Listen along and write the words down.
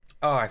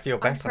Oh, I feel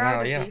I'm better proud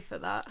now, of yeah. you for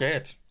that.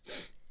 Good.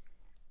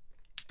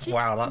 Do you-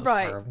 Wow, that was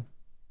right. terrible.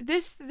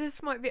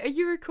 This might be. Are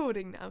you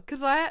recording now?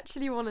 Because I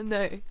actually want to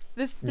know.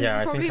 This Yeah,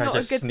 is I probably think I not a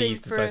just good thing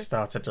sneezed as for I a.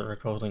 started the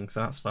recording,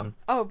 so that's fun.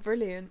 Oh,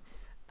 brilliant.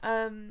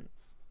 Um,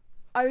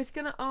 I was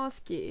gonna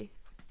ask you.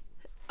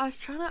 I was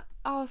trying to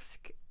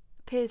ask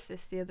Piers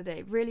this the other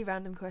day. Really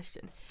random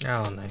question.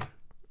 Oh no.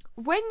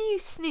 When you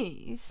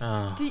sneeze,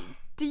 Oh.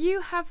 do you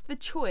have the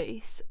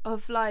choice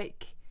of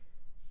like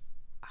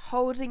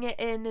holding it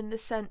in the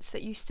sense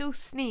that you still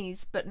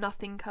sneeze but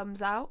nothing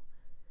comes out,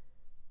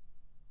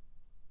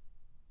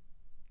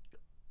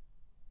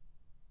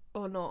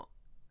 or not?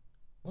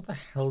 What the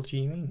hell do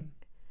you mean?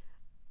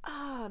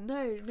 Ah,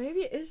 no,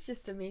 maybe it is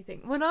just a me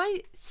thing. When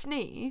I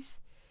sneeze,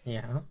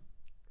 Yeah.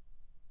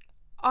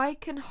 I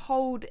can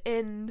hold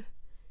in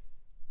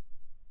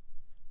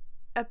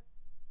a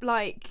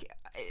like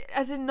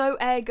as in no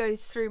air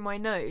goes through my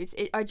nose.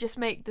 I just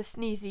make the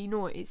sneezy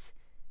noise.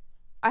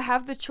 I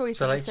have the choice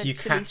So of like you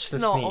essentially catch the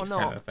snot or sneeze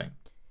kind not. of thing.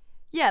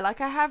 Yeah,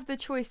 like I have the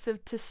choice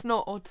of to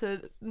snot or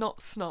to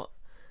not snot.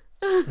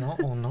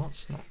 Snot or not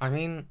snot? I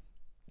mean,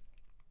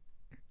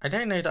 I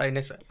don't know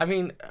that I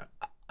mean,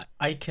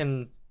 I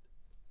can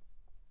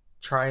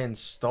try and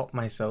stop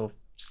myself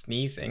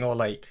sneezing or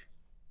like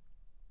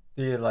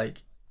do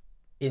like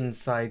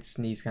inside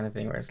sneeze kind of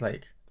thing where it's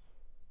like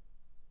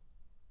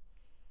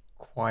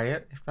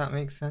quiet, if that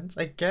makes sense.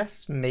 I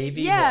guess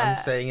maybe what I'm Yeah,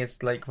 saying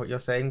is like what you're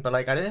saying, but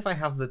like I don't know if I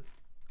have the.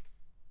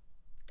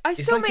 I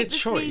It's still like a make the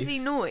sneezy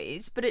choice.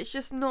 noise, but it's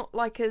just not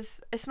like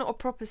as it's not a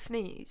proper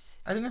sneeze.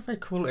 I don't know if I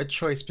call it a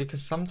choice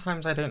because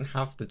sometimes I don't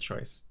have the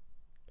choice.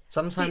 See,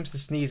 Sometimes the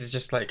sneeze is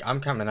just like I'm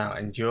coming out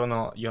and you're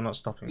not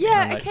stopping me, and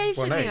I'm yeah, like, well,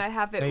 occasionally no, I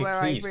have it no, where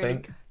I please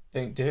really.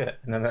 don't do it,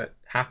 and then it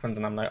happens,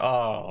 and I'm like,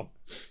 oh,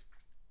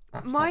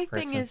 that's My not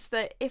thing pretty. is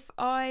that if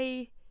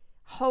I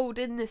hold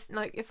in this,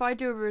 like if I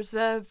do a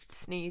reserved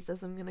sneeze,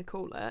 as I'm gonna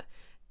call it,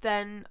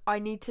 then I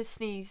need to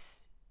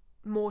sneeze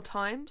more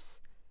times.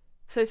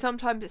 So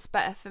sometimes it's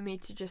better for me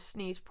to just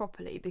sneeze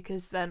properly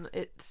because then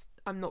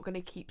I'm not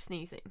gonna keep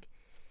sneezing.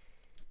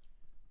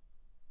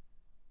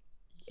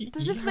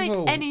 Does You this have make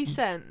a any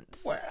sense?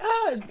 well,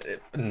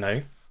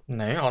 no,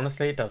 no.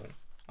 Honestly, it doesn't.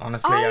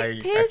 Honestly, I I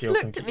Piers feel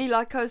looked at me confused.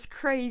 like I was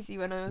crazy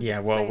when I was Yeah,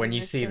 well, when explaining you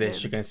this see to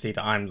this, you're him. gonna see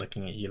that I'm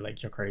looking at you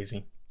like you're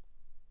crazy.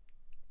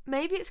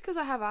 Maybe it's because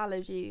I have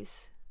allergies.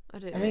 I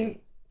don't I know. mean,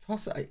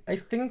 I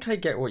think I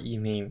get what you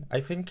mean.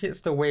 I think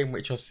it's the way in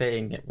which you're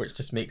saying it, which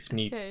just makes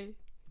me Okay.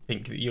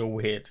 think that you're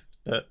weird.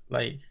 But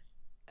like,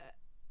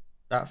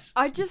 that's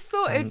I just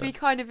thought it'd be standard.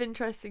 kind of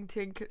interesting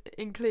to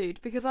include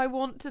because I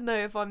want to know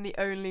if I'm the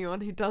only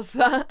one who does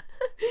that.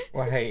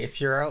 Well, hey, if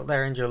you're out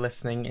there and you're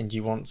listening and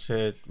you want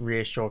to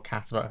reassure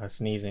Kat about her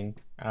sneezing,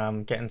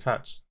 get in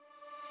touch.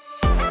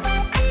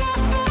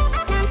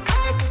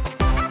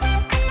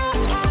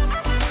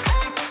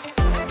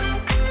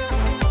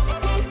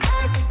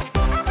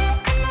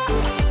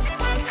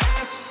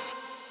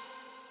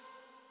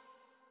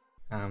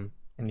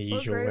 In the What a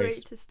usual great way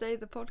ways. to stay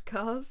the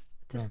podcast.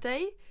 To Yeah.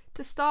 stay?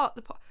 To start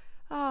the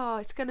Oh,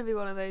 it's going to be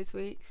one of those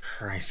weeks.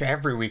 Christ,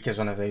 every week is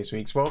one of those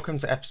weeks. Welcome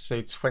to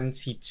episode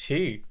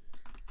 22.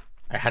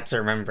 I had to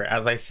remember it.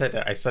 As I said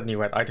it, I suddenly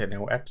went, I don't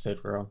know what episode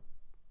we're on.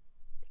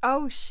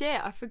 Oh shit,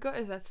 I forgot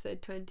it's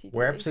episode 22.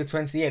 We're episode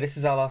 20. Yeah, this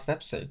is our last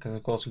episode because,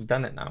 of course, we've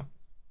done it now.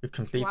 We've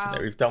completed Wow.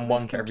 it. We've done We've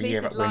one for every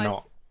year, completed but we're life.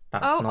 not.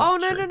 That's Oh,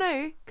 not no, true.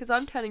 no, because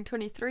I'm turning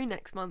 23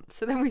 next month,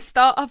 so then we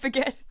start up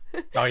again.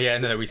 Oh, yeah,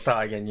 no, we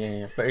start again.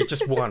 Yeah. But it's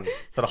just one.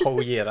 For the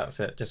whole year, that's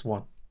it. Just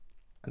one.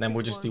 And then Just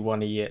we'll just one. do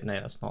one a year. No,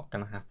 that's not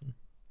going to happen.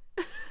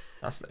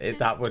 That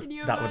Can would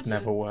you never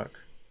imagine? work.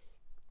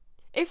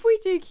 If we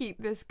do keep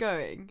this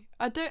going,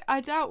 I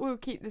doubt we'll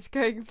keep this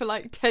going for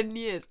like 10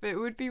 years, but it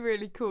would be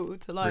really cool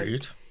to like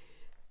Rude.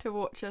 to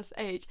watch us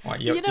age.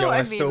 What, You know you what I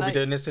want to mean? still Like, be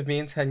doing this with me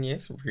in 10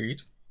 years?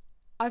 Rude.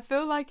 I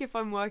feel like if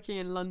I'm working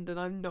in London,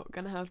 I'm not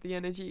gonna have the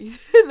energy.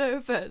 No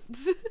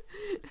offense.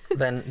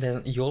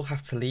 Then you'll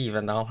have to leave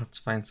and I'll have to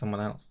find someone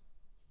else.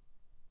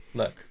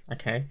 Look,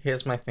 okay,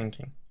 here's my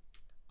thinking.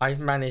 I've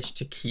managed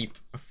to keep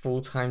a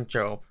full-time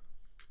job,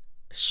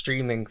 a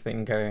streaming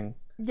thing going.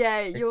 Yeah,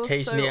 you're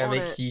Occasionally so I on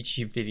make it.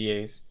 YouTube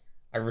videos.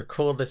 I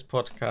record this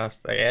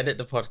podcast, I edit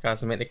the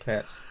podcast, I make the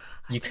clips.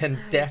 I You don't can know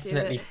how you do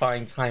definitely it.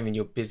 find time in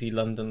your busy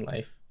London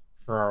life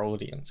for our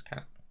audience,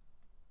 Kat.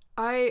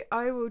 I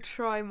will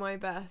try my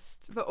best,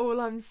 but all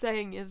I'm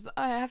saying is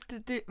I have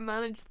to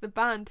manage the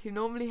band who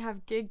normally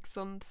have gigs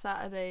on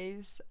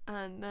Saturdays,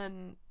 and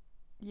then,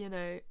 you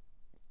know,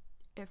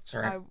 if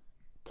Sorry.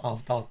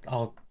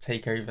 I'll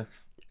take over.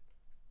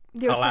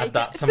 you'll I'll add take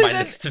that it. to So my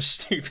then- list of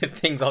stupid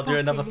things. I'll do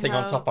another Fucking thing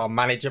on hell. top. I'll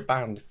manage a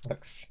band. For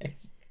fuck's sake.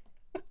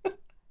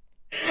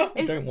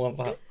 I don't want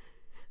that.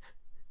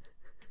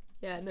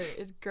 Yeah, no,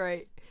 it's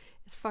great.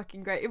 It's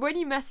fucking great. When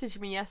you messaged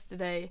me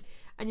yesterday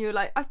and you were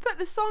like, I've put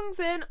the songs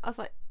in, I was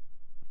like,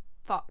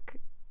 fuck.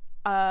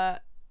 And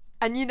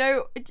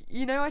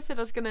I said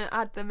I was gonna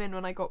add them in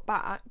when I got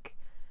back.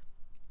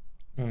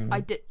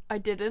 I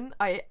didn't.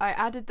 I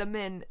added them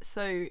in,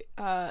 so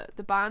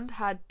the band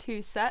had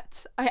 2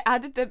 sets. I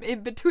added them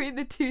in between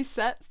the 2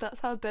 sets.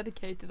 That's how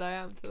dedicated I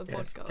am to the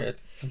podcast.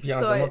 Good. To be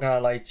honest, I'm not gonna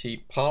lie to you.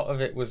 Part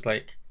of it was,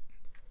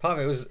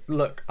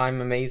 look,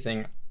 I'm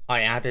amazing.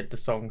 I added the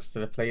songs to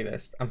the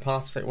playlist, and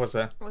part of it was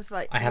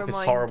like, I have this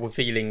horrible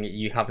feeling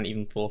you haven't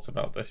even thought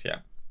about this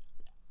yet.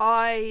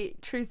 I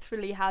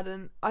truthfully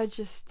hadn't.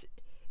 It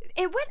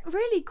went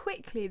really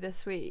quickly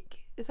this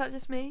week. Is that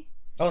just me?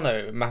 Oh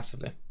no,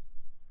 massively.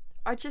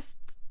 I just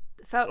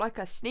felt like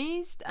I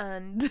sneezed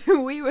and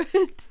we were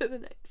to the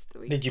next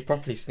week. Did you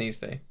properly sneeze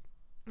though?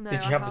 No,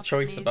 Did you have the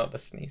choice about the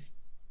sneeze?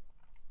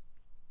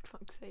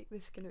 Fuck's sake,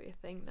 this is gonna be a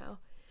thing now.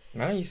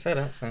 No, you said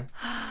it, so.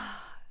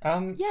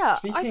 Yeah,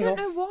 I don't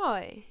know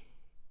why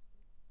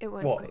it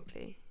went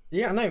quickly.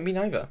 Yeah, no, me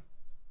neither.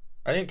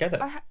 I didn't get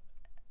it.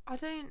 I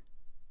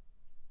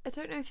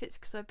don't know if it's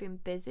because I've been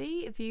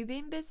busy. Have you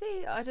been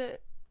busy? I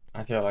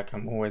feel like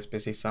I'm always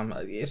busy.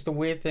 It's the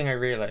weird thing I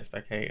realised,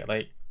 okay,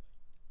 like,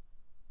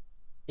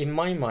 in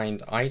my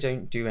mind, I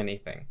don't do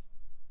anything.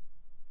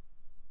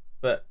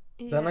 But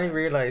then I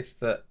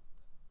realised that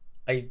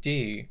I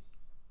do.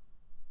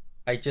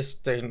 I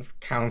just don't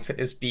count it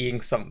as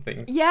being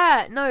something.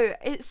 Yeah, no,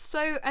 it's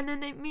so... And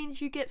then it means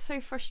you get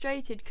so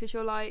frustrated because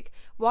you're like,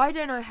 why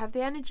don't I have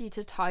the energy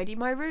to tidy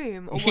my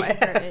room? Or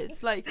whatever it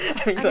is. Like,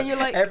 and then you're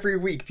like... Every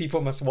week people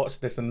must watch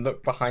this and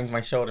look behind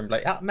my shoulder and be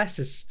like, that mess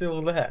is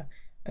still there.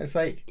 It's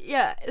like...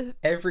 Yeah.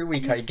 Every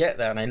week I get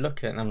there and I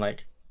look at it and I'm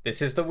like,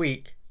 this is the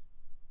week.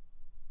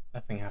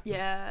 Nothing happens.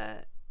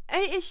 Yeah.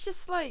 It's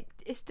just like,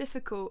 it's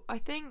difficult. I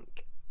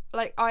think,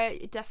 like,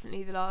 I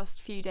definitely the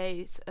last few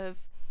days have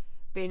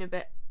been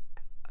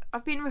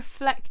I've been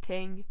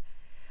reflecting,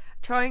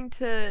 trying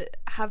to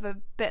have a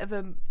bit of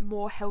a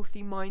more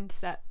healthy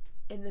mindset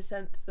in the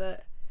sense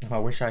that... Oh, I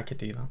wish I could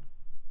do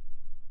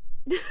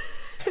that.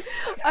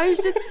 I was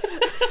just...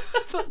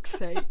 Fuck's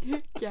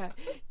sake. Yeah,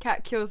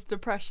 Cat kills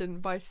depression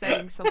by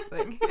saying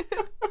something.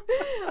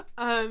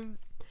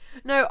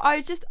 No,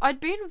 I'd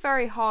been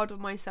very hard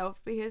on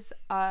myself because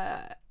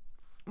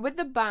with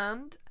the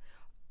band,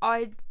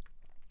 I'd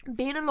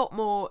been a lot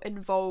more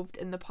involved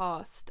in the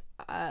past,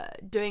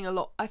 doing a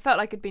lot. I felt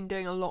like I'd been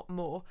doing a lot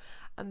more,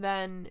 and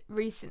then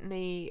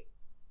recently,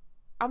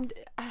 I'm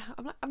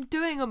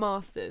doing a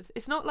master's.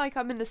 It's not like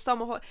I'm in the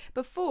summer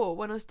before,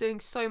 when I was doing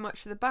so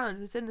much for the band,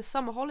 I was in the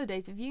summer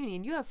holidays of uni,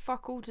 and you have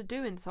fuck all to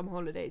do in summer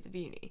holidays of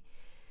uni,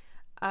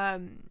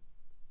 and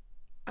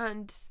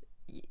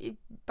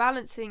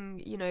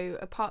balancing, you know,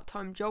 a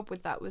part-time job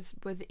with that was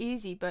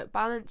easy, but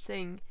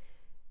balancing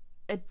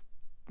a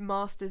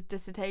master's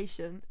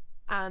dissertation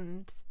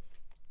and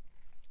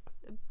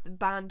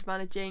band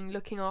managing,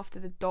 looking after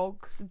the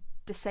dogs,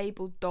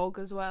 disabled dog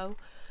as well,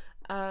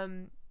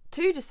 2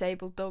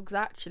 disabled dogs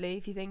actually,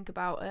 if you think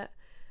about it.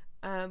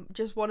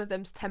 Just one of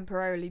them's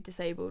temporarily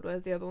disabled,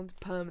 whereas the other one's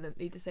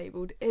permanently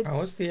disabled. How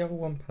was the other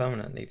one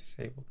permanently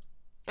disabled?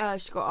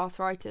 She's got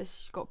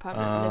arthritis. She's got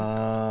permanent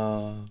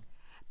limb.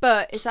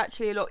 But it's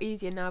actually a lot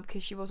easier now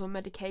because she was on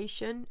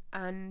medication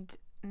and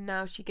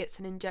now she gets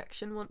an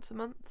injection once a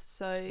month.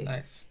 So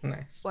nice.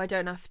 Well, I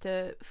don't have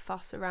to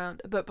fuss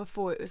around. But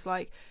before it was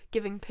like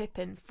giving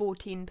Pippin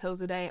 14 pills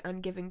a day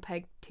and giving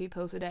Peg 2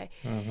 pills a day.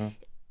 Mm-hmm.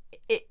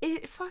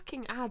 It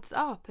fucking adds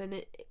up,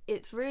 and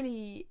it's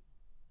really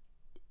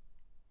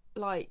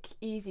like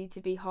easy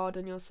to be hard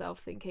on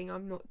yourself thinking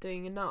I'm not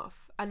doing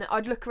enough. And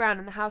I'd look around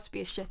and the house would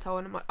be a shithole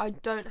and I'm like, I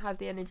don't have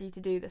the energy to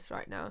do this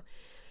right now.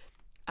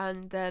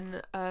 And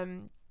then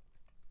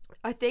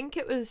I think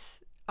it was,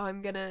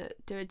 I'm gonna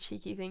do a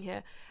cheeky thing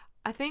here,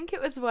 I think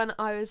it was when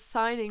I was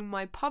signing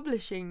my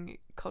publishing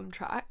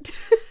contract.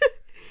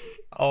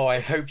 Oh, I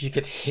hope you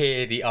could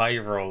hear the eye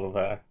roll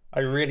there.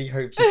 I really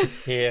hope you could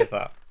hear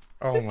that.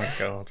 Oh my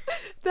god.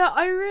 That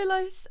I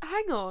realised,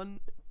 hang on,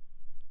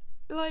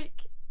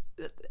 like,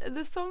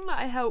 the song that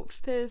I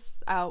helped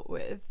Pierce out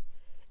with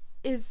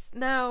is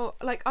now,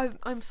 like,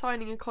 I'm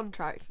signing a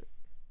contract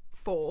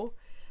for,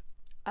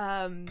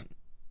 and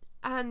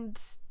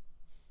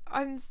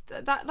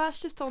that's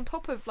just on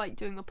top of like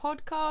doing the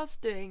podcast,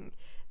 doing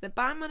the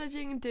band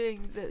managing,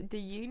 doing the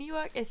uni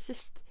work. It's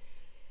just,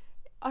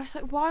 I was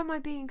like, why am I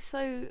being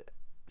so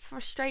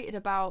frustrated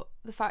about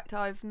the fact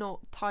I've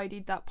not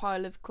tidied that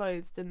pile of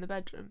clothes in the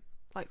bedroom?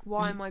 Like,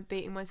 why am I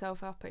beating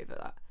myself up over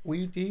that?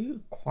 We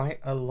do quite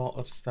a lot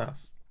of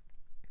stuff,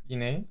 you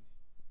know.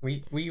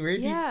 We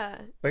really,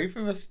 both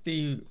of us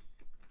do.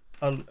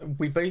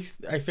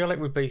 I feel like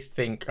we both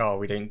think, oh,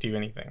 we don't do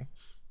anything.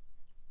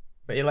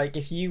 But like,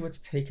 if you were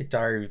to take a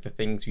diary of the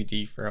things we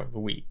do throughout the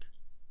week,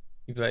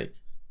 you'd be like,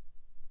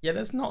 yeah,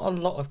 there's not a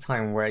lot of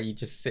time where you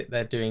just sit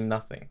there doing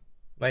nothing.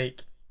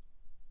 Like,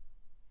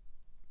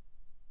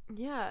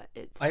 yeah,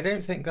 it's... I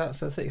don't think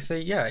that's a thing. So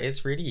yeah,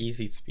 it's really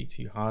easy to be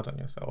too hard on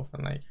yourself.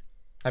 And like,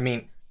 I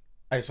mean,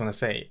 I just want to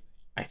say,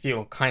 I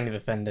feel kind of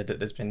offended that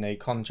there's been no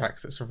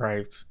contracts that's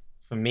arrived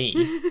for me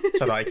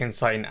so that I can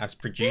sign as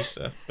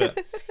producer.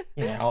 But,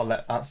 you know, I'll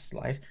let that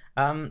slide.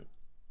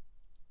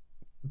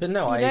 But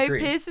no, You I know, agree.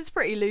 Piers is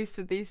pretty loose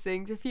with these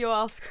things. If you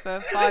ask for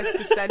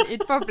 5%,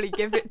 he'd probably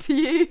give it to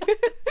you.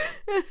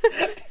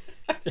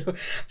 I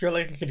feel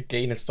like I could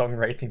gain a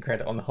songwriting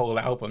credit on the whole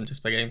album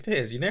just by going,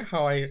 Piers, you know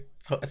how I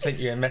sent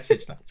you a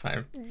message that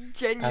time?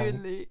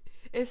 Genuinely.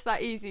 It's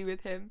that easy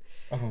with him.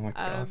 Oh my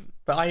god. Um,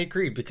 But I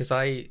agree because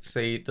I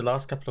say the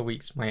last couple of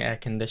weeks my air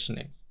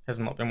conditioning has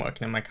not been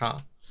working in my car.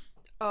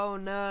 oh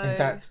no. In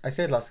fact, I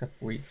said last couple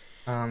of weeks.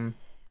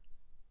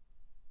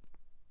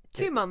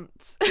 2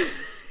 months.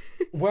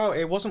 Well,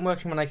 it wasn't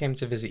working when I came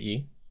to visit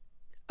you,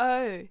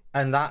 Oh,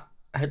 and that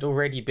had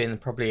already been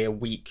probably a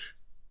week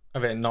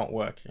of it not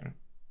working.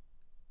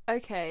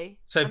 okay.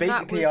 So And that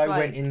basically, was, I like,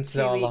 went into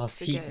 2 our weeks last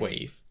heat ago.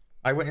 wave.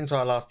 I went into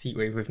our last heat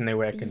wave with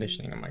no air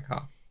conditioning in my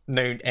car,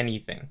 no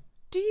anything.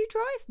 Do you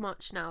drive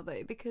much now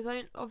though? Because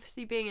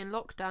obviously being in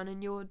lockdown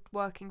and you're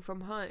working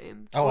from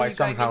home. Oh, or I you're going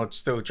somehow in-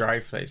 still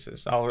drive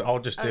places. I'll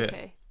just do it.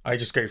 Okay. I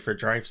just go for a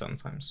drive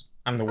sometimes.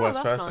 I'm the Oh,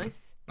 worst that's person.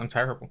 nice. I'm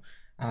terrible.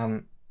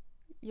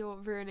 You're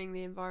ruining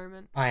the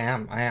environment. I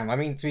am. I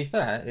mean, to be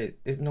fair,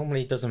 it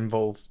normally does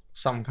involve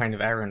some kind of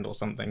errand or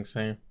something.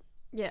 So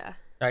Yeah.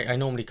 I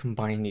normally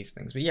combine these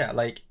things. But yeah,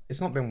 like it's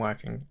not been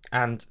working,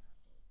 and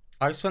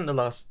I've spent the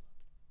last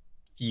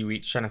few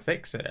weeks trying to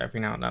fix it every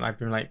now and then. I've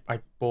been like,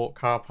 I bought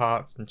car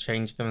parts and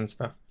changed them and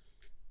stuff.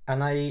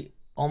 And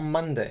on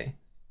Monday,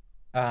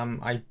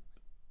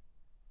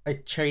 I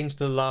changed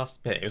the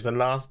last bit. It was the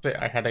last bit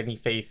I had any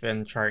faith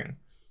in trying,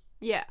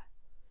 Yeah.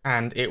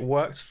 and it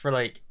worked for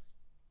like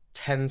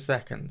 10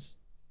 seconds.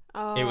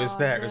 Oh, It was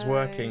there, it was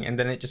working, no. and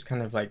then it just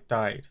kind of like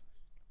died.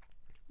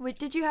 Wait,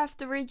 did you have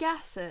to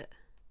regas it?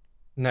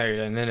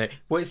 No.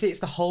 Well, it's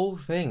the whole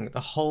thing.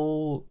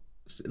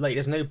 Like,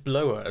 there's no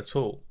blower at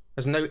all.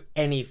 There's no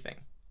anything.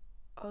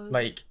 Oh.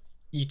 Like,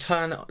 you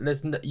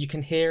you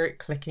can hear it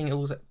clicking,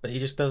 but it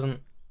just doesn't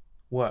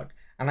work.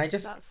 And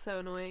That's so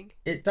annoying.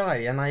 it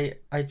died, and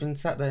I'd been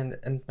sat there,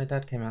 and my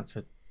dad came out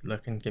to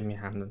look and give me a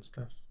hand and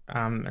stuff.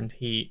 And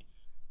he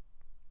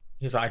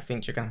was like, I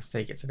think you're gonna have to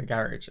take it to the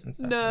garage and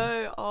stuff.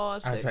 No, oh,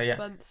 it's I so was like, yeah.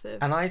 expensive.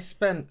 And I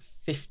spent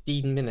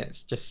 15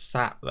 minutes just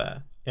sat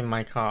there in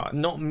my car,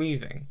 not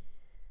moving,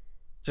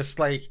 just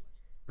like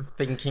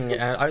thinking.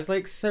 I was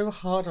like so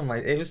hard on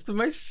it was the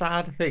most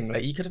sad thing.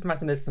 Like, you could have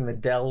imagined there's some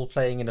Adele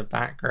playing in the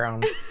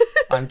background.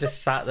 I'm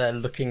just sat there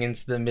looking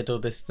into the middle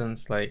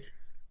distance, like.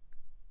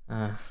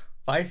 But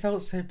I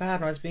felt so bad,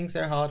 and I was being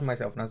so hard on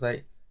myself, and I was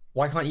like,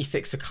 why can't you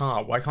fix a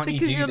car? Why can't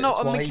Because you do you're this?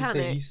 not a Why are you so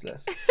mechanic.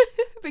 useless?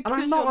 Because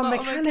I'm not you're a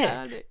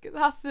mechanic.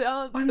 That's the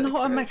answer. I'm not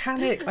a Chris.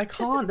 mechanic. I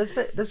can't.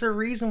 There's a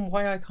reason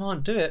why I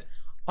can't do it.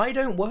 I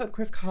don't work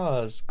with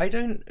cars.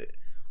 I'm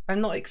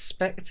not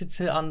expected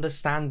to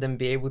understand and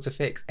be able to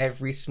fix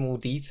every small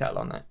detail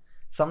on it.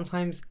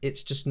 Sometimes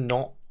it's just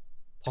not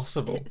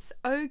possible. It's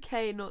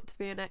okay not to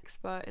be an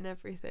expert in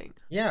everything.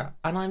 Yeah,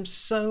 and I'm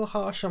so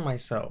harsh on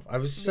myself. I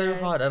was so Yeah.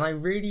 hard, and I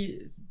really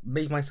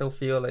made myself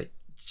feel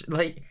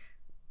like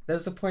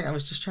there's a point I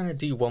was just trying to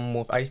do one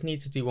more. I just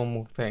need to do one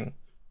more thing,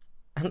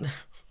 and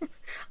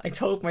I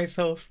told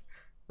myself,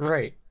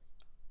 right,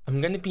 I'm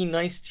gonna be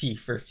nice to you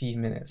for a few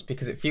minutes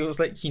because it feels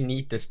like you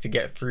need this to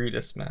get through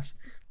this mess.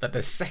 But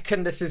the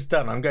second this is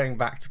done, I'm going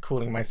back to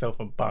calling myself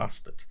a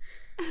bastard.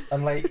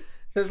 I'm like.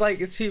 There's like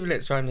 2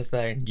 minutes where I'm just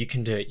there, and you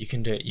can do it,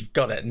 you've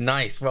got it,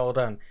 nice, well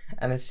done.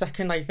 And the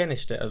second I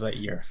finished it, I was like,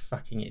 you're a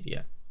fucking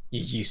idiot.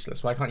 You're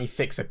useless. Why can't you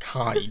fix a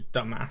car, you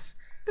dumbass?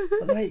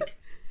 But like,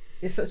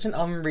 it's such an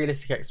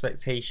unrealistic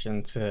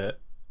expectation to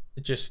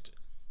just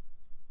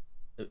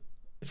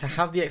to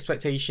have the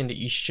expectation that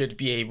you should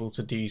be able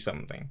to do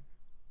something.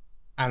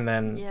 And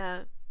then,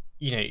 Yeah.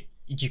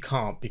 you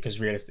can't because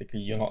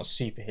realistically you're not a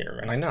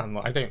superhero. And I know I'm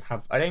not. I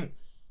don't.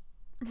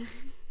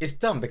 It's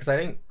dumb because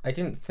I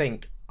didn't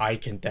think I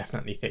can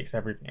definitely fix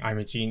everything. I'm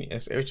a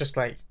genius. It was just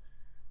like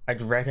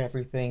I'd read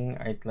everything,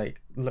 I'd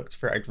like looked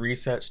for it, I'd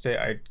researched it,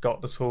 I'd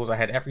got the tools, I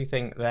had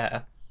everything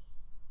there.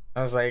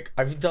 I was like,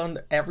 I've done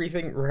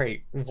everything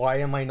right. Why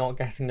am I not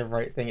getting the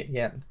right thing at the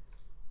end?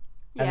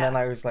 Yeah. And then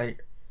I was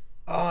like,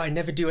 oh, I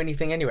never do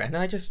anything anyway.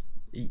 And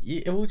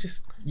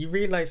you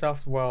realize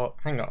after a while,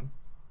 hang on.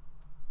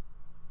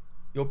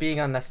 You're being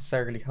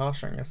unnecessarily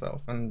harsh on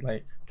yourself, and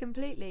like,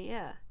 Completely,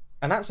 yeah.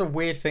 and that's a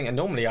weird thing, and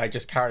normally I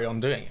just carry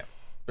on doing it.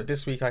 But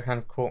this week I kind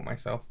of caught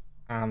myself.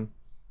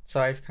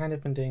 So I've kind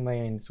of been doing my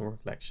own sort of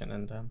reflection,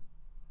 and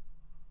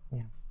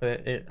yeah.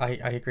 But I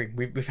agree.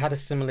 We've had a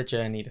similar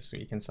journey this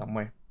week in some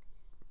way.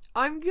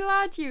 I'm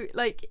glad you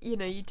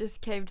just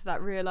came to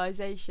that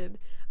realization.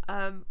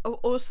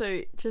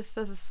 Also, just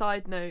as a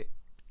side note,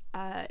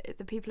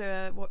 the people who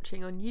are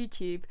watching on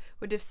YouTube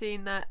would have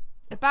seen that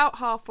about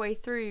halfway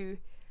through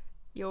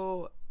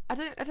your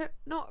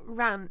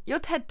your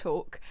TED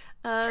talk.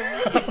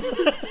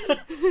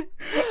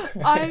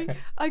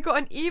 I got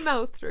an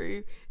email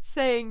through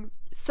saying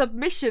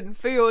submission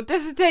for your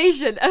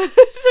dissertation, and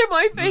so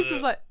my face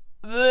was like,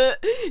 bleh.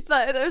 It's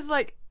like it was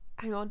like,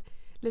 hang on,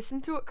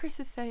 listen to what Chris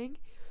is saying.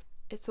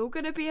 It's all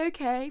gonna be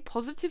okay.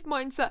 Positive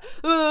mindset.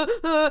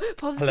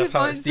 Positive I love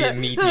how mindset. it's the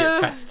immediate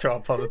test to our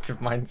positive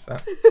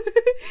mindset.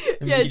 Yeah,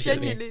 Immediately.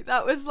 genuinely,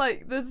 that was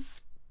like the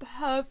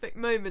perfect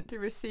moment to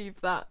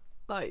receive that,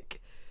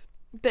 like,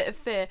 bit of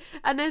fear.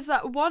 And there's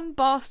that one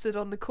bastard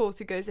on the course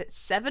who goes, it's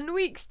 7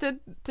 weeks to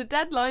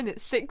deadline,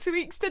 it's 6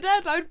 weeks to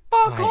deadline,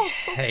 fuck I off.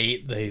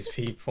 hate those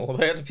people.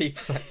 They're the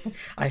people that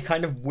I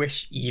kind of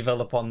wish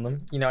evil upon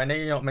them. You know, I know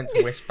you're not meant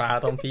to wish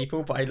bad on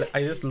people, but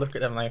I just look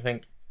at them and I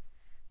think,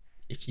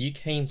 if you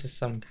came to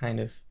some kind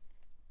of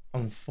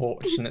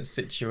unfortunate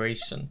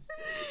situation,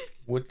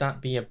 would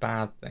that be a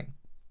bad thing?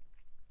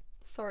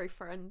 Sorry,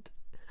 friend.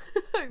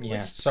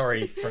 Yeah,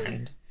 sorry,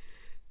 friend.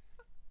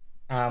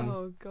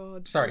 Oh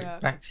god. Sorry, yeah.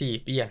 back to you.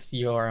 But yes,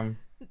 you're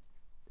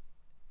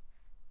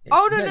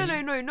Oh no,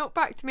 yeah, no, not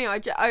back to me. I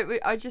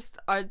just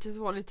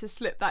wanted to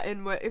slip that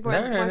in where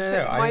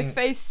No. my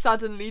face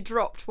suddenly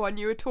dropped when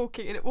you were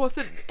talking, and it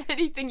wasn't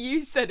anything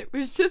you said. It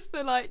was just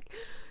the like,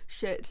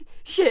 shit.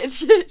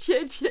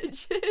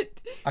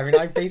 I mean,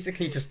 I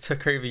basically just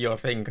took over your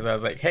thing because I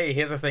was like, hey,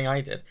 here's a thing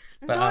I did.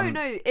 But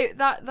No,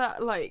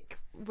 that like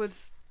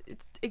was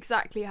it's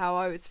exactly how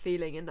I was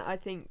feeling, and I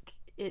think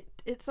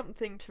it's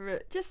something to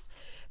just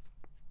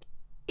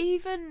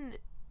even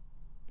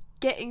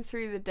getting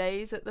through the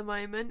days at the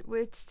moment.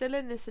 We're still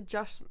in this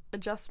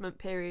adjustment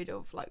period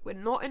of like, we're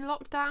not in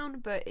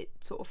lockdown, but it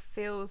sort of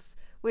feels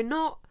we're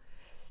not.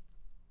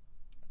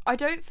 I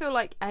don't feel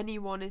like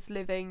anyone is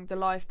living the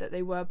life that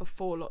they were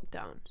before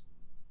lockdown.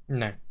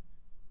 No.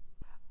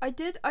 I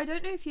don't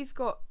know if you've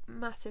got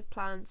massive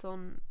plans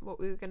on what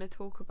we were going to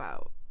talk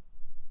about.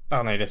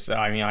 Oh no,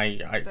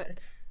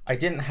 I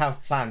didn't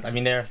have plans. I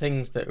mean, there are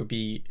things that would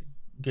be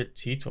good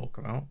to talk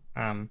about.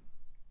 I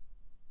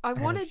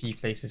have a few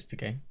places to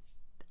go.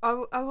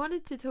 I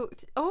wanted to talk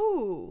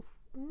to,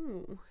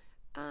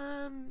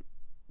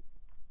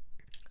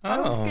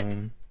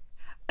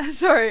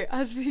 sorry, I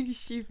was being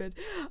stupid.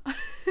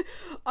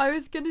 I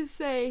was gonna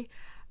say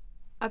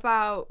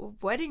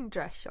about wedding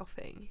dress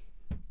shopping.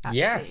 Actually,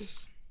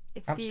 yes,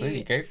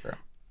 absolutely, go for it.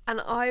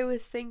 And I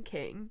was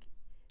thinking,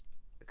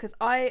 because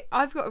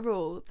I've got a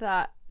rule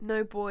that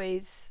no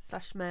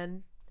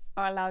boys/men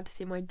are allowed to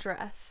see my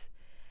dress,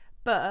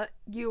 but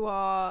you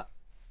are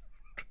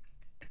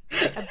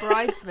a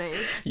bridesmaid.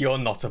 You're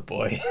not a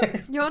boy.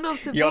 You're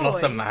not a boy. You're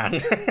not a man.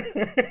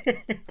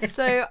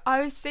 So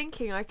I was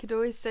thinking I could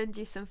always send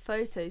you some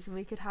photos and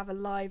we could have a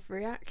live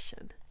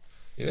reaction.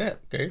 Do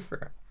it. Go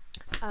for it.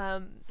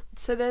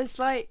 So there's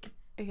like,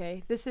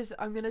 okay,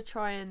 I'm gonna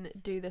try and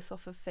do this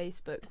off of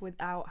Facebook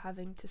without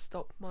having to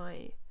stop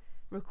my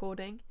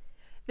recording.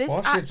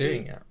 Whilst you're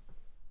doing it,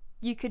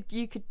 you could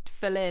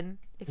fill in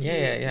if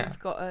you've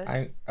got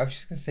a. I was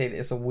just gonna say that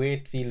it's a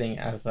weird feeling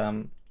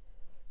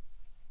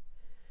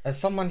as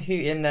someone who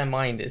in their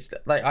mind is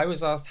like, I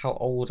was asked how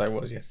old I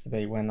was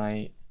yesterday when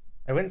I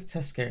went to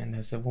Tesco, and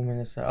there's a woman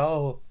who said,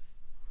 oh,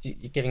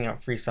 you're giving out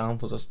free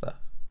samples of stuff,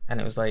 and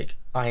it was like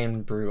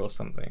Iron Brew or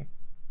something.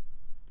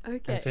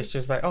 Okay. And so it's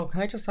just like, oh, can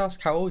I just ask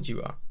how old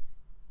you are?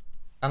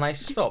 And I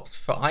stopped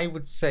for, I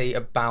would say,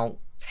 about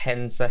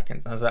 10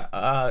 seconds. I was like,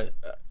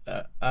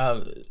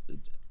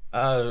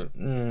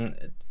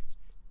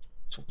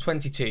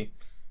 22.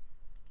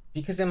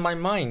 Because in my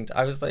mind,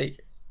 I was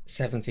like,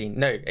 17,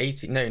 no,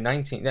 18, no,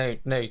 19,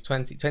 no,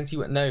 20,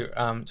 21,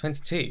 no,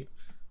 22.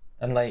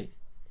 And like,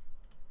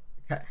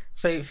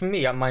 so for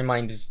me, my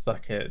mind is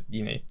like a,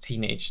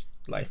 teenage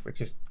life,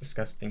 which is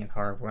disgusting and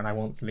horrible, and I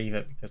want to leave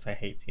it because I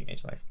hate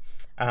teenage life.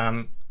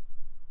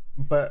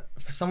 But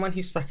for someone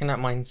who's stuck in that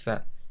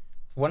mindset,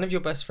 for one of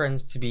your best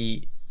friends to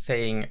be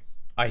saying,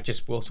 I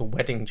just bought a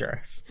wedding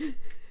dress,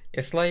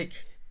 it's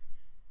like,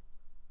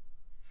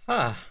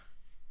 right.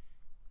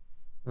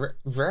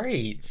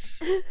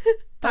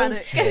 Panic.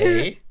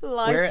 Okay.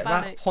 We're at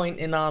panic. that point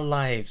in our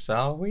lives,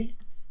 are we?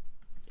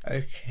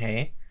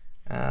 Okay.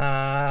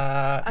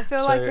 I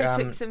feel like I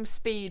took some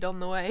speed on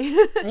the way.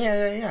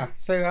 yeah.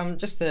 So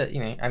just to,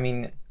 I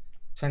mean,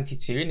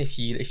 22, and if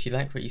you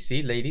like what you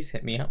see, ladies,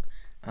 hit me up.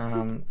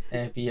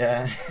 It'd be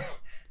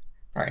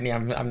apparently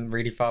I'm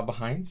really far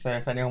behind, so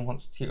if anyone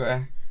wants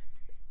to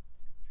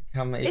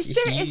come,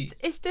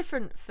 it's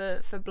different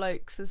for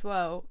blokes as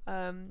well.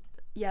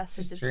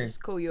 Yes, I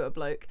just call you a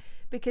bloke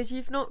because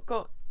you've not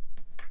got,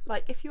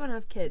 like, if you want to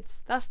have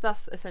kids,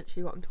 that's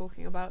essentially what I'm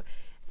talking about.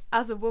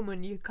 As a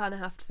woman, you kind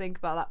of have to think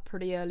about that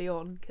pretty early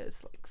on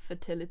because like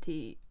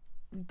fertility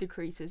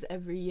decreases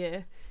every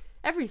year.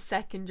 Every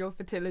second your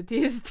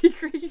fertility is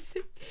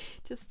decreasing.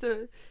 just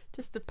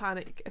to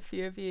panic a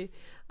few of you.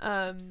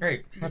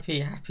 Great.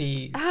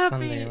 Happy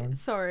Sunday one.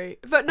 Sorry.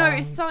 But no,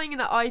 it's something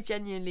that I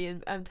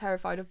genuinely am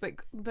terrified of,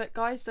 but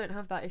guys don't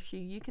have that issue.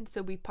 You can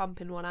still be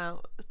pumping one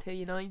out till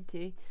you're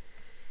 90.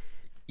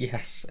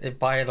 Yes,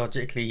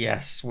 biologically,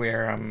 yes,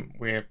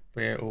 we're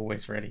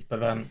always ready.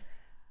 But I'm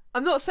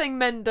not saying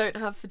men don't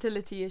have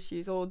fertility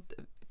issues or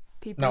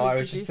people. No, I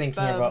was just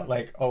thinking about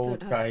like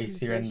old guys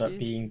who end up issues.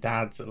 being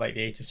dads at like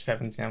the age of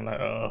 70. I'm like,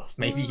 oh,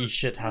 maybe you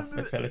should have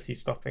fertility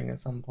stopping at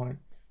some point.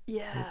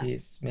 Yeah.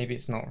 Maybe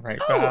it's not right.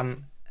 But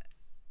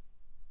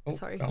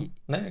sorry. Go on.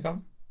 No, go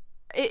on.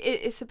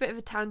 It's a bit of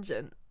a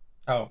tangent.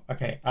 Oh,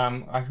 okay.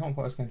 I forgot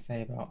what I was going to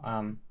say about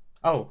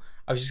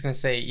I was just going to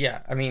say,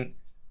 yeah. I mean,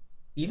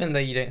 even though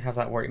you don't have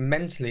that worry,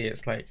 mentally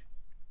it's like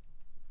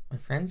my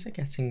friends are at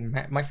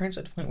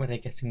the point where they're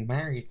getting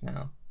married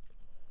now.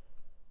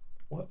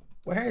 What?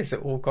 Where has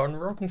it all gone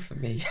wrong for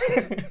me?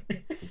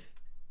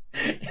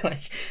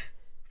 Like,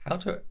 how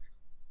do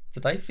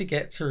did I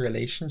forget to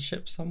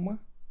relationship somewhere?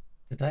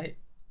 Did I?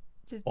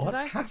 Did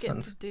What's I forget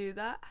happened? to do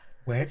that?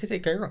 Where did it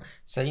go wrong?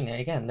 So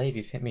again,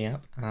 ladies, hit me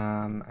up.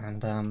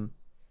 And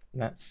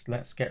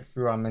let's get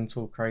through our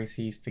mental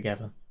crises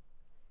together.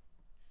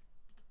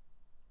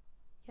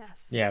 Yes.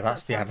 Yeah,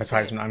 that's that the sounds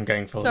advertisement great. I'm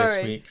going for this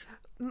Sorry. week.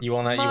 You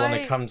wanna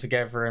My come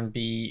together and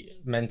be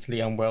mentally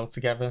unwell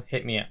together?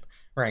 Hit me up.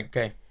 Right,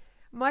 go.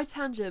 my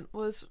tangent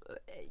was,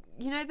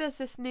 there's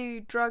this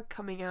new drug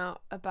coming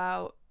out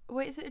about.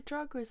 Wait, is it a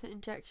drug or is it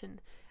injection?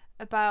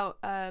 About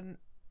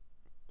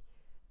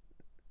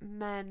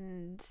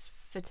men's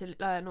fertility,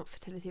 not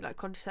fertility, like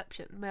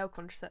contraception, male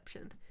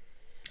contraception.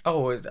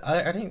 Oh,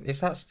 I think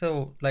is that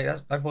still like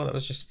I thought it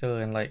was just still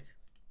in like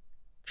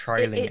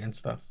It trialing it it and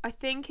stuff. I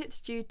think it's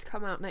due to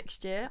come out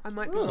next year. I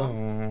might be wrong.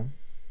 Oh,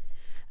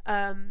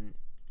 Um,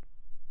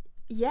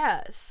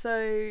 yeah.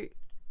 So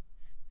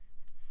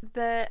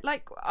they're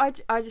like, I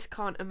just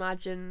can't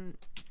imagine.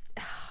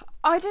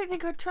 I don't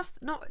think I'd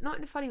trust, not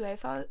in a funny way.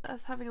 If I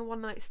was having a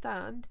one night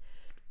stand,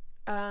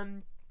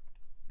 um,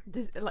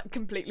 this, like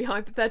completely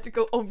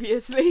hypothetical,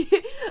 obviously.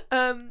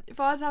 If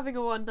I was having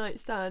a one night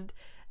stand,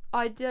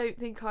 I don't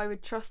think I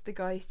would trust the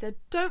guy who said,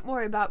 "Don't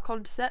worry about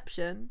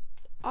contraception.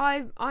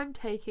 I'm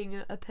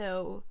taking a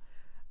pill,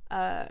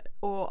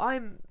 or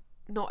I'm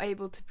not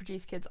able to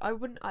produce kids." I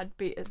wouldn't. I'd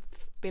be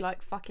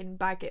like, "Fucking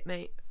bag it,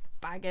 mate,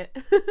 bag it."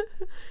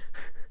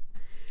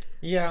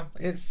 yeah,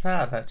 it's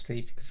sad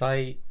actually because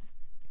I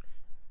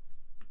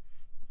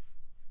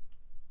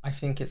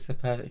think it's a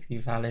perfectly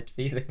valid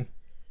feeling,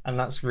 and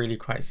that's really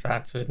quite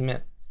sad to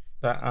admit.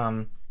 That I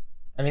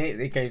mean,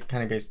 it goes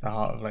kind of goes to the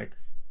heart of like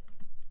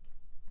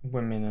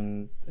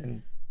women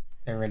and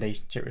their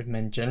relationship with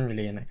men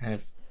generally, and a kind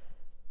of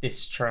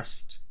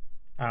distrust,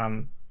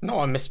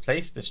 not a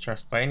misplaced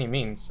distrust by any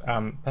means,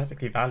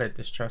 perfectly valid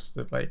distrust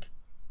of like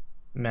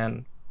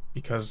men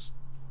because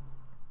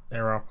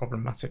there are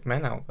problematic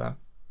men out there.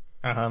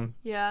 Um,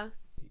 Yeah,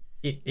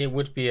 it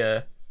would be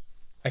a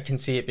I can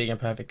see it being a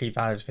perfectly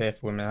valid fear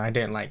for women. I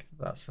don't like that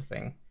that's the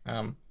thing.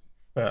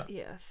 But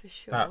yeah, for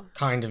that sure.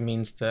 kind of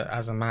means that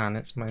as a man,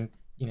 it's my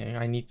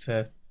I need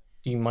to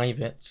do my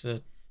bit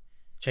to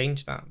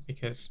change that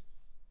because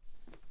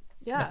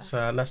Yeah.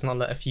 let's not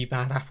let a few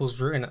bad apples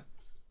ruin it.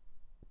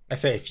 I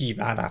say a few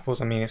bad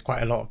apples. I mean it's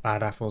quite a lot of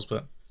bad apples,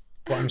 but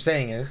what I'm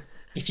saying is,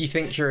 if you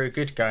think you're a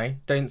good guy,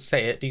 don't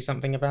say it. Do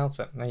something about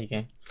it. There you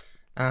go.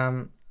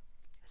 Um,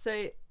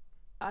 So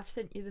I've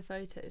sent you the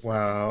photos now.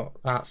 well,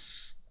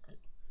 that's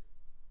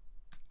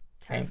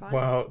okay. Terrifying.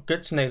 Well,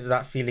 good to know that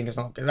that feeling is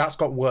not good. That's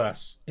got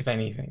worse, if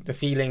anything. The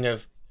feeling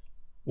of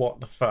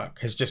what the fuck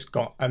has just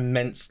got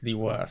immensely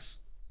worse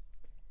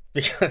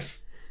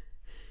because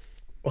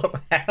what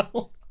the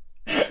hell?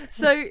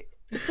 So,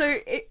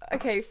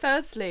 okay.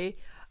 Firstly,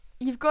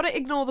 you've got to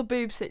ignore the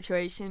boob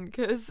situation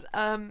because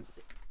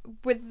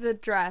with the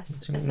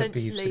dress, In the boob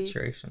essentially.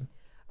 situation.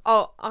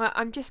 Oh,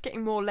 I'm just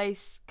getting more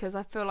lace because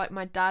I feel like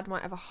my dad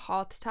might have a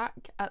heart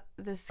attack at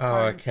this.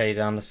 Oh, okay,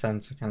 down the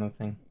center kind of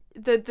thing.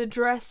 The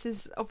dress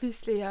is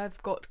obviously,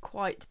 I've got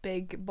quite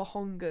big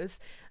bahongas,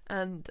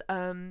 and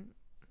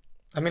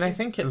I mean, I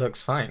think it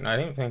looks fine. I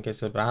don't think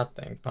it's a bad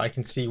thing, but I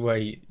can see where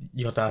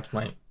your dad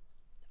might.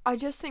 I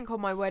just think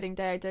on my wedding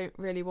day I don't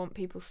really want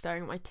people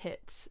staring at my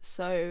tits,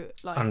 so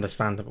like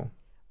Understandable.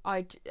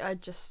 I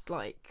just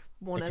like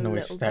They want a can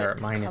always little stare bit at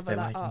to mine if cover they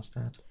that like up.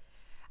 instead.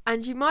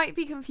 And you might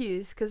be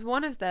confused because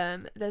one of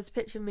them, there's a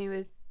picture of me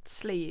with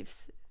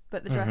sleeves,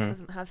 but the dress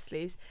doesn't have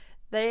sleeves.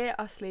 They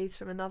are sleeves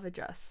from another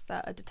dress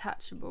that are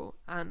detachable,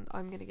 and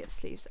I'm going to get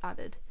sleeves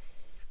added.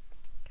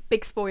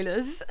 Big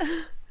spoilers.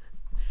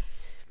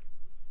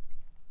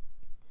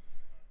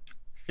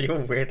 Feel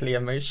weirdly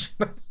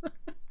emotional.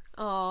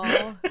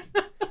 Oh,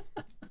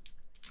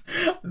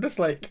 I'm just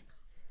like,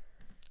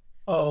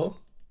 oh,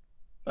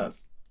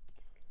 that's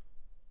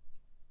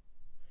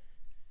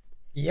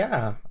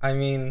yeah. I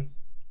mean,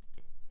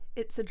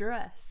 it's a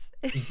dress.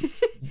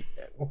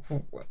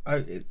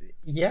 I,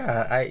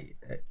 yeah.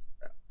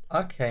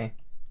 Okay.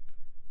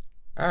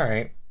 All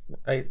right.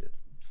 I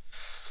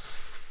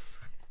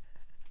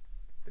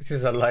this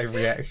is a live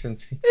reaction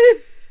to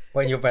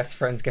when your best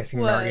friend's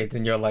getting married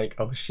and Words. you're like,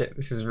 oh shit,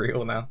 this is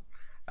real now.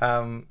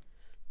 Um,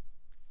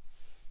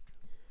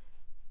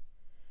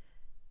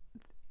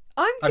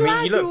 I'm I mean,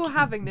 glad you're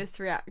having this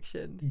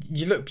reaction.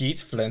 you look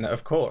beautiful in it,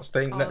 of course.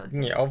 Don't Oh, let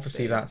yeah.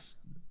 Obviously, thanks. that's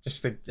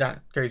just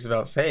that goes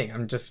without saying.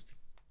 I'm just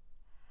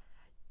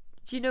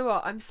Do you know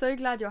what? I'm so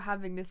glad you're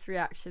having this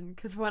reaction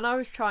because when I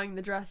was trying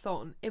the dress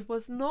on, it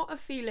was not a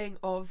feeling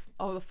of,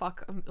 oh, the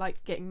fuck, I'm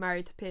like getting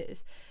married to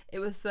Piers. It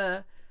was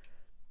the,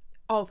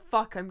 oh,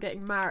 fuck, I'm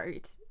getting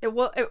married. It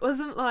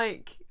wasn't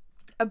like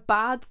a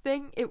bad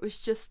thing. It was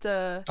just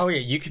a, oh yeah,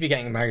 you could be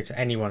getting married to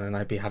anyone and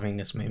I'd be having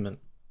this moment.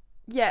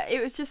 yeah,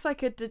 it was just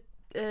like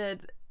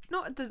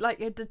not like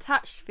a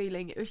detached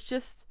feeling. It was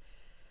just,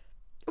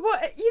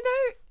 What, you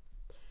know,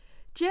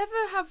 do you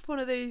ever have one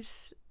of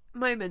those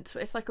moments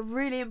where it's like a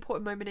really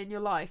important moment in your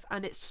life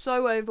and it's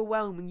so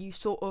overwhelming you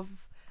sort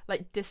of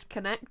like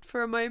disconnect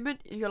for a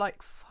moment and you're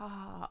like,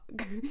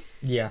 fuck.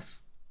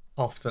 Yes,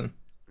 often.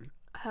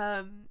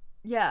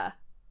 Yeah,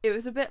 it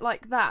was a bit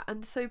like that,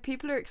 and so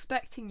people are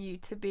expecting you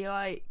to be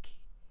like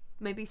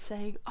maybe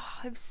saying, oh,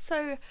 I'm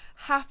so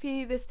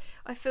happy,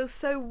 I feel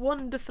so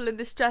wonderful in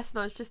this dress, and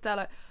I was just there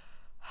like,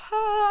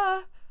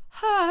 ha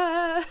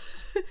ha,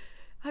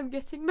 I'm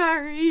getting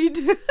married.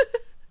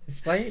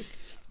 It's like,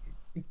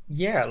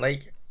 yeah,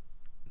 like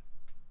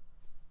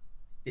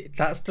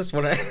that's just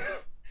what I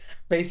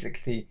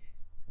basically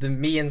the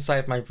me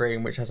inside my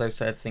brain, which, as I've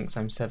said, thinks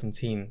I'm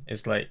 17,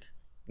 is like,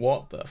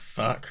 what the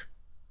fuck?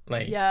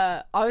 Like,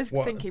 Yeah, I was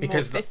what? thinking more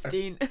Because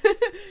 15.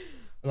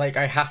 like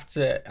I have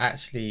to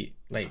actually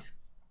like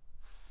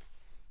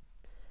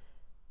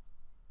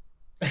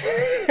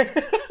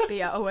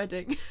Be at a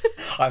wedding.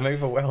 I'm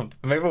overwhelmed.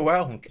 I'm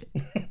overwhelmed.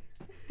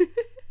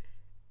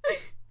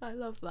 I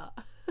love that.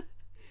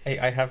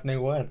 I have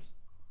no words.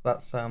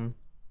 That's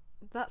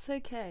That's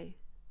okay.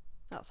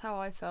 That's how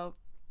I felt.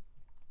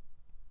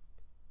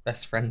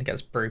 best friend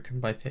gets broken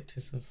by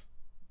pictures of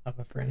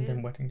a friend in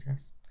Brilliant. wedding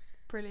dress.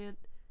 Brilliant.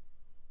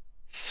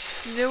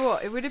 You know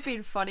what? It would have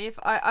been funny if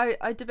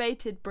I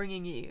debated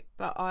bringing you,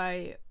 but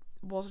I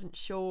wasn't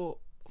sure.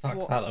 Fuck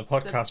what that, the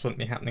podcast wouldn't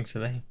be happening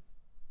today.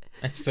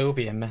 I'd still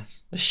be a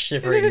mess. A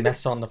shivering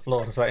mess on the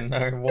floor. Does I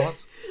know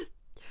what?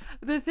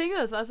 The thing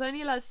is, I was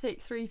only allowed to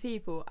take 3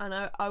 people, and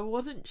I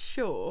wasn't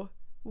sure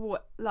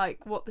what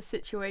the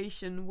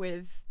situation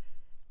with,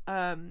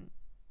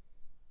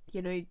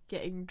 you know,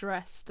 getting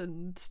dressed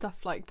and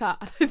stuff like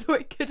that. I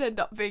thought it could end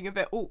up being a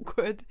bit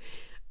awkward.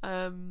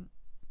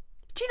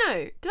 Do you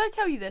know? Did I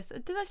tell you this?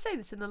 Did I say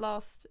this in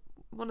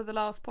one of the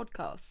last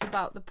podcasts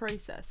about the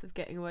process of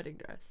getting a wedding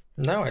dress?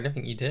 No, I don't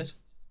think you did.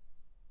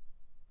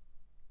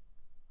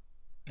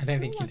 I don't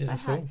think you like did I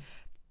at had. all.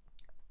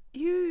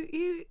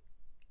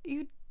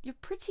 You're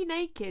pretty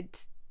naked.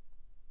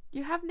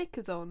 You have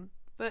knickers on,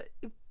 but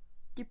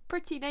you're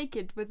pretty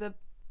naked with a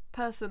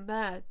person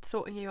there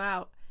sorting you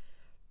out,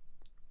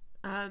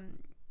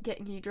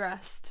 getting you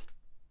dressed.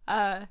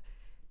 That's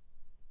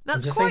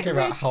I'm just quite thinking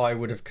rude. about how I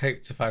would have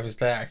coped if I was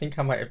there. I think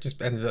I might have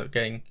just ended up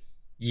going,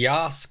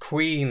 "Yas,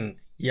 queen,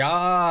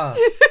 yas."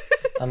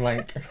 I'm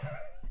like,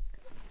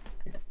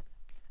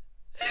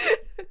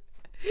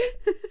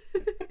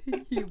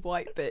 You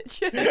white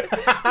bitch.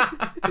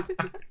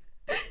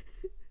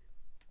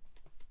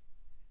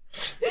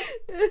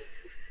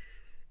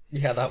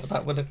 yeah,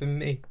 that would have been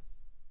me.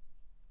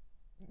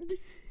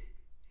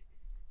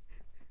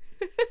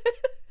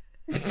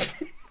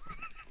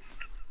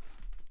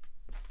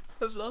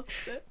 I've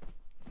lost it.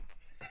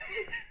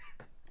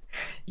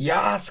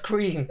 Yas,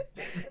 queen,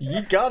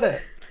 you got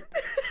it.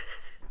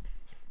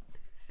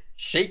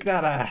 Shake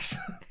that ass.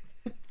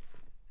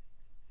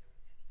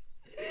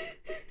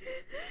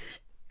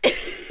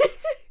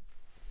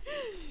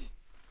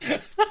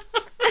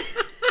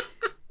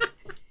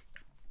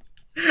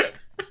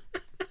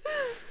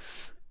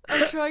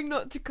 I'm trying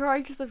not to cry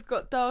because I've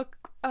got dark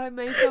eye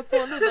makeup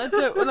on and I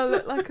don't want to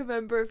look like a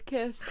member of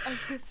Kiss. I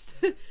just...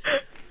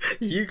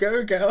 You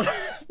go, girl.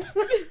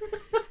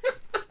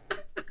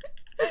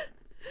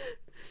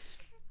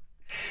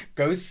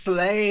 Go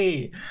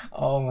slay.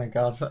 Oh my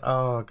god.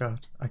 Oh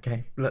god.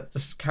 Okay, let's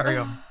just carry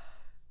on.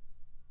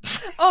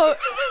 Oh,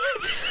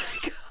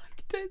 God,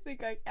 I don't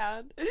think I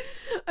can.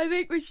 I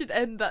think we should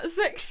end that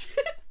section.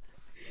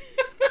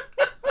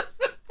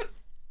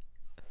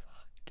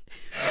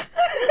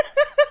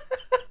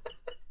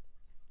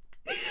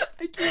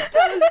 I keep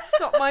trying to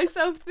stop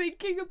myself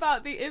thinking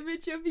about the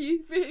image of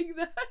you being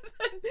there.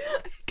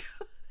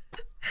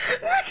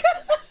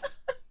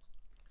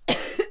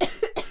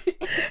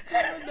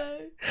 Oh no.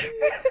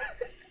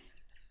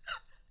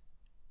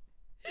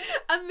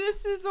 And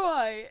this is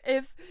why,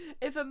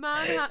 if a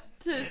man had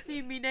to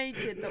see me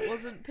naked that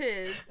wasn't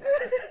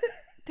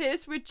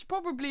Pierce would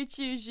probably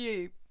choose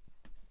you.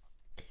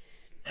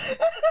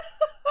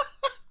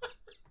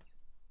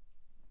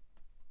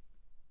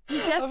 He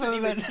definitely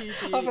would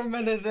choose you. Have a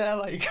minute there,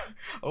 like,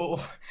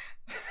 oh,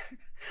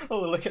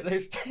 look at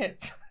those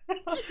tits.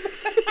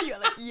 You're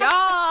like,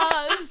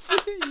 yes,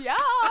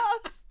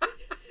 yes.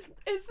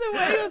 It's the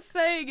way you're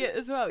saying it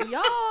as well.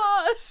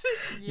 Yes,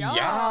 yes,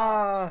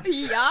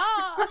 Yes.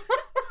 yes.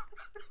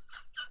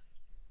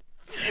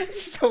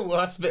 It's the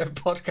worst bit of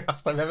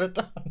podcast I've ever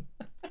done.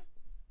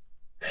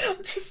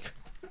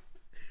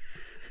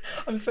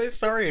 I'm so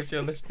sorry if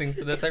you're listening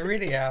to this. I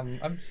really am.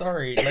 I'm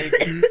sorry. Like,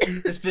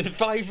 it's been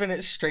 5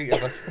 minutes straight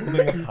of us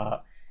falling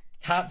apart.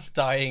 Kat's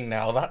dying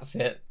now. That's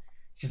it.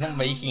 She's not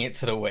making it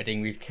to the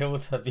wedding. We've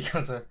killed her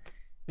because of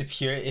the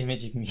pure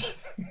image of me.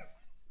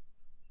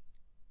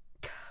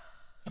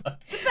 The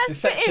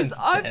best bit is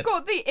I've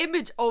got the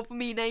image of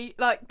me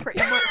pretty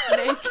much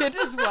naked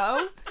as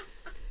well.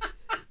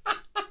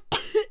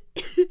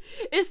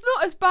 It's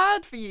not as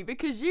bad for you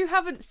because you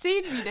haven't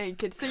seen me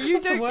naked, so you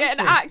That's the don't worst get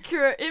an thing.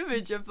 accurate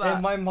image of that.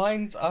 In my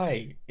mind's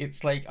eye,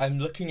 it's like I'm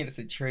looking at the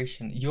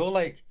situation. You're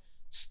like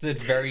stood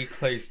very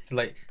close to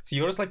like. So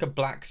you're just like a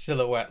black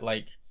silhouette,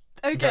 like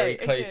Okay. very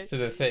close Okay. to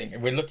the thing.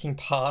 And we're looking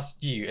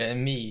past you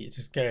and me,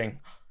 just going,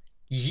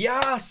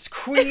 "Yes,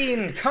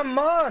 Queen, come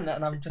on!"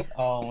 And I'm just,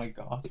 oh my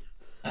god.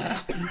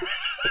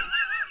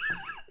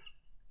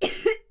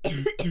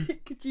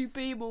 Could you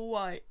be more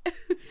white?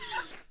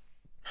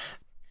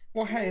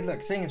 Well, hey,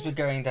 look, seeing as we're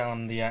going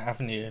down the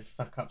avenue of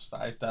fuck ups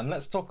that I've done,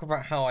 let's talk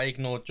about how I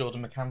ignored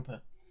Jordan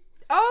McCamper.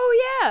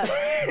 Oh yeah.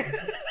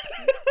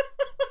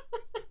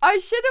 I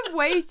should have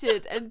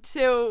waited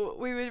until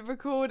we were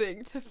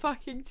recording to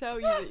fucking tell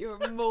you that you're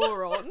a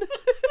moron.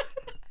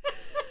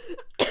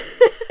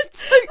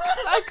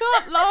 I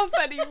can't laugh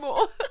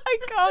anymore. I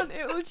can't.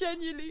 It will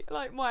genuinely,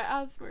 like, my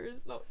asthma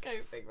is not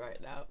coping right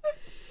now.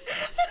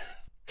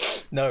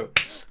 No,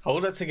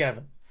 hold it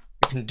together.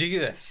 We can do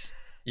this.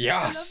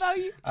 Yes. I love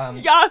how you. Um,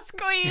 Yes,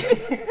 Queen.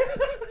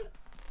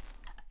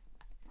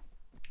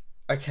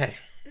 Okay.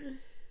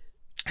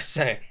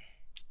 So,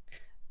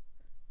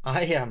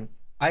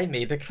 I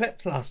made a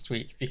clip last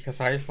week because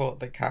I thought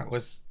that Kat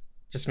was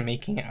just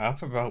making it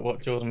up about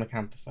what Jordan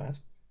McCamper said,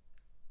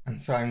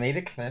 and so I made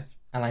a clip,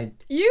 and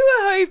You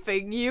were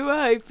hoping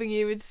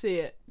you would see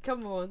it.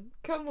 Come on.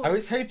 I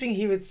was hoping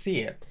he would see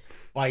it,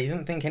 but I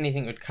didn't think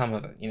anything would come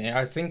of it. You know,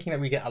 I was thinking that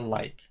we get a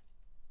like,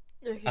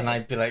 Okay. and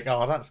I'd be like,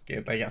 "Oh, that's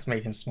good. Like, that's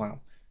made him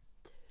smile."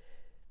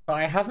 But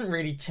I haven't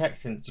really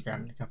checked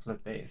Instagram in a couple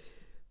of days.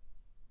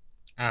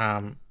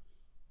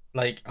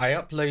 Like I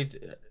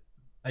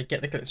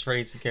get the clips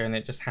ready to go, and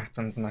it just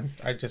happens, and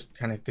I just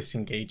kind of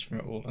disengage from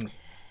it all and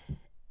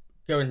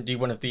go and do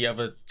one of the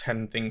other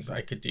 10 things that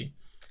I could do.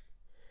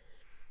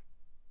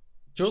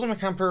 Jordan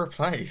McCamper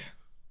replied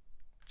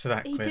to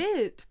that He clip.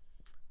 did.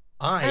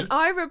 And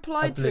I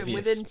replied to him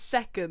oblivious. within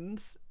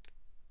seconds.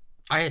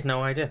 I had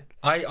no idea.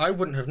 I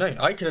wouldn't have known.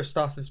 I could have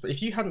started this, but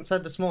if you hadn't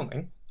said this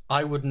morning,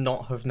 I would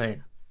not have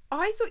known.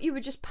 I thought you were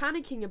just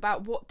panicking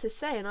about what to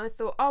say, and I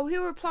thought, oh,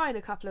 he'll reply in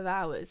a couple of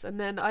hours. And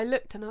then I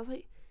looked and I was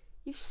like,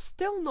 you've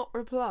still not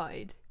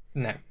replied.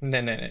 No.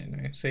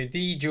 So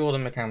the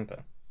Jordan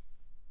McCamper,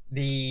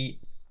 the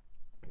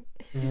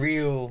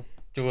real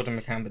Jordan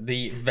McCamper,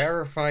 the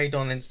verified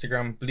on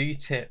Instagram blue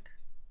tick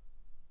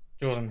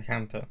Jordan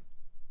McCamper,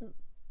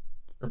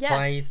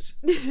 replied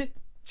to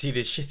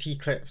the shitty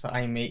clip that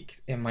I make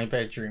in my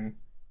bedroom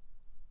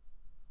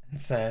and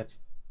said,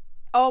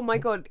 Oh my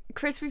god,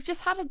 Chris, we've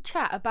just had a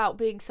chat about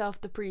being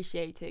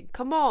self-depreciating.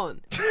 Come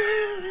on.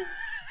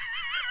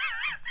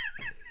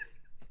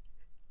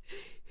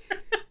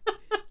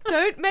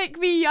 Don't make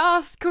me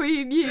Yas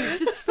Queen you.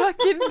 Just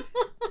fucking...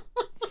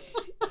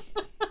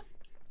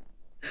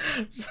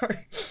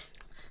 Sorry.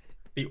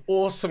 The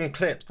awesome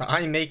clip that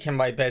I make in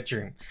my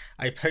bedroom.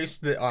 I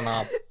posted it on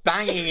our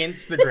banging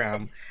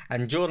Instagram,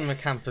 and Jordan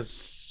McCamper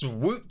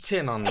swooped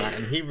in on that,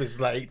 and he was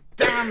like,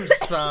 "Damn,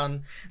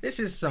 son, this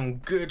is some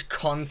good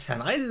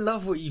content. I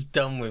love what you've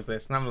done with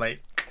this." And I'm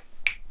like,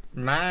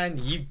 "Man,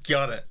 you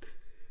got it."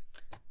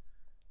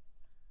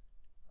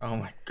 Oh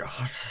my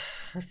god.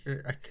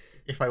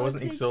 If I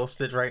wasn't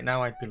exhausted right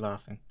now, I'd be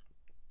laughing.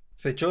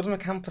 So Jordan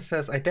McCamper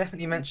says, "I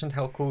definitely mentioned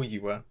how cool you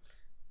were.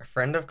 A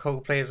friend of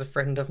Coldplay is a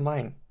friend of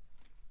mine."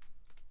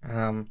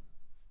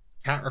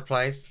 Kat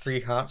replies,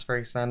 3 hearts,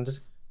 very standard.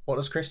 What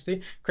does Chris do?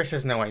 Chris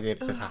has no idea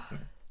this is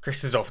happening.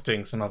 Chris is off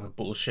doing some other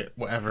bullshit,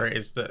 whatever it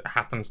is that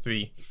happens to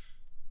be.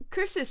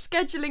 Chris is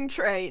scheduling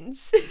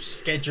trains.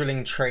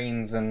 Scheduling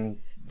trains and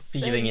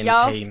feeling in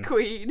Yas pain.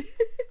 Queen.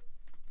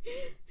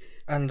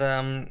 And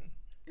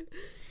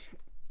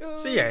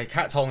so yeah,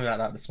 Kat told me about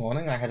that this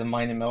morning. I had a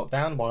minor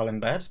meltdown while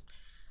in bed.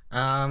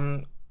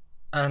 And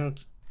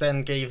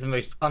then gave the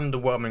most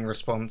underwhelming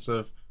response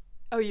of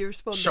Oh, you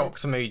responded.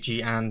 shocked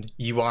emoji and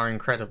 "you are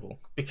incredible,"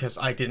 because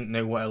I didn't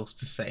know what else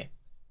to say.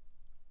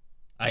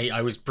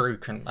 I was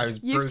broken. I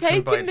was You've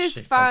broken by taken the this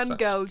shit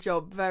concepts. fangirl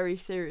job very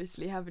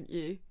seriously, haven't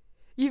you?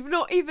 You've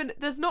not even...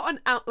 There's not an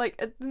out...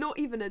 not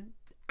even an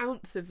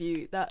ounce of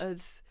you that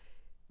has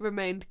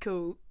remained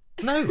cool.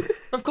 No,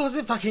 of course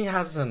it fucking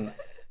hasn't.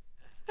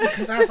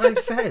 Because as I've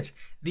said,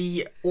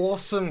 the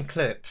awesome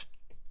clip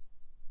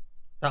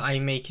that I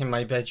make in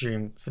my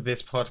bedroom for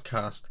this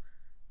podcast,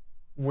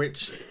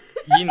 which,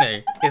 you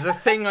know, is a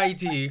thing I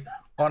do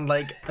on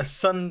like a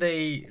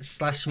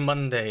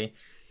Sunday/Monday.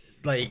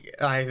 Like,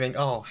 I think,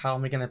 oh, how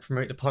am I going to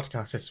promote the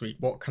podcast this week?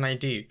 What can I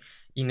do?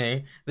 You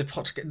know, the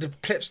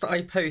clips that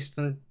I post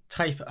and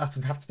type it up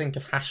and have to think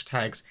of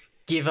hashtags,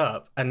 give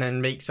up, and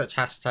then make such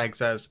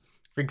hashtags as,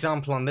 for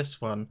example, on this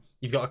one,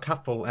 you've got a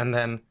couple, and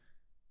then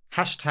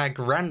hashtag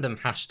random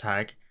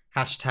hashtag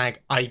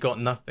I got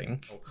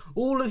nothing.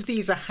 All of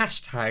these are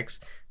hashtags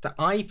that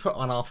I put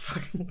on our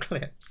fucking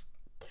clips.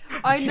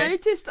 I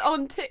noticed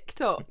on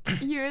TikTok,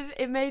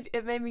 it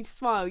made me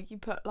smile. You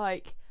put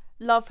like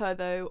 "love her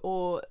though"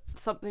 or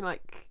something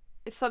like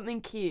something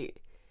cute.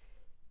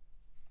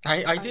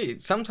 I do.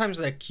 Sometimes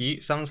they're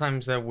cute,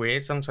 sometimes they're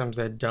weird, sometimes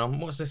they're dumb.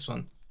 What's this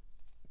one?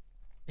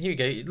 Here we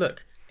go.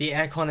 Look, the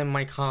aircon in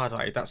my car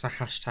died. That's a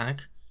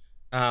hashtag.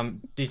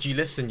 Did you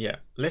listen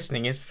yet?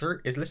 Listening is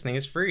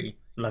free.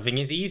 Loving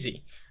is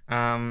easy.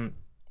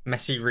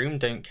 Messy room,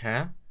 don't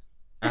care.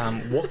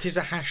 What is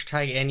a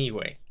hashtag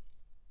anyway?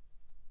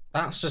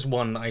 That's just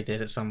one that I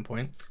did at some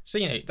point. So,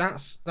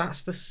 that's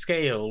the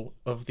scale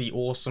of the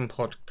awesome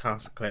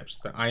podcast clips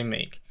that I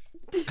make.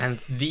 And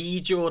the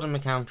Jordan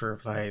McCamper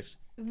replies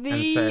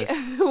and says,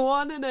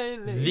 one and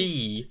only.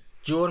 The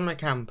Jordan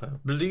McCamper,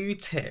 blue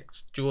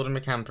ticked Jordan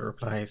McCamper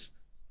replies,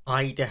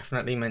 I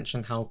definitely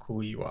mentioned how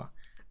cool you are.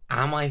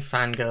 Am I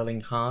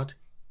fangirling hard?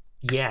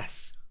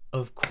 Yes,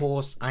 of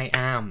course I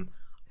am.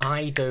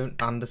 I don't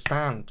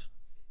understand.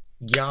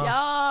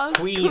 Yas,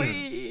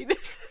 queen.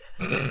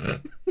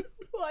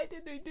 Why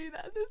did we do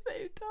that at the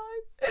same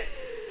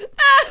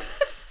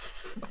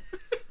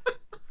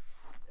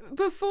time?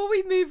 Before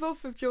we move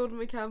off of Jordan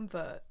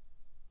McCamper,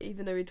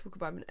 even though we talk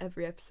about him in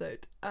every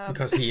episode,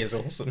 because he is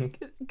awesome.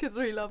 Because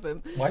we love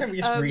him. Why don't we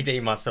just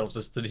rename ourselves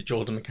as the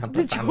Jordan McCamper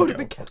the Fangirl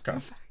Jordan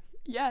podcast?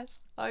 Yes,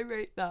 I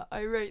rate that.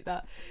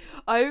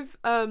 I've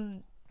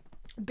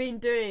been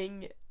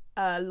doing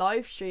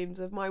live streams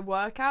of my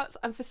workouts,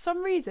 and for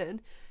some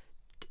reason,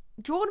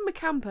 Jordan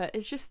McCamper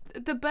is just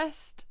the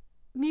best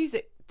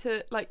music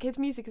to, like, his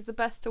music is the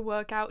best to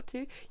work out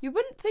to. You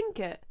wouldn't think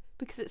it,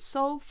 because it's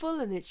soulful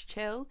and it's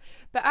chill,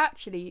 but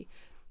actually,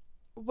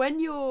 when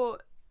you're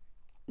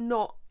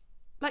not,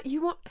 like,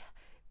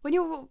 when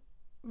you're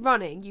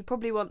running, you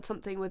probably want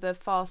something with a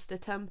faster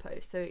tempo,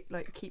 so it,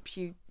 like, keeps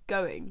you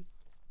going.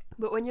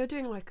 But when you're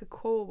doing, like, a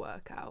core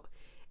workout,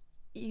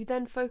 you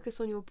then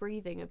focus on your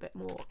breathing a bit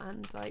more,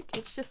 and, like,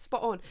 it's just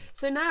spot on.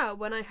 So now,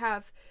 when I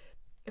have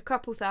a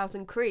couple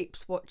thousand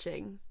creeps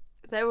watching,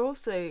 they're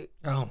also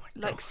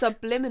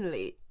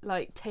subliminally,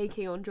 like,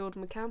 taking on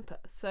Jordan McCamper.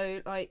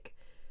 So, like,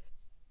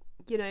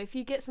 if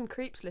you get some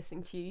creeps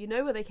listening to you, you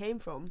know where they came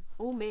from.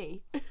 All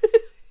me.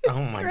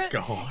 Oh my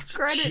god.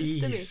 Credits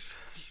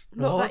Jesus. to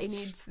me. Not that he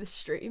needs the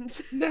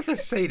streams. Never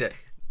say that.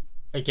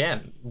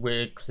 Again,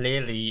 we're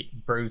clearly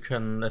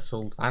broken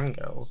little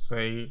fangirls,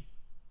 so,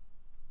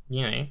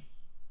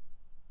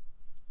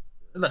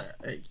 look,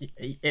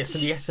 it's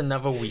yet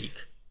another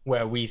week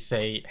where we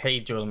say,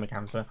 hey, Jordan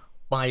McCamper,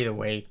 by the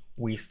way,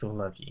 we still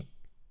love you.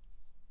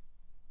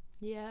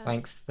 Yeah.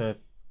 Thanks for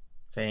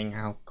saying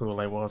how cool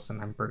I was,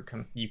 and I'm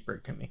broken. You've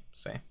broken me,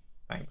 so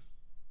thanks.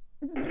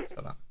 Thanks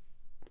for that.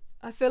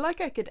 I feel like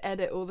I could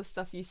edit all the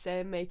stuff you say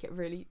and make it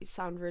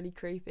sound really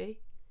creepy.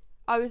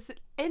 I was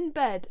in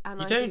bed and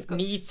you I don't just got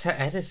need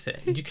to edit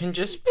it. You can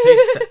just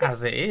post it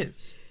as it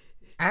is.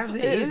 As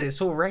it is,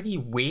 it's already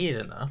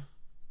weird enough.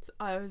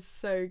 I was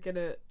so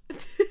gonna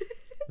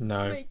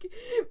no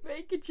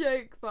make a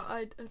joke, but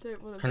I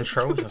don't want to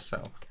control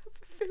yourself.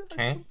 I feel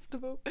okay.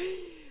 Uncomfortable.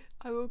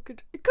 I will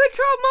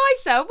control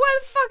myself.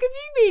 What the fuck have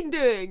you been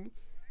doing?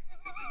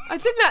 I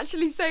didn't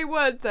actually say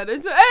words then.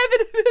 It's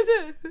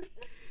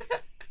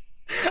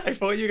I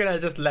thought you were gonna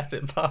just let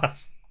it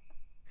pass.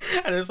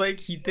 And it was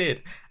like, you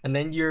did. And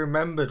then you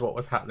remembered what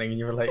was happening and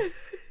you were like,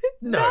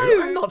 no,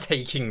 I'm not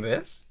taking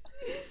this.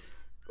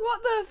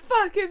 What the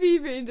fuck have you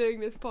been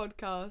doing this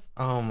podcast?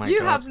 Oh my god.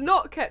 You have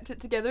not kept it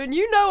together, and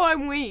you know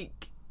I'm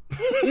weak.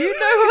 You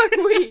know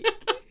I'm weak.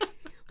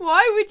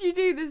 Why would you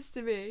do this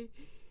to me?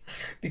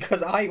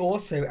 Because I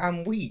also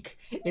am weak.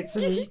 It's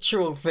a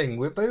mutual thing.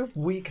 We're both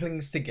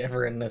weaklings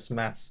together in this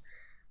mess.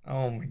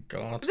 Oh my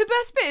god. The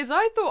best bit is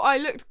I thought I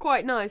looked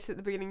quite nice at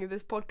the beginning of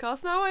this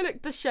podcast. Now I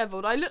look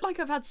dishevelled. I look like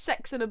I've had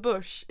sex in a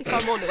bush, if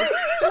I'm honest.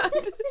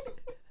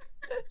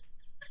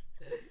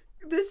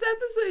 This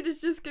episode is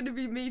just going to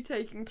be me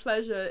taking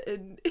pleasure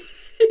in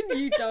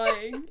you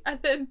dying and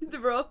then the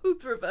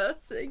roles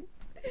reversing.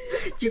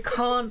 You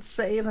can't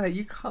say that.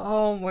 You can't.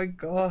 Oh my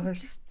god. I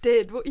just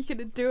did. What are you going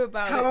to do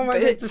about it, How am bitch? I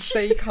meant to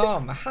stay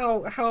calm?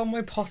 How am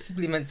I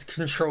possibly meant to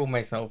control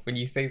myself when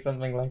you say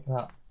something like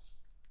that?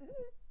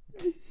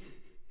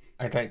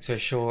 I'd like to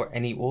assure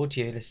any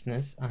audio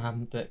listeners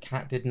that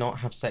Kat did not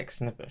have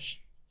sex in a bush.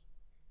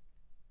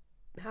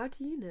 How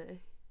do you know?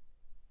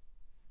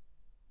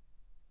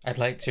 I'd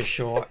like to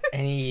assure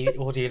any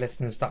audio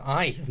listeners that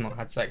I have not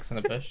had sex in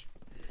a bush.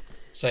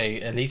 So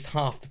at least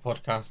half the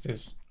podcast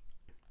is...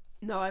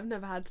 No, I've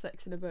never had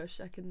sex in a bush,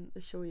 I can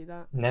assure you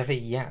that. Never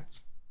yet.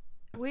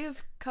 We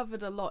have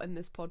covered a lot in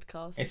this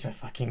podcast. It's a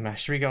fucking mess.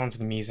 Should we go on to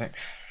the music?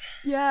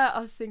 Yeah,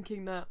 I was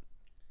thinking that.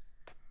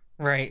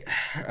 Right.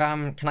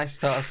 Can I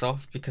start us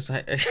off? Because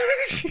I...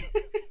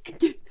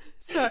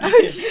 Sorry.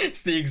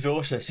 It's the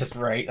exhaustion. It's just,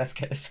 right, let's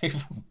get this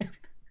over with.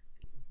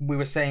 We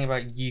were saying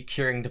about you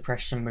curing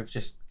depression with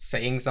just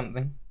saying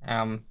something.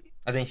 I don't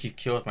think you've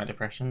cured my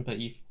depression, but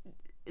you've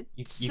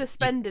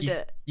suspended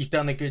it. You've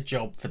done a good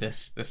job for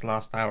this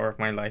last hour of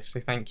my life,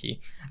 so thank you.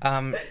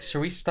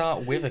 Shall we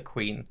start with a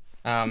queen?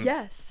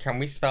 Yes. Can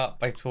we start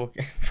by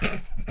talking...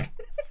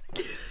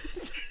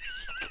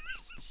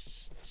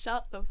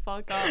 Shut the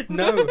fuck up.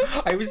 No,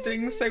 I was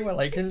doing so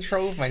well, I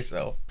controlled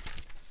myself.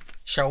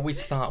 Shall we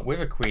start with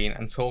a queen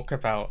and talk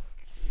about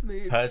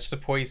Smooth. Purge the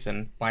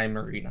Poison by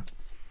Marina?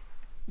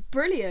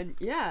 Brilliant,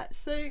 yeah.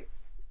 So,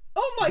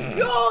 oh my god,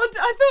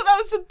 I thought that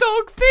was the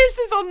dog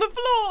pisses on the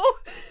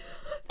floor.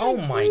 Oh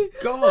my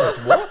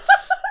god, what?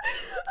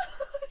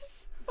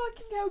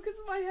 Fucking hell, because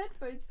of my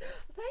headphones.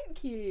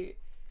 Thank you.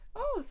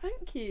 Oh,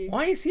 thank you.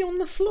 Why is he on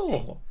the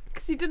floor?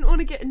 Because he didn't want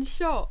to get in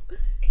shot.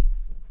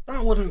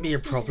 That wouldn't be a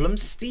problem.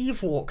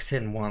 Steve walks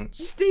in once.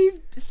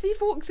 Steve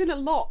walks in a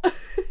lot.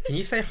 Can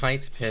you say hi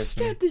to Piers?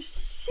 Scared the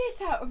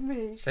shit out of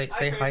me. Say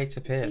hi to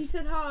He Piers.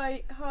 said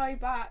hi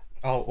back.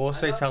 Oh,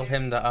 also tell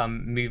him that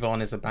Move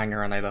On is a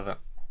banger and I love it.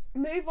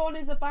 Move On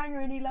is a banger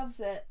and he loves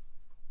it.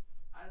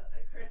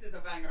 Chris is a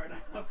banger and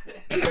I love it.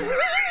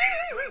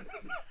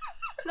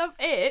 Love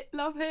it,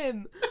 love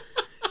him.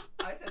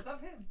 I said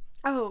love him.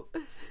 Oh.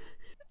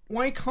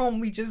 Why can't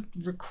we just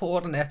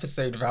record an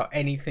episode without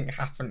anything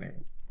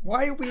happening?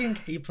 Why are we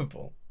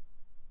incapable?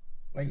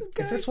 Like,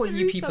 is this what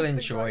you through people something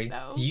enjoy? right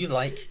now. Do you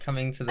like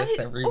coming to And this it's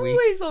every week?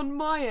 always on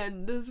my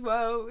end as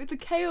well. The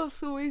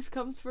chaos always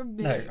comes from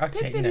me. No, okay,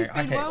 Pippin no, has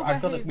been okay. well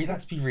I've got to. behaved.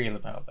 Let's be real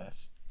about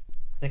this.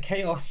 The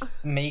chaos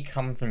may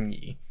come from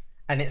you,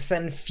 and it's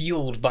then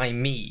fueled by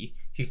me,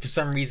 who for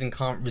some reason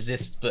can't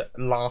resist but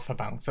laugh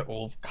about it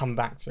or come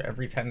back to it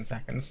every 10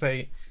 seconds.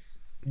 So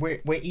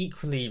we're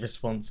equally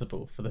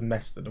responsible for the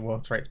mess that the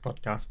World's Rights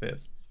podcast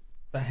is.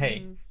 But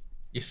hey,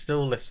 you're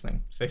still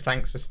listening, so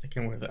thanks for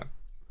sticking with it.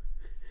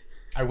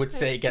 I would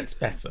say it gets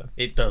better.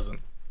 It doesn't.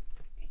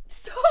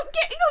 Stop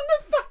getting on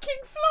the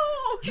fucking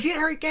floor! He's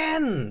here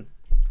again!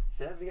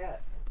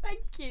 Serviette.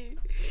 Thank you.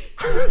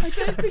 I don't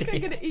think I'm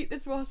going to eat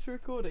this whilst we're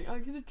recording.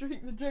 I'm going to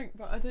drink the drink,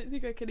 but I don't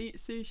think I can eat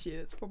sushi.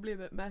 It's probably a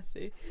bit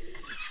messy.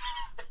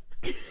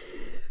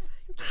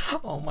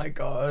 Oh my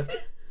god.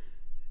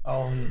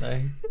 Oh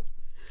no.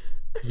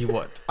 You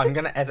what? I'm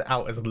gonna edit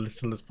out as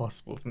little as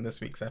possible from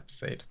this week's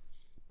episode.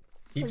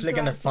 People are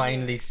gonna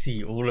finally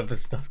see all of the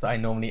stuff that I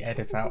normally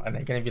edit out, and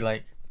they're gonna be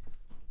like,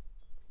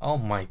 oh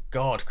my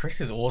god,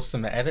 Chris is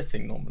awesome at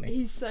editing normally.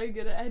 He's so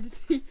good at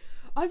editing.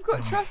 I've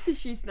got trust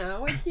issues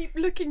now. I keep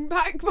looking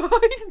back behind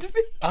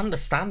me.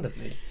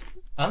 Understandably.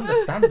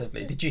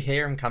 Understandably. Did you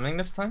hear him coming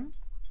this time?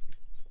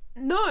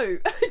 No,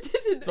 I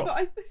didn't. Oh. But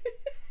I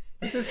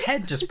Does his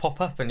head just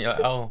pop up and you're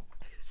like, oh.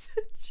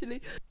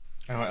 essentially.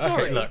 Oh, okay,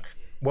 Sorry. look.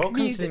 Welcome to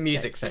the Music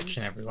music section.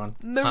 section, everyone.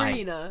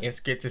 Marina. Hi, it's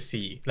good to see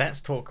you. Let's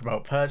talk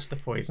about Purge the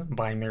Poison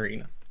by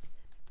Marina.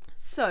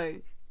 So,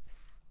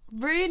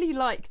 really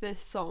like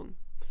this song.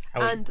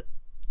 Oh, And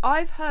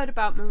I've heard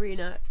about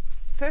Marina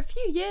for a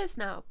few years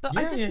now, but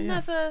I Yeah, just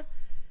yeah.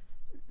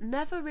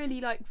 never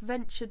really like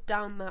ventured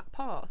down that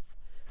path.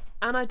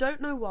 And I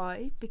don't know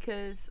why,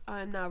 because I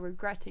am now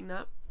regretting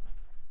that.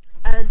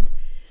 And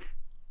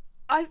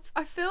I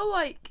feel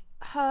like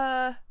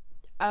her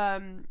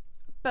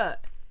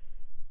but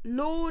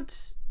Lord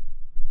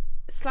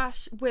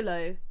 /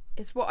 Willow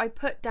is what I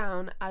put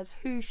down as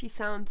who she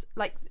sounds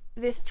like.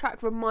 This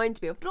track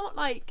reminds me of, not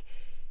like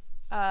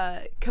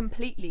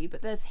completely,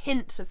 but there's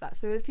hints of that.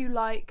 So if you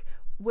like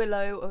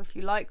Willow or if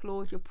you like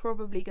Lord, you're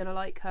probably gonna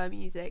like her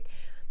music.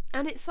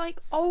 And it's like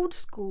old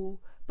school,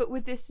 but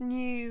with this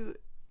new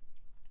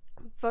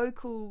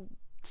vocal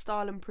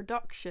style and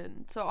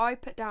production. So I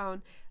put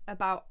down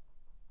about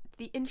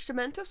the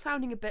instrumental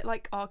sounding a bit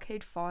like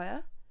Arcade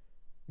Fire.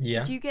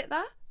 yeah. Did you get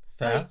that?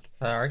 Fair, like-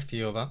 fair, I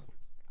feel that.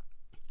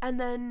 And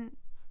then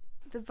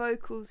the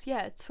vocals,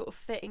 yeah, it's sort of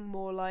fitting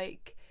more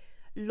like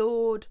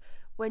Lord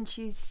when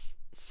she's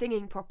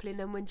singing properly, and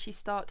then when she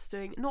starts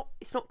doing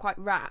it's not quite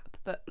rap,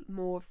 but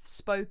more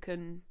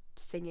spoken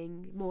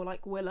singing, more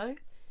like Willow.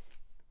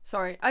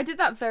 Sorry, I did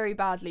that very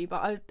badly,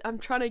 but I'm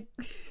trying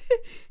to.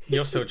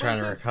 You're still trying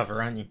to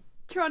recover, aren't you?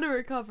 Trying to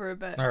recover a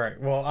bit.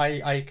 Alright, well,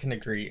 I can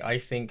agree. I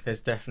think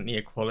there's definitely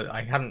a quality.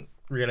 I hadn't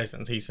realised it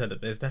until you said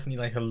it. There's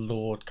definitely like a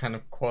Lord kind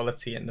of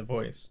quality in the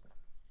voice.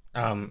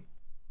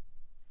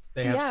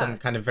 They have Yeah. some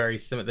kind of very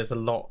similar.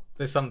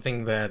 There's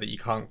something there that you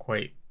can't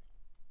quite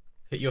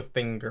put your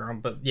finger on,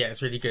 but yeah,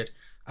 it's really good.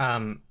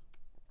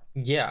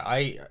 Yeah,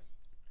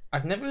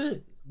 I've never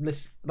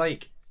listened.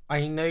 Like,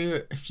 I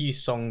know a few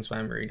songs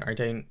by Marina. I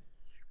don't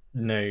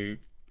know.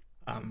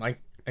 I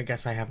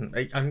guess I haven't.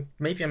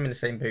 Maybe I'm in the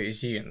same boat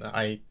as you in that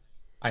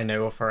I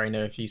know of her. I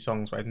know a few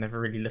songs, but I've never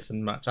really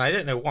listened much. I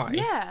don't know why.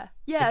 Yeah,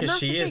 Because and that's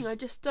she the thing. is- I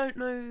just don't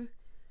know.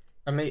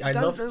 I mean, I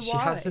Don't love. know She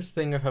has why. this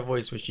thing of her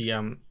voice where she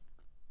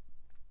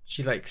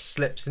like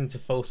slips into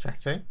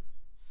falsetto,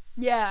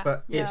 Yeah,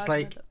 but yeah, it's I've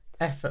like heard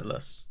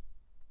effortless.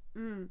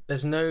 that.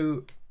 There's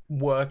no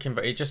working,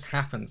 but it just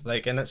happens.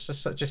 Like, and it's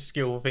just such a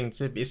skill thing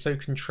to be so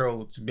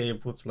controlled to be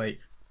able to like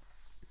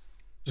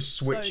just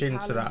switch So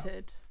into that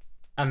talented.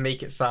 and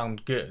make it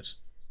sound good.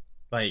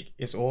 Like,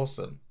 it's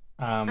awesome.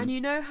 And you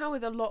know how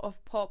with a lot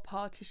of pop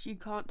artists you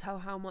can't tell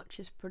how much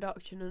is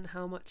production and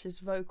how much is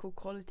vocal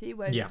quality,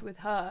 whereas Yeah. with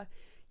her,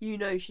 you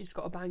know she's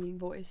got a banging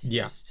voice.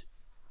 Yeah.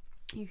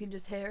 You can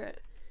just hear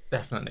it.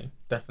 Definitely,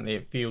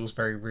 it feels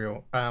very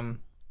real. And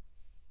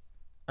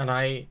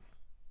I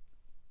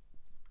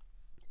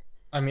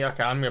mean,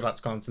 okay, I'm about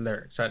to go on to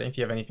lyrics, so I don't know if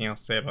you have anything else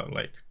to say about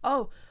like.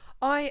 Oh,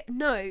 I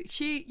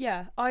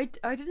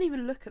didn't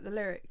even look at the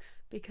lyrics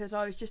because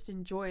I was just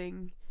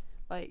enjoying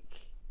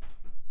like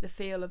the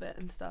feel of it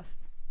and stuff.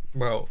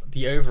 Well,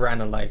 the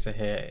overanalyzer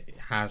here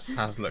has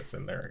looked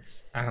at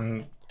lyrics,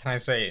 and can I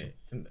say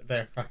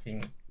they're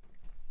fucking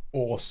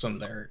awesome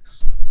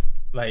lyrics.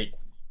 Like,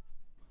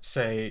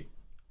 so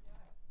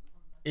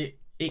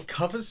it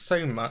covers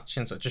so much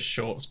in such a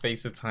short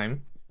space of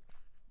time.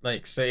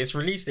 Like, so it was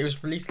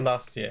released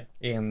last year,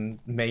 in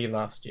May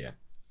last year.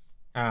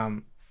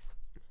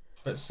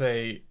 But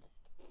so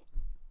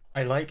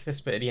I like this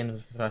bit at the end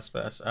of the first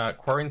verse.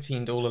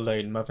 Quarantined all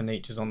alone, Mother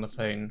Nature's on the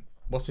phone.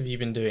 What have you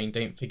been doing?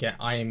 Don't forget,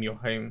 I am your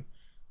home.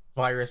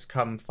 Virus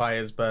come,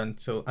 fires burn,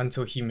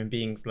 until human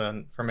beings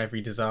learn from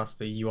every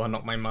disaster, you are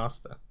not my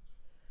master.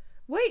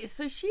 Wait,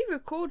 so she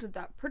recorded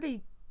that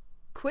pretty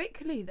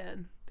quickly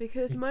then?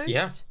 Because most...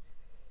 Yeah,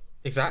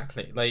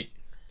 exactly. Like,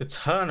 the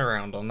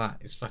turnaround on that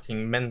is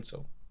fucking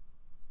mental.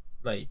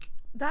 Like...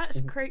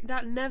 That's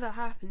that never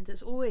happens.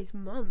 It's always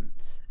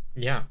months.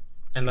 Yeah.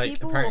 And like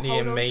People apparently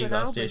hold in on May to an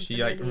last year album she'd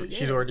for nearly a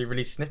year. already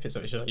released snippets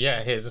of it. She's like,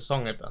 yeah, here's a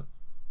song I've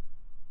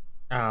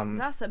done.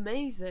 That's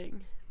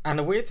amazing. And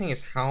the weird thing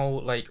is how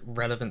like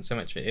relevant so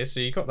much of it is. So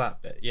you got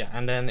that bit, yeah,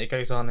 and then it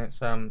goes on,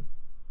 it's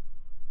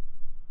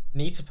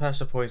need to purge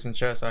the poison,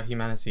 show us our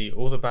humanity,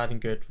 all the bad and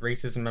good,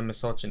 racism and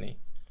misogyny.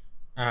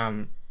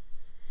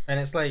 And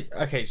it's like,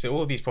 okay, so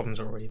all of these problems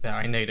are already there.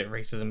 I know that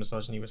racism and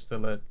misogyny was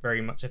still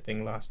very much a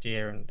thing last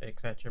year and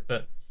etc.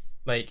 But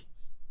like,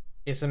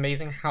 it's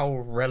amazing how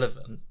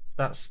relevant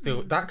that's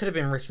still. That could have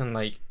been written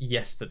like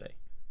yesterday,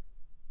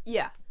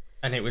 Yeah.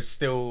 and it would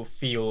still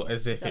feel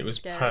as if it That's was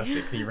scary.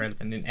 perfectly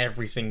relevant in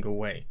every single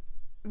way.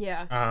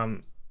 Yeah.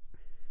 And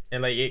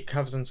like it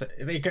covers on.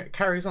 It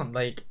carries on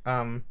like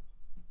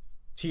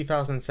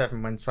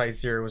 2007 when Size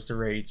Zero was the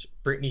rage.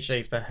 Britney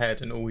shaved her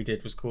head, and all we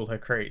did was call her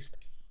crazed.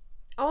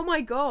 Oh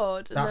my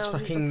god. That's No,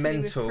 fucking obviously with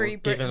mental, Free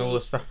given all the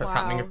Britney. stuff that's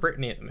happening with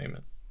Britney at the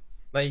moment.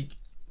 Like,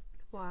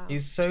 Wow.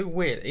 it's so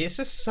weird. It's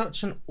just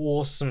such an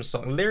awesome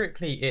song.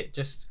 Lyrically,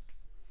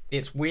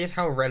 it's weird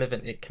how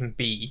relevant it can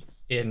be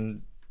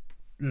in,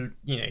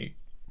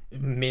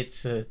 mid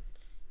to,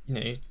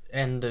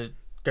 end of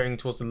going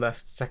towards the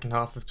second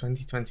half of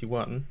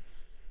 2021.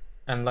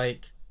 And,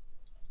 like,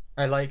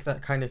 I like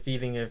that kind of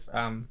feeling of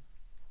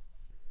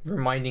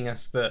reminding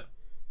us that,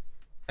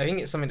 I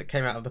think it's something that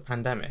came out of the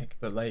pandemic,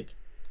 that, like,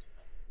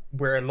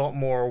 we're a lot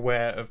more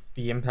aware of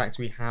the impact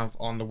we have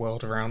on the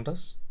world around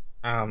us.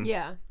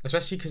 Yeah.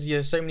 Especially because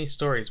there's so many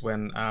stories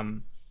when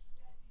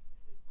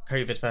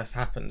COVID first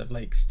happened of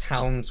like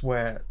towns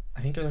where,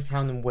 I think it was a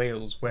town in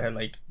Wales where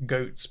like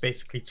goats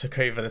basically took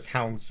over the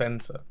town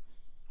centre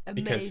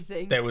because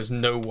Amazing. there was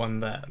no one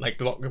there. Like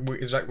it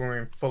was like when we were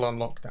in full on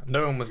lockdown,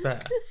 no one was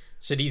there.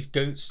 So these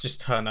goats just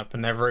turn up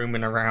and they're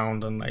roaming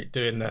around and like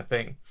doing their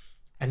thing,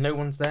 and no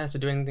one's there to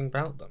do anything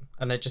about them,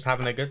 and they're just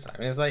having a good time.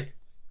 And it's like,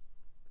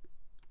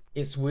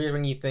 it's weird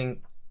when you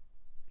think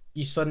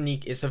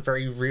it's a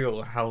very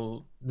real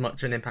how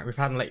much of an impact we've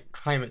had on like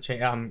climate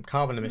change,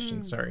 carbon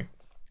emissions, sorry.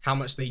 How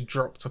much they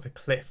dropped off a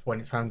cliff when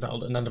it turns out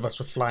that none of us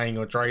were flying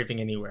or driving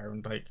anywhere,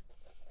 and like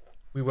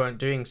we weren't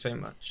doing so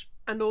much.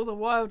 And all the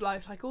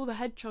wildlife, like all the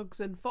hedgehogs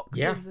and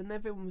foxes, and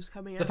everyone was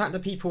coming out. The fact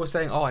that people were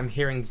saying, "Oh, I'm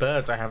hearing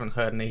birds I haven't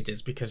heard in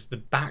ages," because the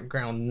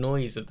background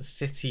noise of the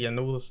city and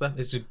all the stuff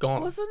is just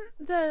gone. Wasn't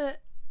there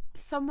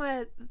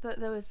somewhere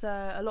that there was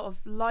a lot of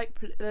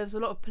there was a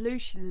lot of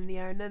pollution in the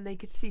air, and then they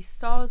could see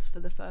stars for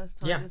the first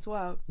time as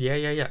well. Yeah,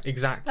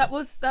 exactly. That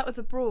was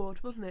abroad,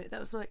 wasn't it? That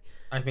was like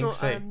I think not,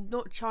 so.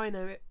 not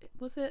China.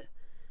 Was it?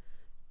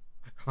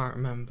 I can't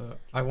remember.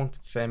 I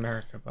wanted to say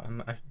America, but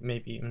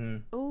maybe.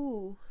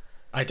 Oh.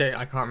 I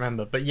can't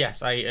remember, but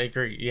yes, I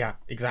agree. Yeah,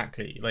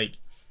 exactly. Like,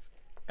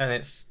 and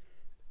it's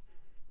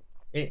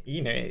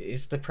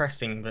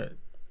depressing, but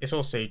it's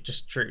also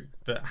just true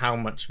that how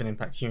much of an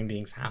impact human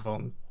beings have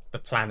on the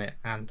planet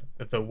and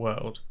the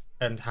world,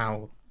 and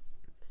how,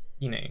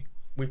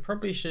 we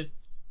probably should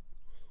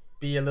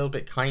be a little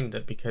bit kinder,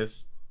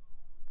 because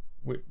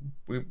we've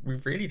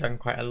really done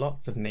quite a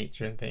lot to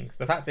nature and things.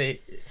 The fact that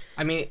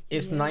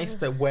it's nice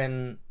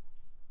that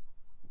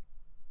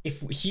if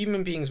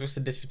human beings was to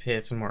disappear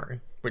tomorrow,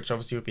 which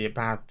obviously would be a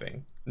bad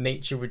thing,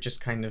 nature would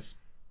just kind of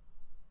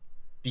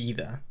be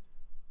there.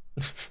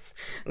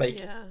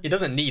 It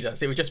doesn't need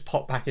us. It would just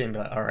pop back in and be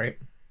like, all right,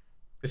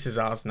 this is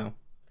ours now.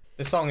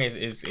 The song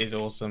is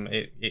awesome.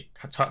 It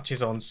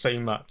touches on so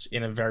much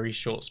in a very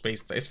short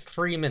space. It's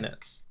 3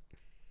 minutes,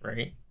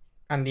 right?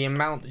 And the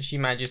amount that she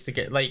manages to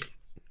get, like,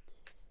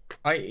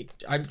 I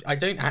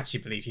don't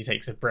actually believe he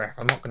takes a breath.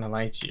 I'm not gonna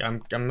lie to you.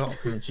 I'm not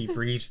convinced she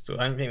breathes.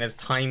 I don't think there's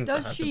time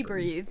for her to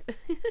breathe. Does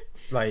she breathe?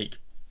 Like,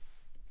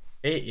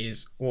 it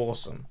is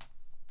awesome.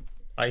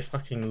 I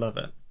fucking love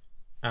it.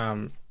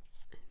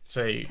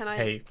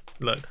 Hey,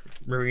 look,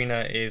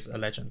 Marina is a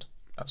legend.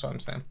 That's what I'm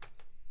saying.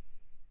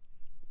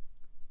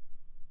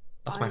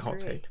 That's my hot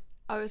take.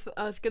 I was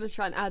gonna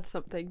try and add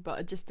something, but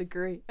I just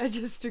agree.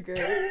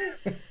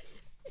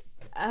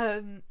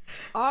 Point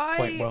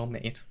well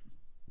made.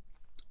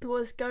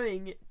 Was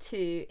going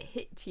to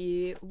hit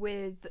you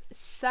with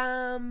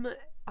Sam.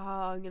 Oh,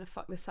 I'm gonna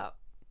fuck this up.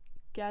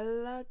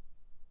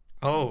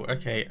 Oh,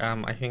 okay.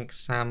 I think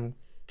Sam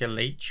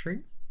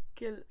Galatry.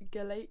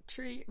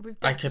 Galatry.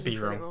 I could be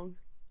wrong.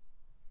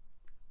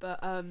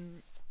 But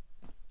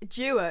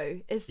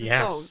Duo is the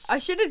Yes. song. I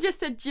should have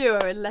just said Duo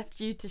and left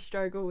you to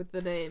struggle with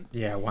the name.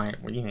 Yeah, why?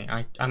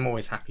 I'm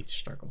always happy to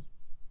struggle.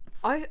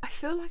 I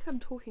feel like I'm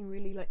talking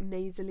really like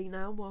nasally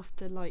now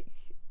after like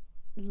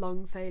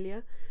lung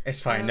failure.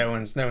 It's fine. No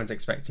one's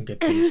expecting good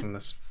things from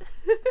this.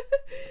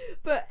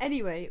 But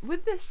anyway,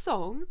 with this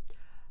song,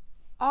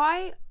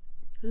 I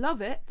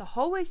love it the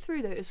whole way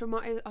through. Though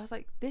I was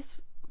like, this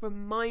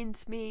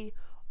reminds me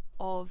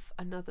of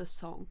another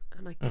song,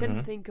 and I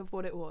couldn't think of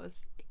what it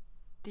was.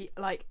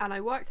 And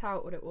I worked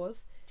out what it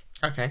was.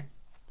 Okay.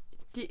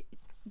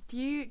 Do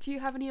you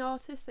have any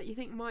artists that you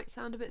think might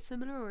sound a bit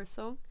similar, or a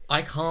song?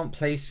 I can't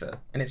place it,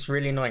 and it's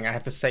really annoying. I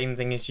had the same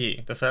thing as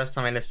you. The first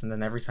time I listened,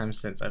 and every time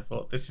since, I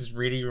thought this is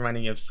really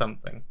reminding me of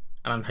something,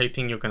 and I'm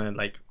hoping you're gonna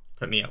like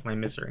put me out of my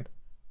misery.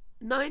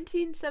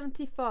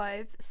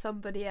 1975,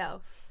 Somebody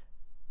Else.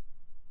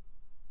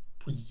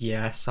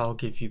 Yes, I'll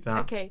give you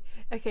that. Okay,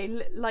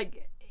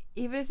 like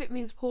even if it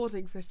means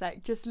pausing for a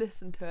sec, just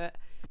listen to it.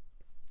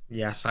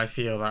 Yes, I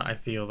feel that.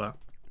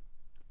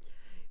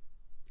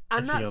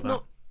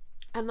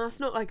 And that's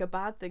not like a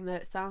bad thing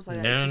that it sounds like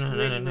that. No, It just no,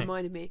 really no.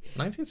 reminded me.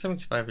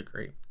 1975 are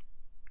great.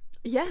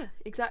 Yeah,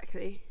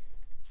 exactly.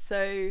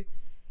 So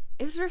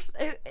it was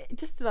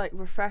just a like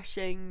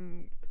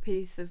refreshing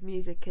piece of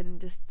music, and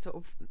just sort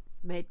of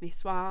made me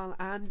smile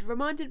and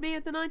reminded me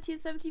of the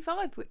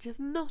 1975, which is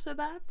not a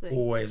bad thing.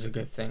 Always a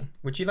good thing.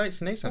 Would you like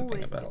to know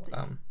something Always a good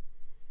thing.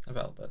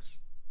 about this?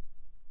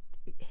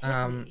 Hit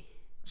me.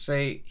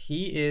 So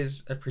he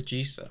is a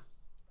producer.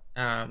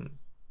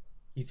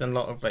 He's done a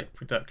lot of like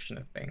production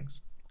of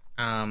things.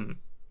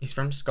 He's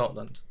from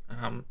Scotland.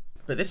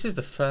 But this is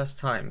the first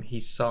time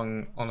he's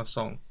sung on a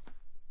song.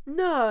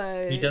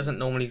 No. He doesn't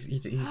normally.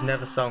 He's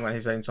never sung on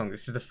his own song.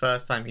 This is the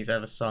first time he's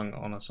ever sung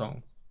on a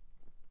song.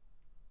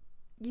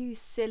 You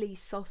silly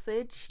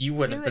sausage. You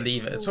wouldn't Do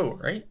believe it at all, more.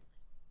 right?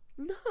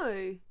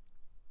 No.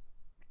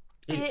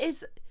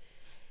 It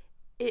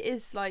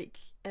is like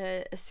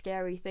a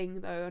scary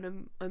thing though,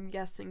 and I'm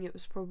guessing it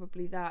was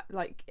probably that,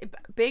 like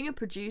being a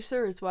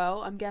producer as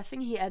well. I'm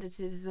guessing he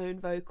edited his own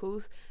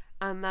vocals,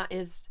 and that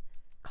is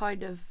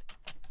kind of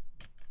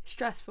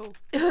stressful.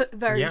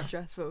 Very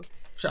stressful.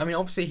 So, I mean,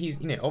 obviously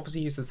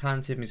he's a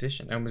talented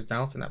musician. No one was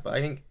doubting that, but I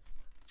think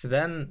to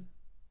then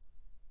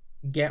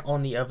get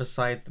on the other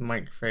side of the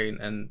microphone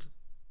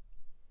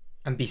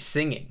and be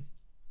singing,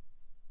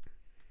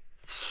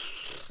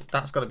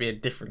 that's got to be a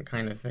different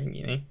kind of thing,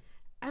 you know.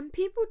 And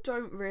people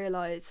don't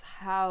realise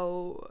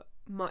how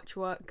much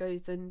work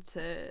goes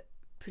into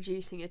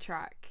producing a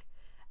track.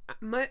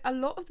 A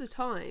lot of the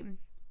time,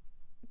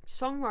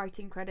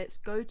 songwriting credits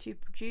go to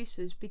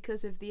producers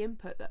because of the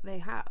input that they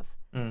have.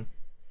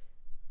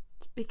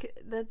 It's because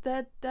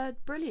they're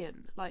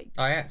brilliant. Like,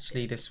 I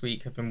actually this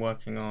week have been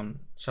working on.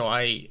 So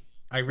I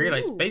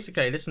realised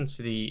basically I listened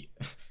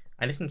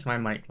to my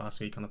mic last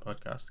week on the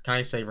podcast. Can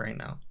I say right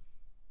now,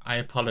 I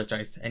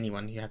apologise to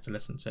anyone who had to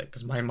listen to it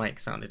because my mic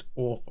sounded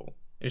awful.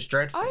 It was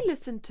dreadful. I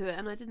listened to it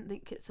and I didn't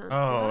think it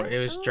sounded. It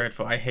was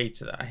dreadful. I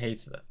hated it. Maybe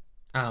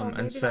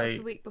And so that was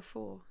the week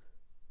before.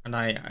 and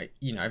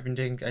I've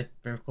been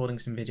recording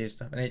some video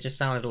stuff, and it just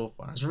sounded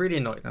awful. I was really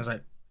annoyed. And I was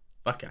like,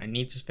 fuck it, I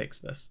need to fix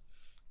this.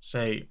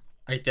 So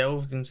I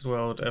delved into the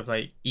world of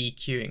like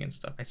EQing and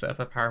stuff. I set up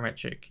a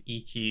parametric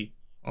EQ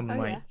on the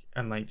mic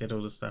and like did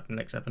all the stuff and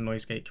like set up a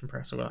noise gate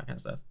compressor, all that kind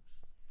of stuff.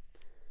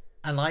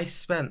 And I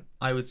spent,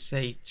 I would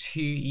say,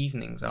 2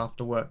 evenings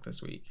after work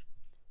this week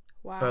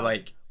for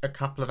like a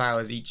couple of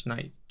hours each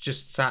night,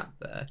 just sat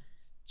there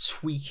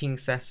tweaking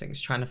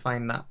settings, trying to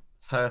find that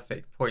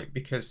perfect point,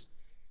 because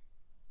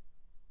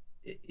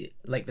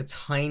like the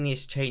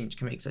tiniest change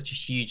can make such a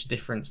huge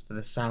difference to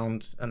the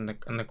sound and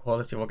the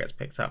quality of what gets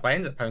picked up. I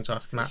ended up having to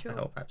ask Matt for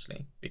help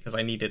actually, because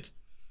I needed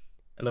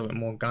a little bit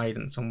more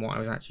guidance on what I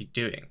was actually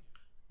doing.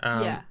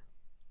 And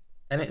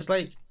it's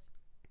like,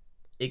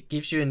 it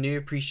gives you a new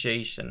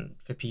appreciation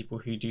for people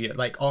who do it,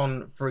 like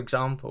on, for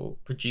example,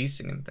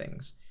 producing and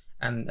things,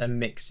 and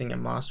mixing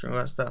and mastering all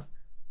that stuff.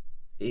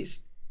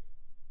 It's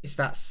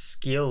that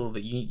skill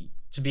that you,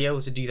 to be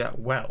able to do that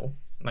well.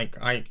 Like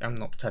I'm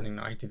not pretending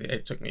that I did it.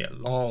 It took me a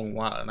long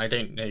while, and I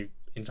don't know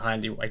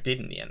entirely what I did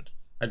in the end.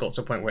 I got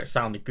to a point where it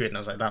sounded good, and I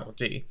was like, that will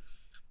do.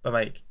 But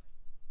like,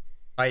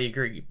 I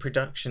agree,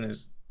 production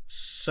is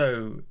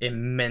so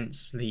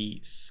immensely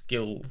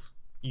skilled.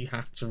 You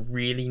have to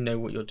really know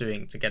what you're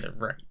doing to get it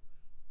right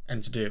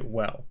and to do it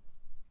well.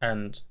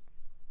 And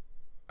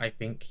I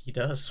think he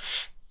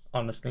does,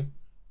 honestly.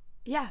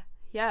 Yeah,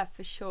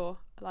 for sure.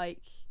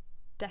 Like,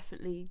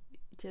 definitely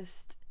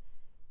just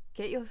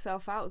get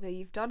yourself out there.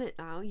 You've done it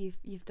now.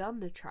 You've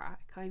done the track.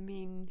 I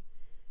mean,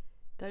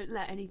 don't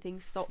let anything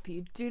stop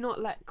you. Do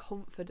not let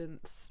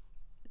confidence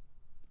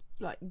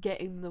like get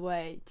in the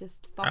way.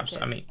 Just fuck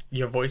it. I mean,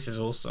 your voice is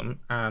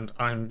awesome, and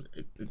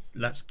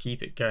let's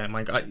keep it going.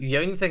 My God, the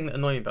only thing that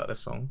annoyed me about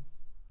this song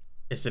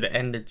is that it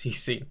ended too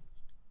soon.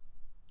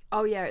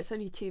 Oh yeah, it's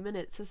only 2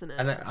 minutes, isn't it?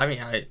 And I mean,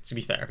 to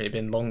be fair, if it had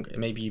been longer,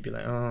 maybe you'd be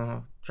like,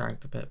 oh,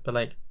 dragged a bit. But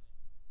like,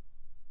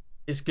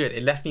 it's good.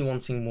 It left me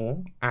wanting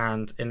more,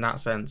 and in that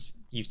sense,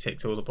 you've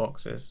ticked all the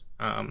boxes.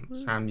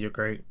 Sam, you're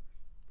great,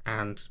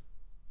 and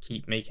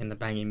keep making the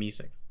banging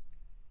music.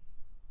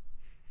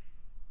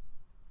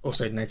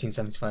 Also,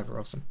 1975 are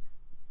awesome.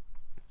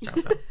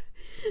 Shouts out.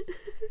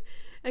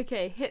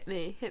 Okay, hit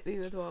me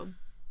with one.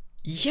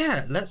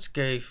 Yeah, let's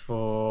go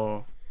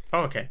for.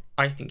 Oh, okay.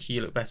 I Think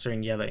You Look Better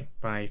in Yellow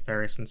by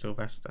Ferris and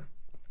Sylvester.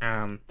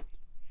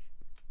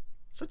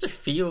 Such a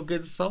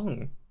feel-good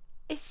song.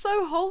 It's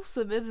so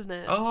wholesome, isn't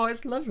it? Oh,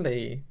 it's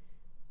lovely.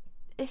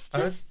 It's I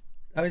just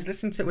was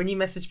listening to when you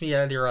messaged me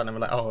earlier on. I'm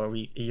like, oh, are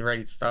you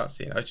ready to start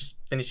soon? I was just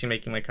finishing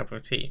making my cup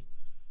of tea,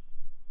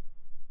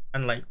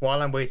 and like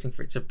while I'm waiting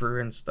for it to brew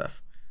and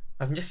stuff,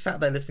 I'm just sat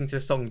there listening to the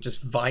song,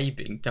 just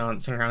vibing,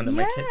 dancing around in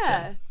my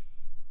kitchen,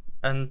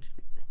 and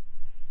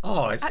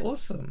it's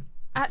awesome.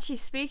 Actually,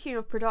 speaking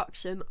of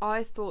production,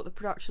 I thought the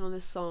production on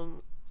this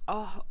song,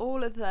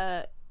 all of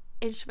the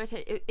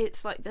instrumentation,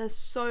 it's like there's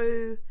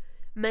so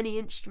many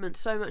instruments,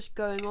 so much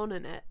going on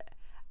in it,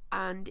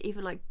 and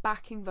even like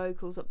backing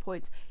vocals at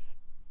points.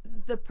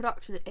 The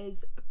production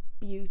is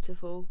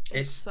beautiful.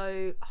 It's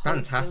so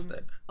wholesome.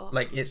 Fantastic.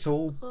 Like it's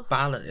all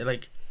balanced.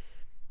 Like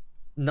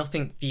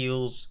nothing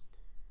feels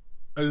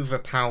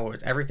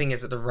overpowered. Everything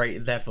is at the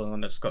right level,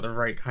 and it's got the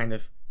right kind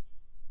of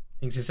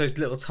things. It's those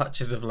little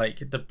touches of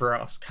like the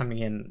brass coming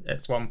in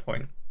at one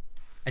point,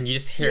 and you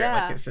just hear it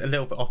like it's a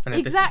little bit off in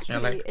a distance.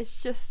 Exactly. Like, it's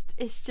just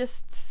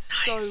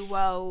nice. So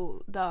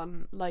well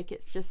done. Like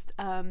it's just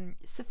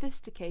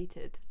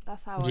sophisticated.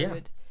 That's how I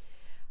would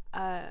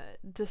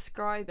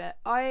describe it.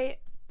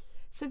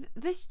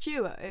 This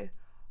duo,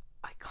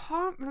 I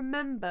can't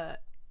remember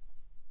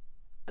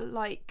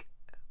like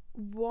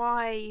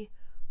why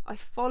I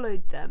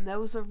followed them. There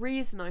was a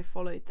reason I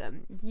followed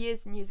them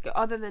years and years ago,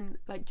 other than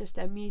like just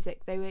their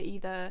music. They were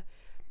either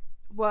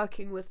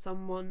working with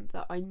someone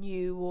that I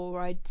knew,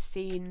 or I'd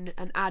seen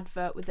an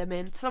advert with them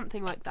in,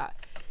 something like that.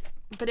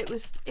 But it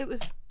was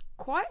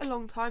quite a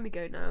long time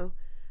ago now,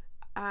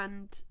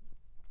 and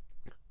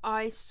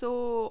I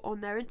saw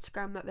on their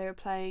Instagram that they were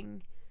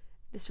playing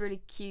this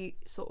really cute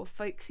sort of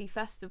folksy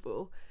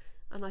festival,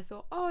 and I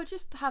thought, I'll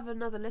just have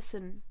another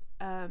listen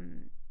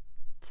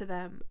to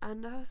them,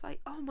 and I was like,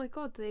 oh my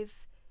god, they've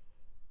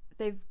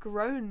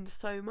grown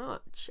so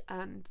much,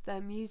 and their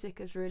music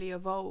has really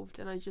evolved,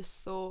 and I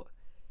just thought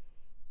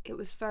it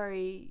was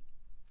very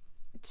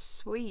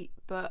sweet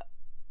but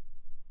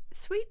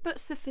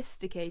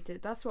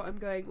sophisticated. That's what I'm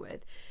going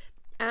with.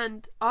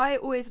 And I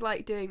always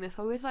like doing this.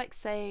 I always like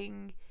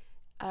saying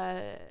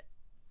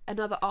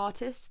another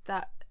artist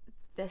that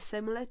they're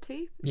similar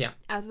to. Yeah.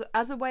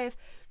 As a way of,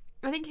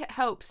 I think it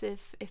helps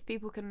if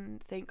people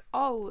can think,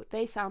 oh,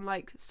 they sound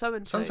like so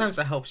and so. Sometimes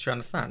it helps you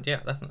understand.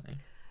 Yeah, definitely.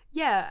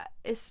 Yeah,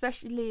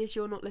 especially as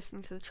you're not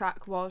listening to the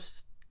track while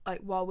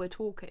we're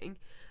talking.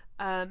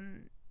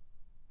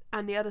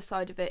 And the other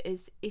side of it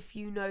is, if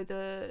you know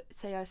I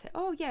say,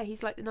 oh yeah,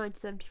 he's like the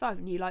 1975,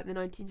 and you like the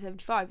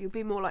 1975, you'll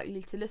be more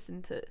likely to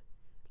listen to,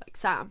 like,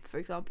 Sam, for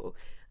example.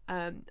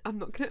 I'm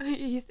not gonna.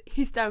 He's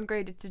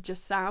downgraded to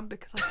just Sam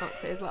because I can't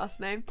say his last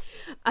name.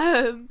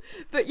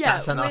 But yeah,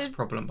 that's an us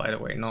problem, by the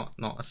way, not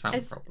a Sam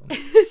problem.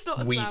 It's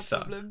not a we Sam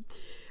suck.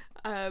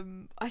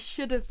 Problem. I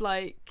should have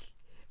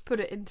put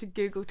it into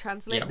Google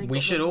Translate. Yeah, we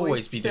should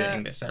always be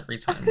doing this every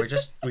time.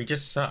 We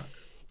just suck.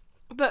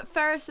 But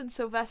Ferris and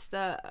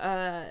Sylvester,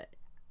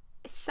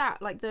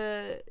 sat like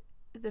the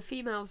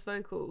female's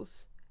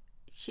vocals.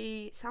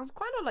 She sounds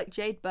quite a lot like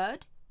Jade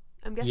Bird.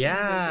 I'm guessing.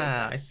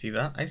 Yeah, I see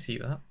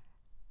that.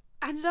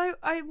 And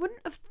I wouldn't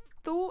have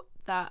thought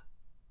that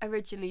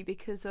originally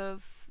because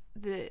of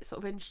the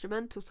sort of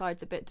instrumental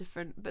side's a bit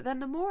different. But then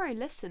the more I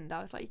listened,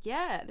 I was like,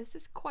 yeah, this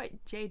is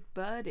quite Jade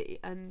Birdie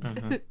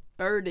and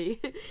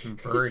Birdie.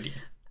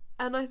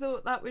 And I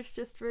thought that was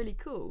just really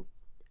cool.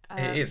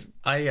 It is.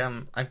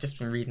 I've just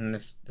been reading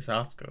this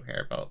article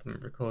here about them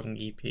recording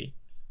the EP.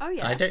 Oh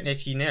yeah. I don't know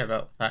if you know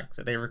about the fact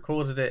that they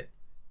recorded it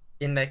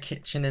in their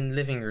kitchen and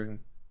living room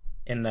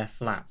in their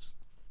flat.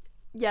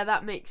 Yeah,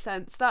 that makes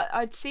sense. That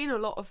I'd seen a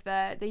lot of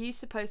they used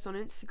to post on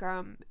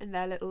Instagram in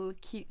their little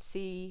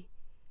cutesy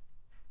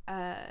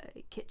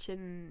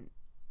kitchen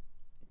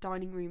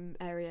dining room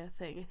area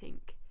thing, I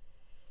think.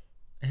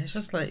 It's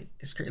just like,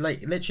 it's great.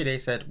 Like, literally they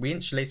said, we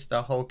insulated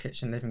our whole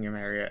kitchen living room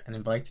area and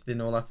invited in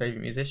all our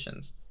favourite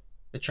musicians.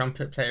 The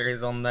trumpet player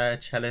is on there,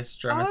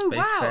 cellist, drummer,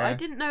 bass player. I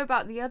didn't know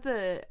about the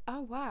other.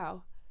 Oh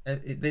wow.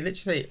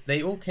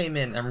 They all came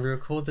in and we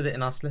recorded it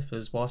in our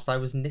slippers whilst I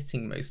was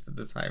knitting most of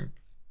the time.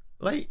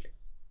 Like,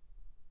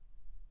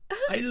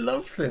 I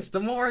love this.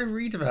 The more I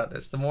read about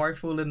this, the more I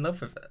fall in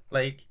love with it.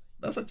 Like,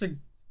 that's such a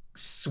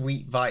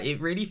sweet vibe. It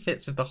really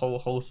fits with the whole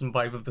wholesome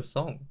vibe of the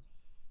song.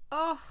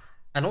 Oh.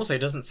 And also, it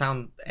doesn't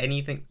sound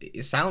anything.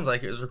 It sounds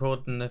like it was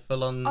recorded in a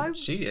full-on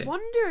studio. I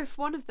wonder if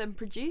one of them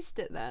produced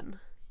it then.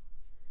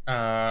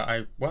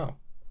 I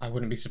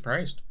wouldn't be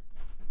surprised.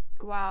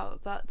 Wow,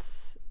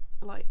 that's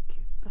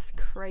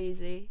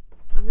crazy.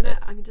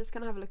 I'm just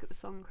gonna have a look at the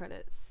song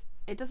credits.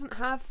 It doesn't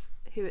have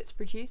who it's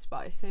produced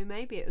by, so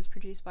maybe it was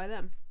produced by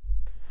them.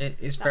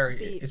 It's very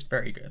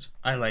good.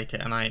 I like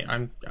it, and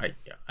I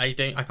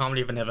can't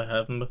believe I never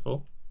heard them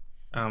before.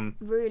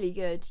 Really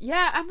good.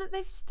 Yeah, and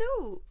they've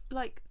still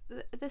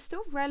they're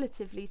still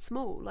relatively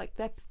small. Like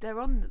they're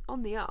on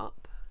the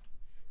up.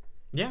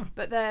 Yeah.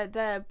 But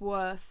they're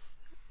worth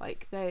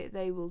Like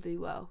they will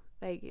do well.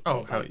 Oh, they,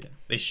 hell like, yeah.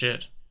 They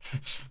should.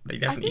 They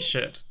definitely think-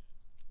 should.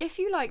 If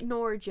you like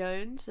Nora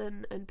Jones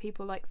and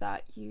people like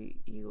that, you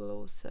will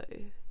also.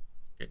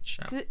 Good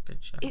shout. 'Cause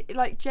Good shout.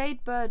 Like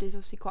Jade Bird is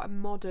obviously quite a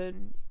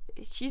modern.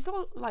 She's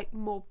all like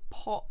more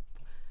pop.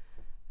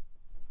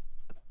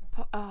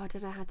 I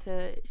don't know how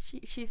to.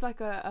 She's like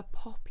a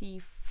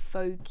poppy,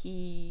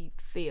 folky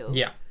feel.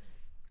 Yeah.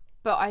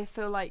 But I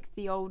feel like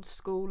the old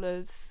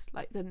schoolers,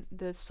 like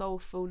the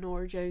soulful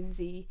Nora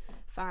Jonesy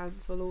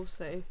fans, will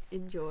also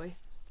enjoy.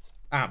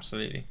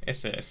 Absolutely.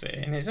 It's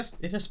and it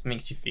just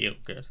makes you feel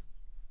good.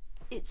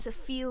 It's a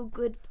feel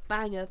good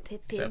banger,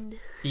 It's a Pippin.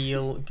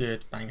 feel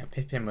good banger.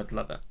 Pippin would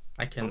love it.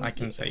 I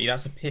can say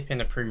that's a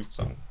Pippin approved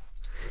song.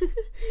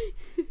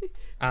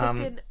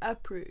 Pippin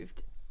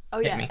approved. Oh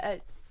hit yeah,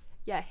 me.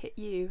 Yeah, hit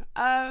you.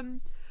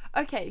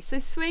 Okay, so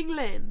Swing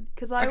Lin,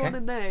 because I Okay. want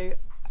to know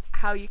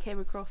how you came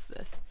across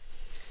this.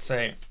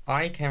 So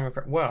I came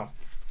across. Well,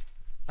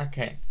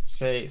 okay.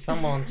 So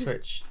someone on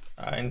Twitch,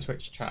 in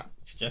Twitch chat,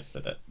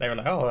 suggested it. They were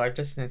like, "Oh, I've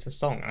just listened to a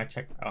song," and I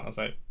checked it out. I was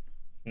like,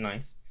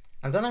 "Nice."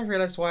 And then I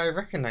realized why I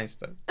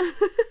recognized it.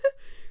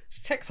 It's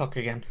TikTok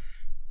again.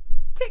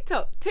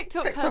 TikTok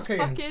TikTok has again.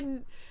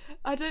 fucking.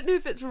 I don't know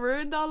if it's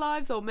ruined our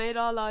lives or made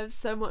our lives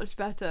so much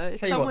better. It's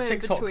Tell you what, somewhere in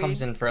TikTok between.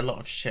 comes in for a lot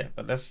of shit,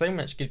 but there's so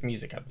much good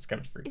music I've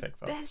discovered through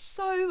TikTok. There's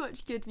so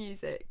much good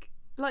music.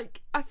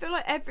 Like, I feel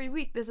like every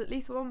week there's at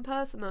least one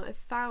person that I've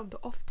found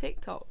off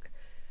TikTok.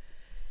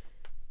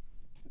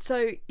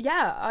 So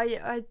yeah,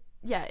 I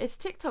yeah, it's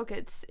TikTok.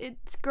 It's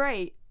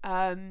great.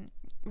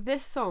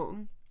 This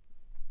song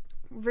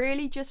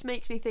really just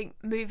makes me think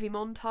movie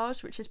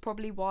montage, which is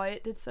probably why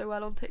it did so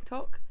well on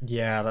TikTok.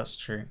 Yeah, that's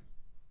true.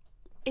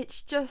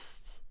 It's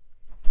just,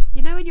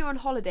 you know, when you're on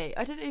holiday,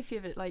 I don't know if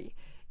you've like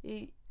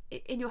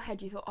in your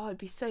head you thought, oh, it'd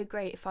be so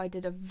great if I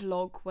did a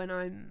vlog when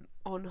I'm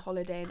on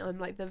holiday and I'm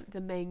like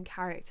the main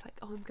character, like,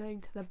 oh, I'm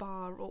going to the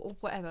bar or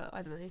whatever,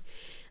 I don't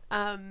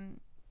know.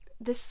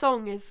 This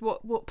song is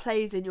what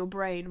plays in your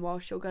brain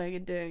whilst you're going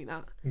and doing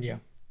that. Yeah,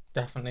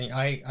 definitely.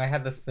 I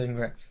had this thing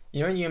where,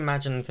 you know, when you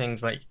imagine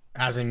things like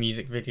as a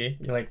music video,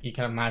 you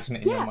can imagine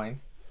it in Yeah. your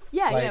mind.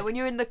 Yeah, Like- when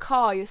you're in the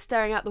car, you're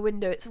staring out the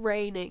window, it's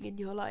raining, and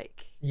you're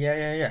like,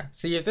 Yeah.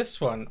 See, with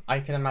this one, I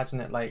can imagine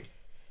it like,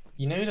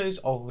 you know, those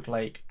old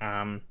like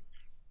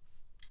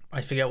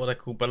I forget what they're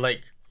called, but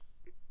like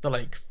the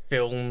like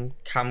film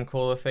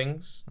camcorder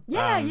things.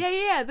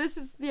 yeah. This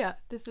is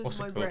What's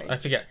my it called? brain. I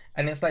forget.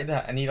 And it's like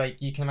that, and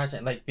you can imagine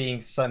it like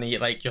being sunny,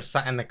 like you're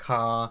sat in the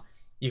car.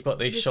 You've got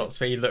those This shots is-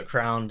 where you look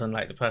round and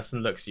like the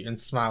person looks at you and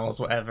smiles,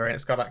 whatever, and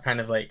it's got that kind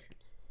of like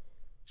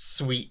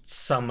sweet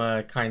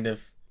summer kind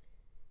of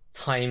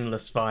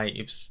timeless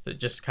vibes that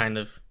just kind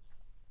of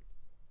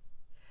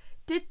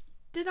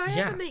Did I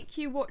Yeah. ever make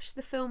you watch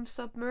the film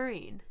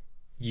Submarine?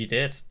 you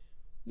did.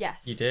 Yes.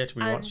 You did.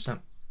 We And watched it.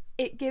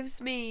 It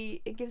gives me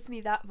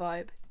that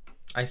vibe.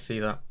 I see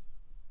that.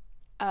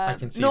 I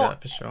can see not,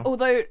 that for sure.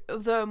 Although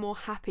a more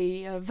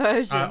happy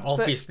version. but,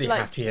 Obviously like,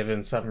 happier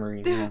than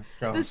Submarine. Yeah.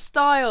 Go on. the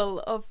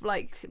style of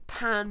like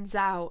pans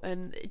out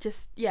and it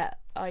just Yeah.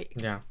 um,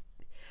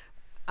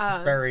 It's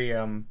very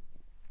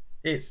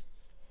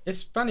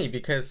it's funny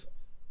because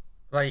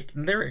like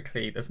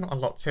lyrically there's not a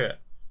lot to it.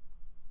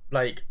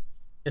 Like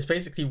it's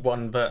basically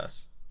one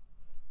verse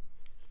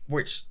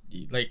which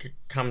like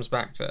comes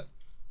back to it.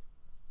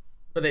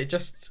 But it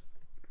just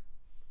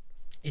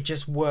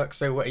works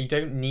so well. You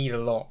don't need a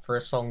lot for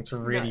a song to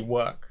really No.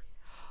 work.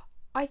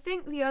 I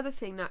think the other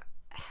thing that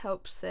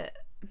helps it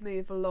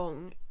move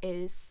along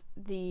is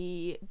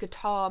the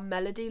guitar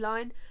melody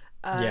line.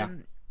 Yeah.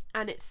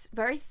 And it's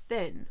very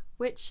thin,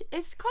 which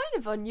is kind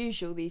of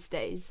unusual these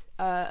days.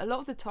 A lot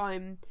of the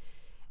time,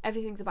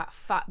 everything's about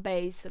fat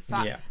bass,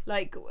 Yeah.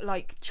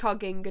 like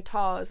chugging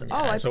guitars.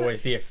 Yeah, it's I put-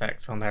 always the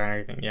effects on there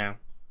and everything, yeah.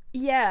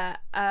 Yeah,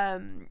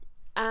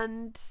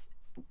 and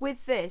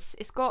with this,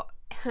 it's got.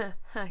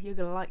 You're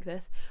gonna like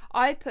this.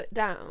 I put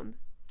down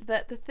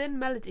that the thin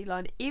melody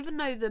line, even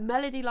though the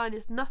melody line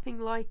is nothing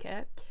like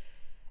it,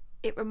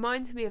 it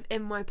reminds me of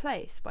 "In My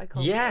Place" by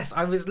Coldplay. Yes,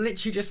 I was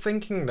literally just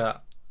thinking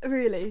that.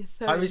 Really.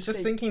 So I was just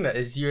interesting. thinking that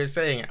as you were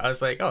saying it. I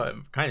was like, oh, it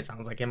kind of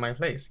sounds like In My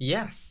Place.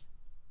 Yes.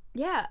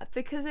 Yeah,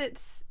 because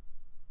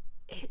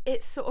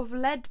it's sort of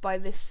led by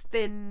this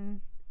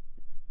thin,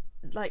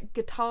 like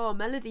guitar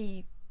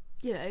melody,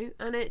 you know,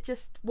 and it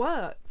just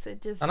works.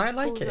 It just And I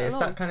like pulls it. It's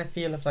along. that kind of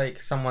feel of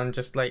like someone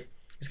just like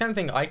it's kind of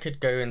thing I could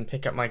go and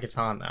pick up my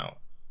guitar now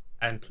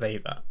and play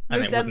that,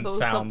 and it wouldn't Resemble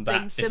sound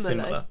something that similar.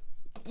 dissimilar.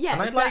 Yeah,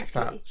 And I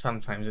exactly. like that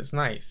sometimes. It's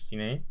nice, you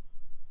know.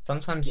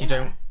 Sometimes you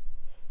Yeah.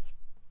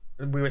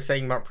 don't. We were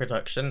saying about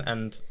production,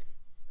 and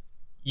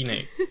you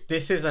know,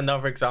 this is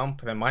another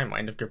example in my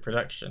mind of good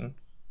production,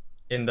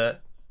 in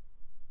that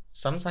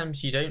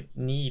sometimes you don't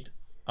need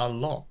a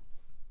lot.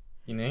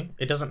 You know,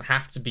 it doesn't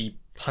have to be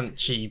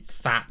punchy,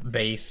 fat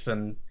bass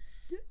and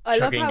I love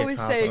chugging how we're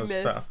guitars saying and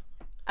this, stuff.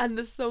 and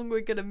the song we're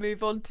gonna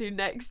move on to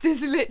next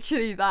is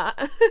literally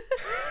that.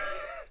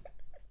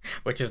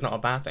 Which is not a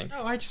bad thing.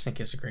 No, I just think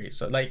it's a great.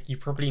 So, like, you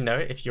probably know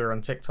it if you're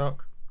on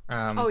TikTok.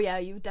 Oh yeah,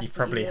 you definitely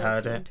probably will if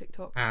heard you're on it.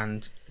 TikTok.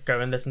 And go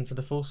and listen to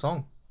the full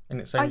song in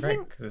its own I right,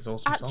 think because it's an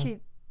awesome song. actually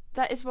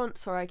that is one.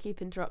 Sorry, I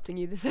keep interrupting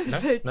you this No,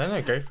 episode.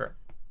 no, go for it.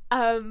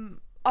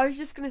 I was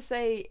just gonna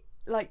say,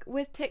 like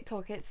with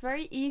TikTok, it's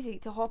very easy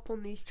to hop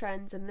on these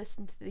trends and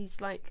listen to these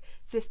like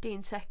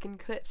 15-second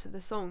clips of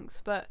the songs,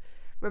 but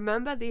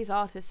remember these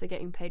artists are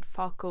getting paid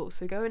fuck all,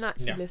 so go and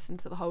actually listen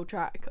to the whole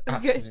track.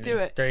 Absolutely. Do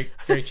it.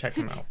 Go check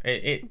them out.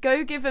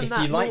 Go give them if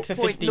that. you like the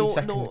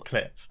 15-second 0.00.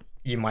 clip,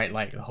 you might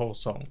like the whole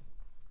song.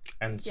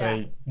 And so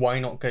Yeah. why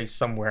not go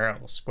somewhere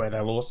else where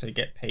they'll also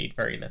get paid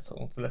very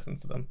little to listen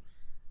to them,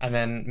 and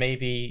then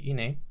maybe, you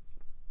know,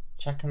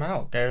 check them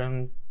out. Go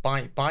and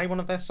buy one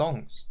of their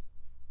songs.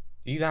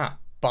 Do that.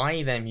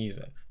 Buy their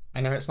music.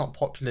 I know it's not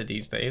popular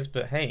these days,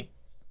 but hey,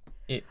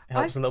 it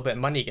helps a little bit of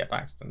money get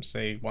back to them.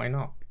 So why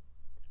not?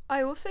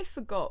 I also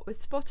forgot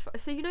with Spotify.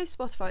 So you know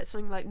Spotify, it's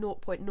something like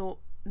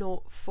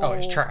 0.004. Oh,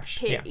 it's trash.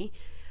 P, Yeah.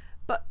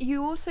 But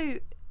you also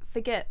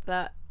forget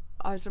that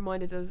I was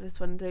reminded of this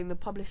when doing the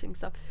publishing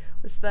stuff,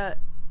 was that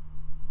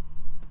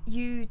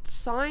you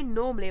sign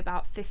normally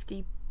about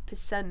 50%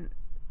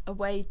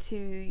 away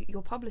to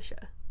your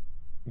publisher.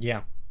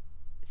 Yeah.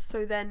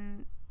 So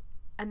then,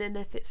 and then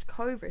if it's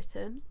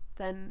co-written,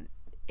 then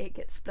it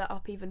gets split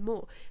up even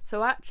more.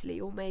 So actually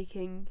you're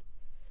making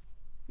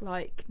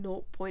like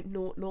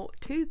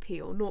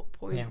 0.002p or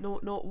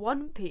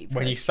 0.001p.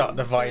 When you start person,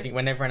 dividing,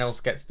 when everyone else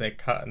gets their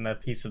cut and their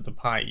piece of the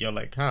pie, you're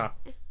like, huh.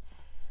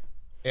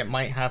 It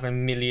might have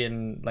 1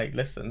 million like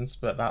listens,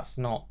 but that's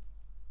not.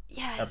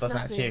 Yeah, That it's doesn't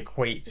actually nothing.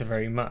 equate to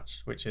very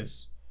much, which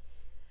is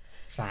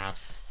sad,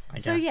 I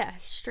guess. So yeah,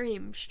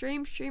 stream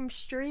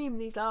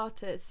these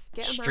artists.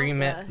 Get them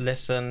Stream out it, there.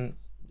 listen.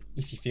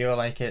 If you feel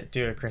like it,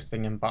 do a Chris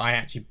thing. But I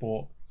actually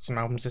bought some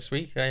albums this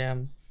week.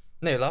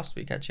 No, last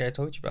week actually I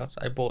told you about it.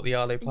 I bought the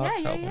Arlo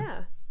Parks album.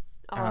 Yeah.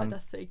 Oh, Um,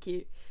 that's so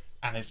cute.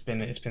 And it's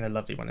been a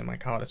lovely one in my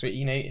car this week.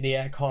 You know, the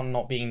aircon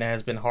not being there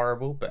has been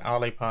horrible, but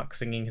Arlo Parks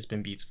singing has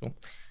been beautiful.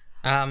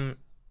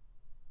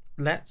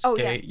 Let's Oh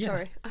go. yeah,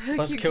 sorry.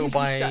 Buzzkill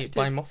by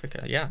Distracted.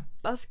 Moffica. Yeah.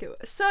 Buzzkill.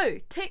 So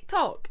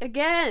TikTok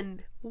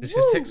again. This Woo!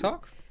 is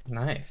TikTok.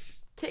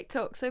 Nice.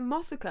 TikTok. So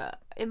Moffica.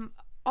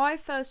 I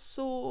first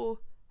saw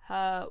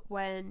her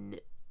when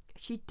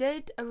she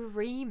did a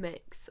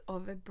remix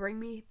of a Bring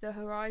Me the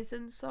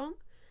Horizon song.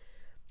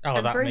 Oh,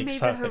 And that Bring makes Me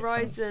perfect the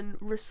Horizon sense.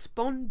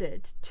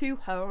 responded to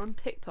her on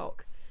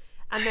TikTok,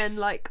 and Nice.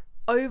 then like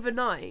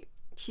overnight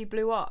she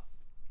blew up.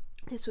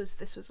 This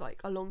was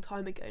like a long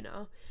time ago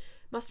now.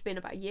 Must have been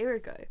about a year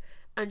ago,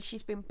 and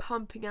she's been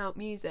pumping out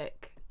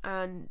music,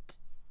 and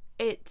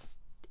it's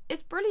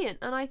brilliant.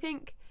 And I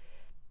think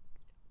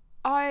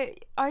I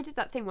did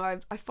that thing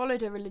where I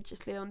followed her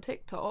religiously on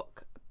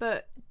TikTok,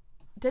 but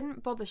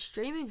didn't bother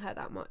streaming her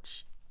that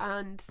much.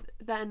 And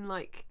then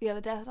like the other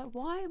day I was like,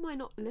 why am I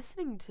not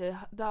listening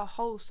to the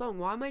whole song?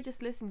 Why am I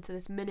just listening to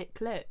this minute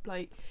clip?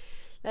 Like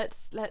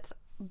let's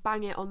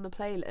bang it on the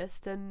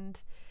playlist and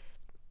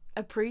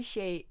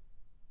appreciate,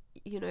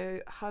 you know,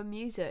 her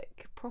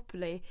music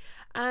properly.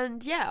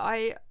 And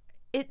yeah,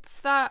 it's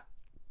that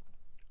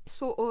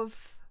sort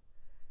of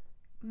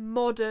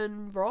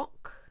modern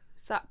rock.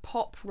 It's that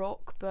pop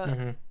rock, but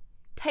Mhm.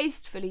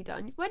 tastefully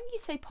done. When you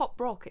say pop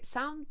rock, it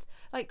sounds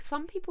like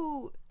some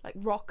people, like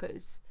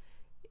rockers,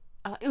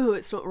 are like, oh,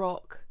 it's not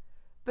rock.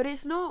 But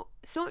it's not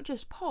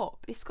just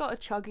pop. It's got a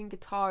chugging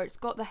guitar, it's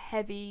got the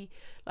heavy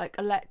like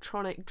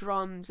electronic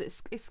drums,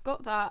 it's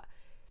got that.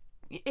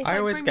 It's I like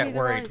always Bring Me get the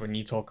worried Horizon. when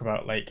you talk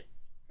about like,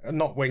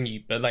 not when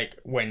you, but like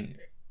when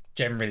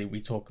generally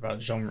we talk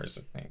about genres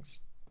of things.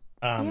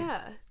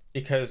 Yeah.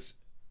 Because,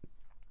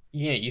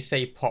 you know, you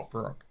say pop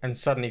rock and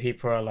suddenly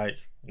people are like,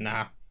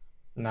 nah,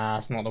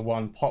 it's not the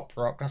one. Pop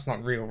rock, that's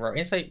not real rock.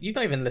 It's like, you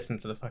don't even listen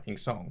to the fucking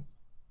song.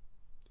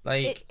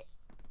 Like,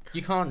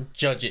 you can't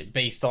judge it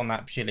based on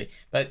that purely.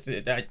 But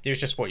it was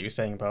just what you were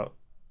saying about,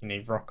 you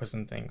know, rockers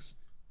and things.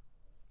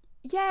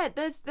 Yeah,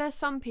 there's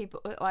some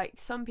people, like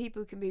some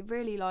people can be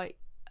really like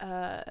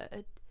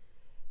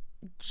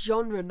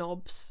genre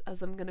knobs,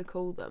 as I'm gonna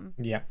call them,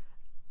 Yeah,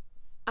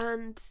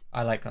 and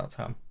I like that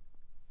term.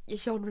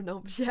 genre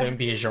knobs. Yeah, Don't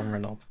be a genre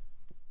knob.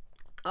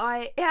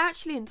 it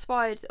actually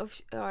inspired of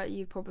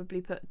you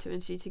probably put two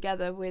and two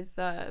together with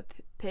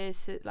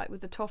Pierce, like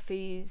with the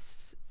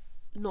Toffees,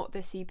 not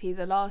this EP,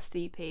 the last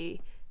EP,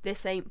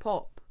 This Ain't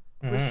Pop,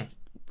 which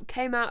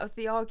came out of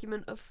the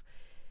argument of,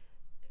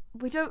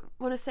 we don't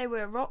want to say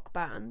we're a rock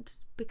band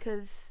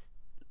because,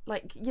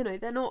 like, you know,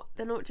 they're not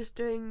just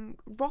doing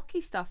rocky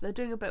stuff, they're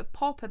doing a bit of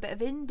pop, a bit of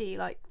indie.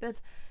 Like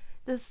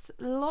there's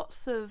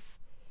lots of,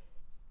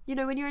 you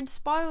know, when you're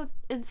inspired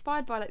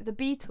by like the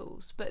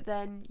Beatles, but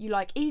then you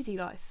like Easy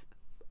Life,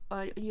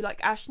 or you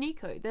like Ash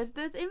Nico, there's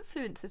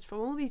influences from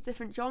all these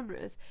different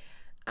genres,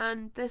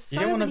 and there's so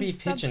You don't want to many be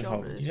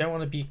pigeonholed. subgenres. You don't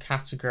want to be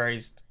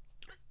categorized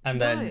and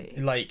then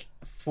like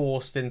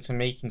forced into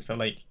making stuff.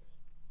 Like,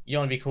 you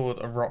want to be called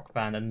a rock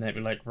band and then be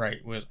like, right,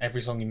 well,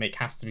 every song you make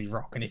has to be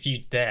rock. And if you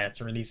dare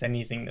to release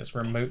anything that's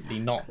remotely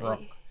not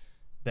rock, Exactly.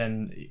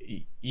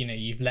 then you know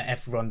you've let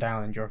everyone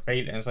down and you're a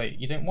failure. And it's like,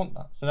 you don't want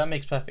that. So that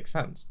makes perfect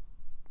sense.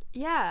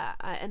 Yeah,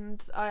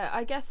 and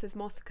I guess with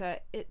Mothka,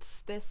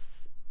 it's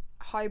this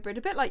hybrid,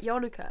 a bit like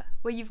Yonica,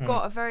 where you've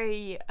got a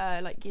very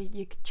like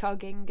you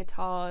chugging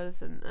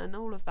guitars and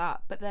all of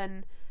that, but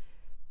then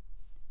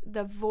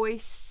the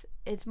voice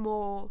is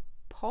more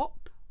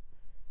pop,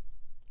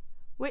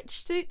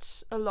 which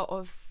suits a lot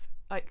of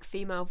like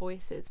female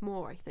voices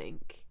more, I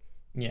think.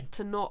 Yeah.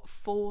 To not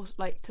force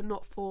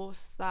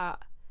that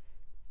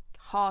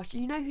harsh.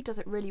 You know who does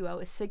it really well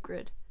is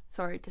Sigrid.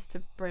 Sorry, just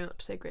to bring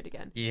up Sigrid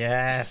again.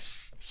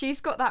 Yes.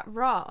 She's got that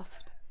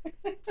rasp.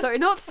 Sorry,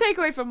 not to take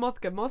away from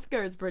Mothka.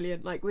 Mothka is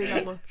brilliant. Like, we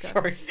love Mothka.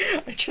 Sorry,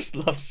 I just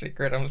love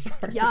Sigrid. I'm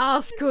sorry.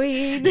 Yas,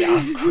 queen.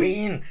 Yes,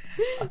 queen.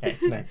 Okay,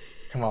 no,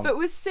 come on. But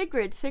with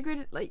Sigrid,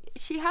 like,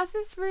 she has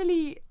this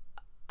really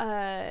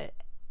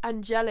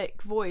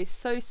angelic voice,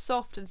 so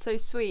soft and so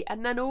sweet,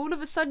 and then all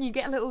of a sudden you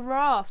get a little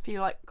rasp, and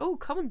you're like, oh,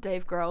 come on,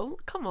 Dave Grohl,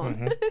 come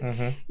on.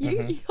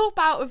 You hop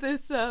out of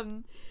this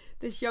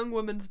young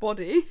woman's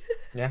body.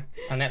 Yeah,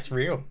 and that's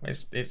real.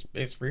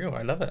 It's real.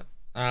 I love it.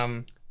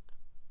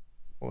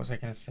 What was I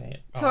gonna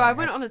say? Sorry, I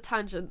went on a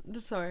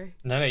tangent. Sorry.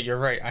 No, you're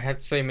right. I had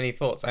so many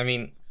thoughts. I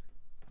mean,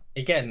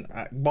 again,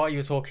 while you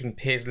were talking,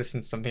 Piers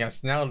listened to something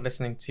else. Now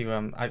listening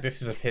to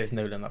this is a Piers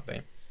Nolan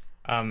update.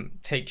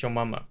 "Take Your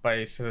Mama"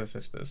 by Scissor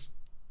Sisters,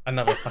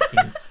 another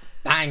fucking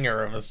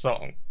banger of a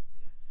song.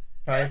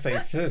 Can I say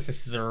Scissor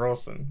Sisters are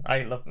awesome?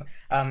 I love them.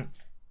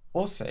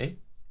 Also,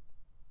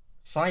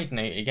 side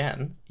note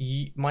again,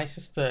 my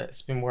sister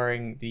has been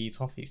wearing the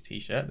Toffees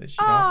t-shirt that she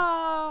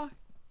got.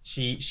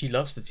 She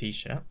loves the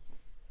t-shirt,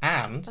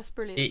 and that's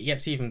brilliant. It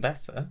gets even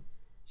better.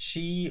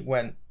 She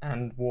went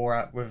and wore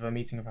out with a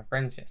meeting of her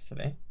friends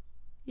yesterday.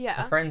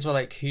 Yeah. Her friends were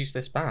like, "Who's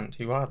this band?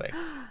 Who are they?"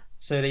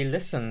 So they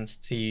listened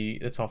to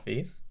the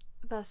Toffees.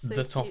 That's so the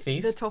cute.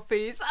 Toffees. The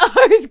Toffees.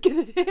 I was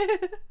gonna.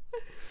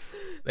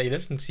 They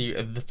listened to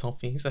the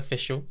Toffees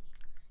official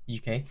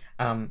UK.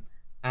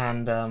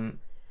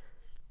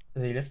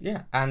 They listened,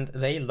 yeah, and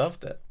they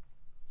loved it.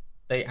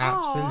 They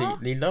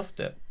absolutely loved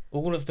it.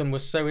 All of them were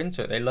so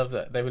into it. They loved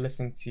it. They were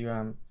listening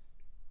to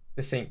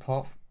the Saint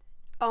Pop.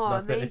 Oh,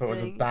 Loved amazing. it. They thought it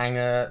was a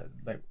banger.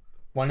 Like,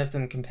 one of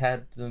them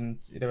compared them.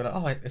 They were like,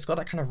 "Oh, it's got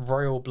that kind of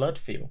royal blood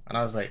feel," and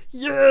I was like,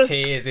 yes.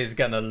 Piers is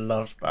gonna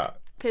love that.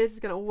 Piers is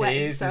gonna wet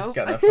himself.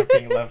 Piers is gonna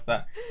fucking love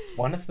that.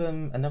 One of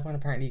them, another one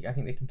apparently, I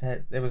think they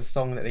compared. There was a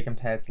song that they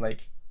compared to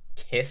like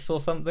Kiss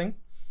or something.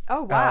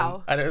 Oh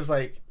wow! And it was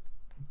like,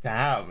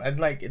 damn, and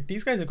like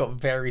these guys have got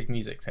varied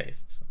music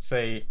tastes.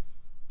 So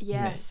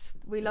yes,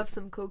 we love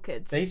some cool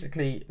kids.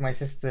 Basically, my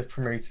sister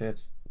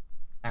promoted,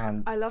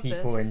 and I love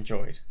people this.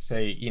 enjoyed. So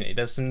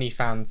there's some new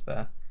fans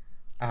there.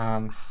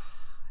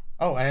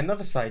 Oh, and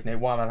another side note,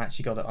 while I've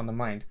actually got it on the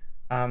mind,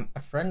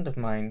 a friend of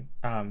mine,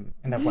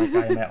 another white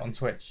guy I met on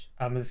Twitch,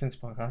 was listening to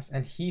the podcast,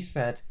 and he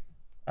said,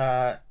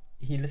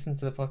 he listened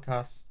to the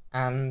podcast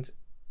and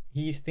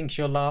he thinks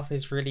your laugh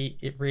is really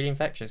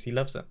infectious. He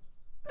loves it.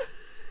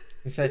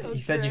 He said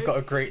you've got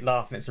a great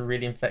laugh and it's a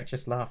really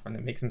infectious laugh and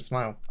it makes him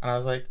smile. And I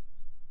was like,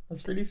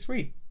 that's really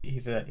sweet. He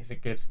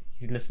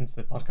listens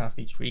to the podcast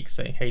each week.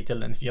 So hey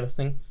Dylan, if you're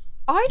listening,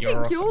 I you're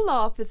think awesome. your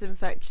laugh is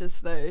infectious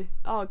though.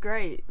 Oh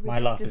great. We're My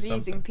just laugh is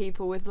diseasing something.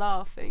 people with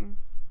laughing.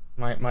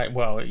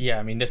 Well, yeah,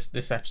 I mean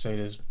this episode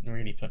is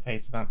really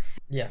paid to that.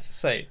 Yes,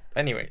 so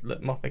anyway,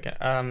 look,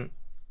 Mothika,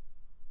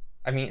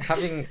 I mean,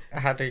 having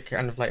had a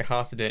kind of like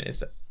heart to do it,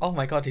 is, oh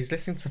my god, he's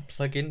listening to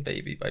Plug In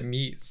Baby by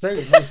Muse.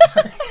 Sorry. Do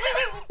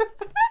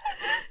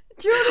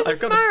you want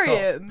to just marry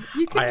him?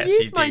 You can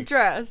use my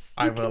dress.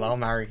 I will. I'll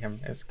marry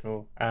him. It's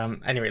cool.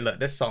 Anyway, look,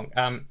 this song.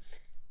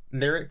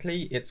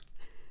 Lyrically, it's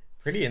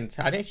pretty intense.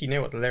 I don't know if you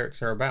know what the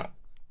lyrics are about.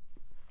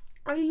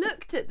 I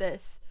looked at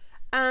this,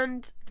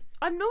 and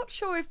I'm not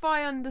sure if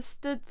I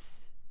understood.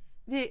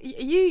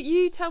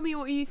 You tell me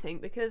what you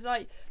think, because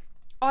I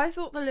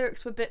thought the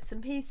lyrics were bits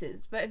and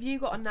pieces, but have you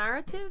got a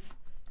narrative?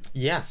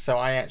 Yeah. So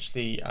I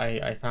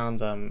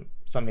found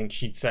something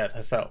she'd said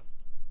herself,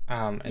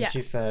 and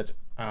she said,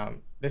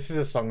 this is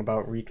a song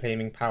about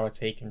reclaiming power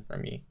taken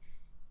from you.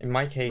 In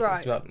my case,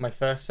 it's about my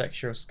first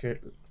sexual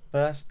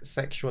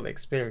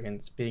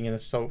experience being an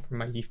assault from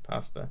my youth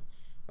pastor.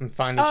 I'm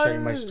finally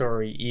sharing my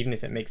story, even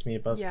if it makes me a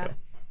buzzkill.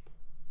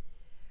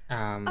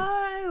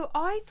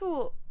 I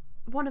thought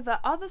one of her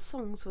other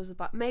songs was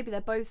about, maybe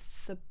they're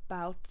both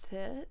about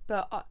it,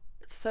 but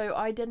so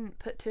I didn't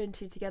put two and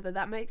two together.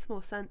 That makes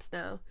more sense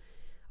now.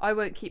 I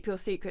won't keep your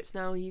secrets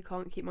now, you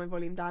can't keep my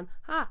volume down.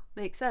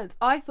 Makes sense.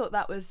 I thought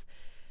that was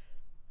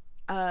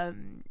about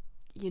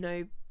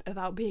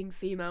being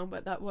female,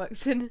 but that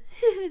works in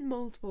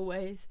multiple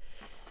ways.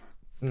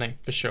 No,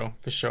 for sure.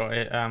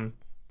 It, and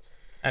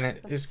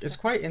it's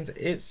quite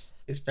it's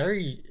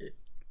very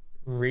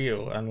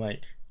real, and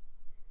like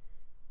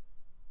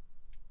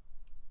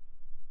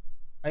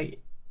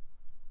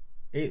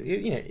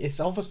it's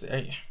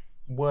obviously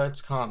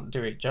words can't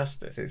do it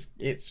justice.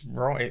 It's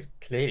wrong. It's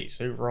clearly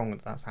so wrong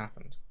that that's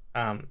happened.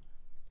 And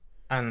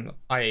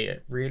I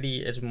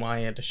really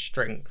admire the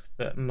strength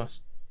that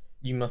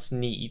you must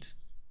need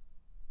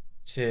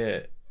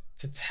to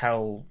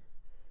tell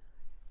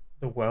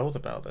the world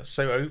about this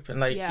so open.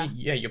 Like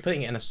you're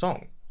putting it in a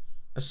song,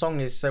 a song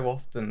is so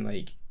often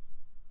like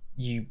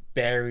you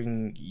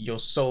bearing your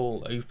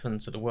soul open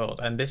to the world,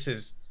 and this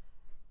is,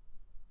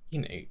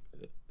 you know,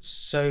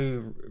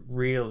 so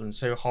real and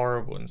so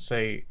horrible and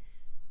so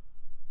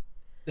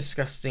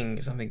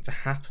disgusting something to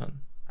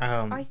happen.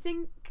 I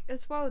think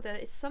as well that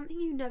it's something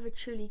you never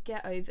truly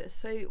get over.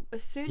 So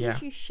as soon Yeah.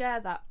 as you share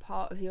that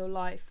part of your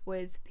life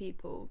with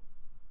people,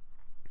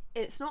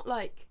 it's not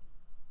like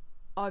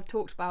I've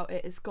talked about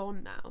it, it's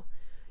gone now.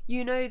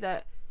 You know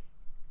that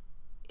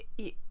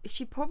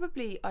she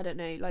probably, I don't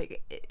know,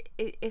 like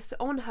it's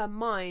on her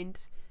mind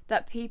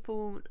that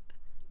people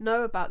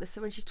know about this.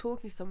 So when she's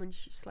talking to someone,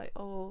 she's like,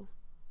 oh,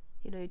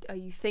 you know, are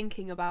you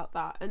thinking about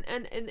that? And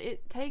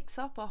it takes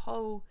up a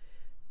whole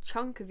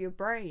chunk of your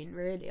brain,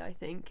 really, I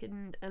think.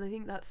 And I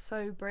think that's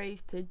so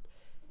brave to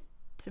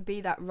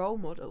be that role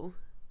model.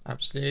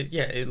 Absolutely,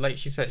 yeah. Like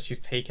she said, she's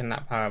taken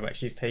that power back.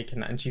 She's taken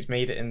that, and she's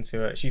made it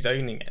into a. She's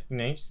owning it. You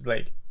know, she's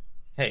like,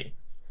 "Hey,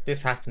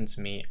 this happened to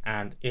me,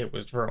 and it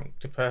was wrong.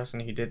 The person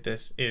who did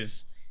this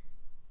is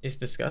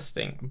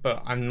disgusting,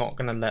 but I'm not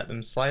gonna let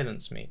them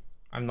silence me.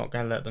 I'm not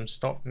gonna let them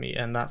stop me."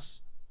 And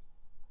that's,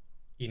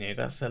 you know,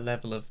 that's a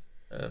level of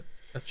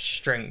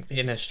strength,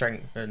 inner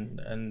strength,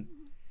 and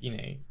you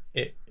know,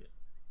 it.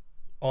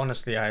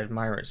 Honestly, I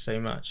admire it so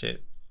much.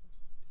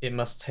 It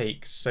must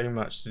take so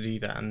much to do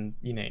that, and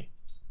you know.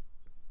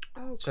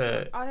 Oh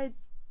So God,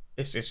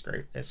 it's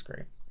great. It's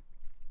great.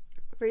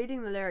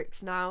 reading the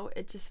lyrics now,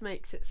 it just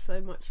makes it so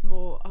much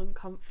more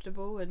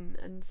uncomfortable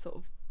and sort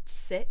of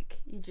sick.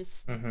 You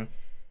just Hmm.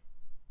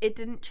 it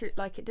didn't it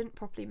didn't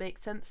properly make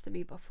sense to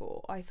me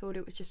before. I thought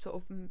it was just sort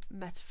of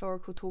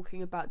metaphorical,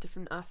 talking about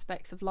different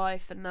aspects of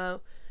life, and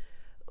now,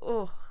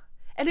 oh,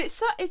 and it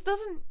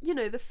doesn't, you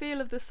know, the feel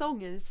of the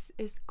song is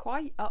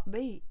quite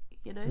upbeat,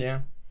 you know.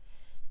 Yeah.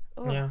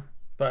 Oh. Yeah.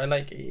 But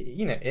like,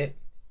 you know, it.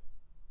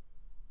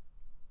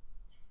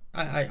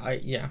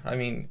 Yeah. I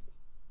mean,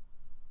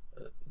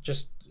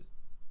 just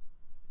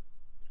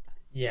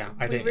yeah.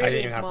 I We didn't. I really didn't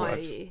even have admire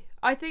words. you.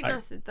 I think I,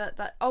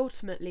 that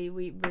ultimately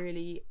we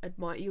really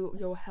admire you.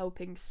 You're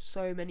helping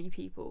so many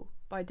people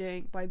by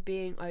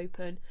being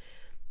open,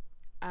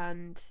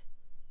 and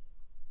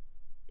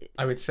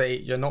I would say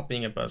you're not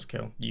being a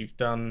buzzkill. You've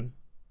done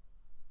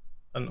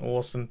an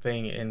awesome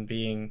thing in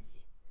being,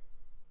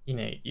 you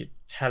know, you're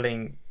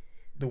telling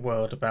the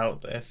world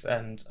about this,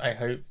 and I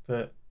hope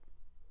that,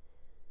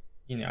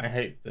 you know, I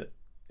hope that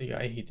the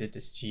guy who did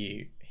this to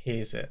you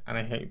hears it, and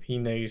I hope he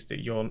knows that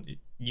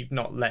you've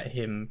not let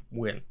him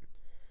win.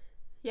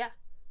 yeah,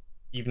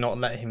 You've not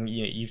let him.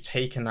 You know, you've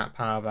taken that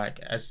power back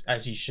as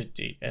you should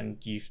do, and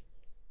you've,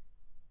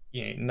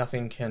 you know,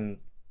 nothing can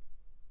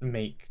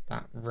make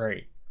that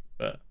right.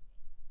 But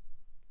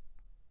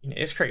you know,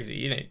 it's crazy.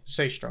 You know,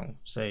 so strong.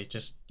 So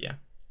just yeah.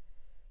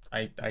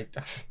 I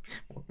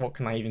what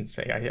can I even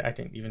say? I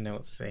don't even know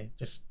what to say.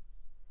 Just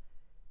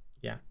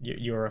yeah,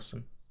 you're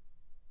awesome.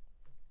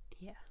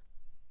 yeah.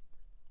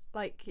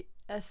 Like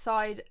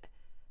aside,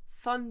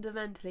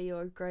 fundamentally,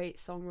 you're a great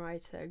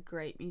songwriter,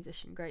 great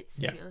musician, great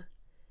Yeah. singer.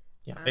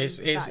 Yeah, And it's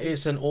that it's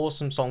is an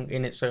awesome song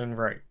in its own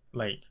right.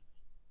 Like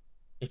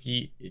if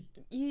you,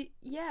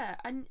 yeah,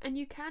 and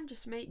you can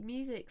just make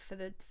music for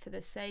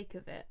the sake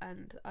of it,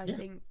 and I Yeah.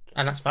 think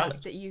And that's the fact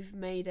valid. that you've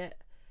made it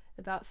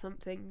about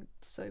something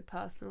so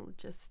personal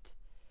just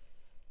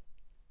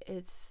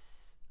is,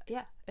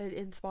 yeah,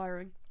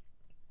 inspiring.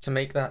 to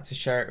make that, to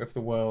share it with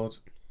the world,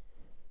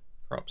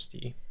 props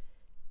to you.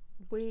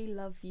 We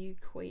love you,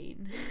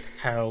 Queen.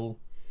 Hell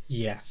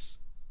yes.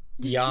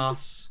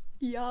 Yas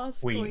Yes,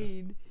 Queen.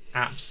 Queen.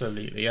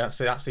 Absolutely.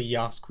 That's a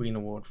Yas Queen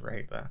award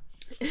right there.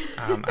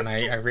 And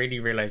I really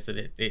realized that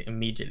it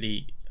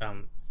immediately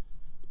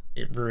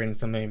it ruins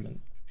the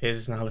moment. Piers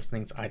is now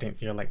listening to I Don't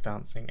Feel Like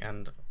Dancing,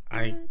 and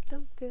I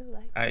don't feel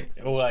like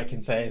dancing. all I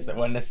can say is that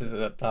when this is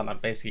done, I'm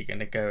basically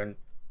gonna go and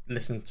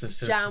listen to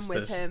Jam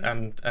with Sisters him.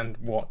 and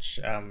watch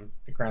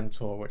the Grand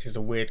Tour, which is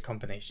a weird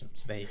combination.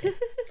 So there you go.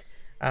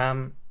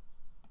 Thanks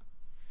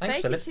Fake for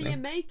it till you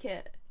listening. make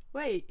it.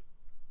 Wait,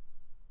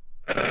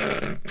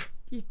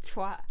 you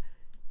twat.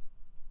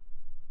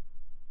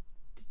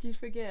 Did you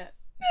forget?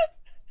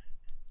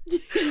 You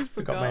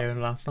Forgot my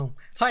own last song.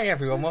 Hi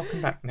everyone,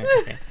 welcome back. No,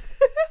 okay.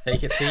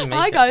 Fake it till you make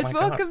Hi it. guys, My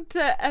God. welcome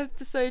to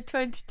episode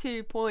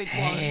 22.1.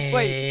 Hey.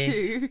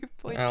 Wait,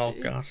 2.2. Oh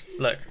god.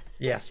 Look,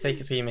 yes, fake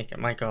it till you make it.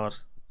 My god.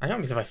 I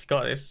can't believe I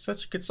forgot. It's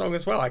such a good song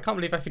as well. I can't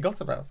believe I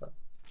forgot about it.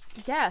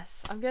 Yes,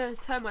 I'm going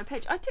to turn my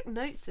page. I took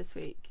notes this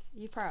week.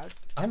 You proud?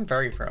 I'm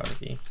very proud of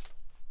you.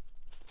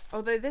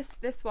 Although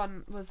this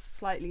one was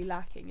slightly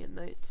lacking in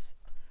notes,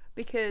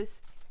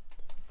 because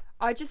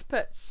I just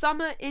put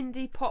summer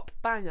indie pop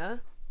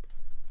banger,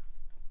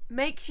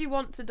 makes you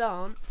want to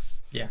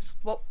dance. Yes.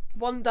 What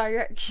One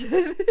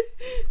Direction.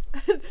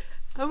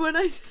 and when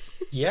I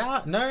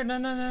Yeah. No.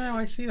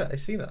 I see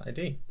that. I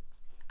do.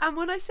 and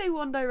when I say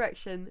One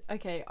Direction,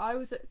 okay, I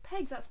was at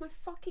Peg. That's my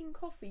fucking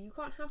coffee. You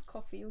can't have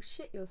coffee. You'll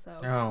shit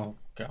yourself. Oh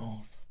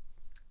god.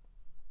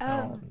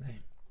 Oh no.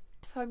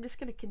 So I'm just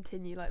gonna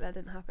continue like that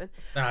didn't happen.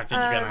 I think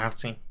you're gonna have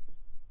to.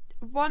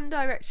 One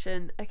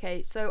Direction.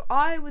 Okay, so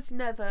I was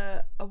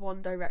never a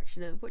One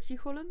Directioner. What do you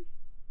call them?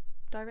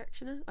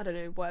 Directioner? I don't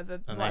know. Whatever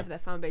their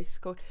fan base is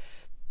called.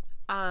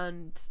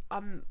 And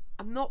I'm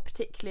not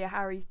particularly a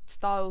Harry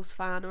Styles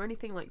fan or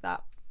anything like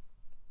that.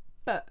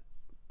 But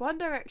One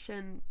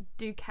Direction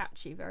do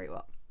catch you very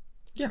well.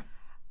 Yeah.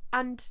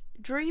 And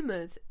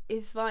Dreamers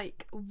is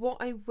like what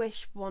I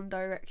wish One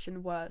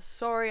Direction were.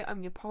 Sorry,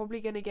 I'm probably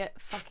gonna get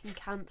fucking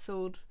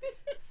cancelled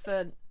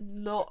for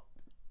not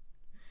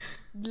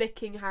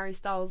licking Harry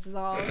Styles'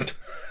 arse.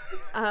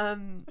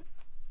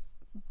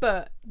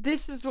 But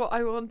this is what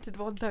I wanted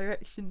One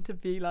Direction to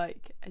be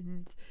like,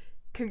 and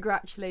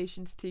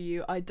congratulations to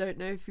you. I don't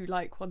know if you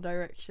like One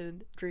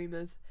Direction,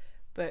 Dreamers,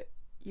 but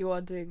you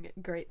are doing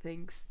great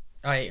things.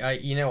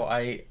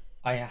 I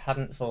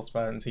hadn't thought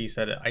about it until you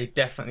said it. I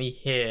definitely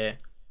hear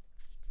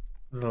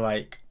the,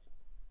 like,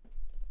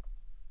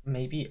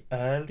 maybe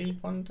early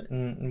One.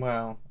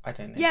 Well, I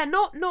don't know. Yeah,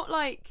 not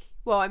like.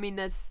 Well, I mean,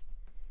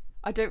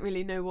 I don't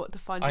really know what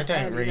defines. I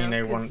don't really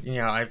know one.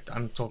 Yeah,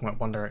 I'm talking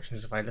about One Direction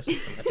as if I listen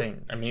to them. I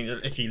don't. I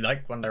mean, if you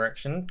like One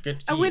Direction,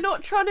 good for And you. we're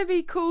not trying to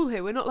be cool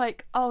here. We're not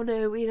like, oh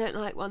no, we don't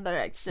like One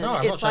Direction. No,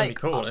 I'm not trying to be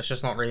cool. oh, It's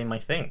just not really my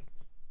thing.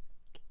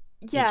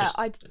 yeah,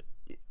 just-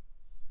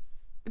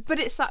 But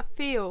it's that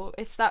feel.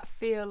 It's that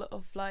feel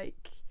of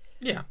like.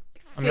 Yeah.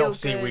 I mean, feel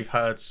obviously, good. we've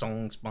heard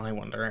songs by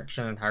One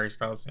Direction and Harry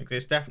Styles.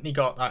 It's definitely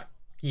got that.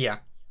 Yeah,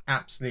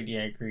 absolutely,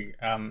 I agree.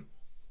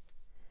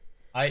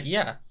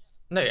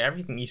 No,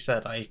 everything you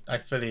said, I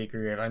fully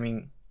agree with. I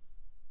mean,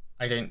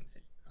 I don't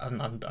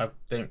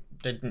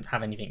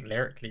have anything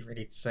lyrically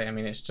really to say. I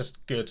mean, it's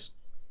just good.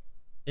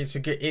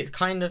 It's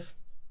kind of,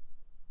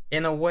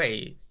 in a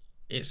way,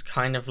 it's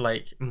kind of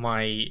like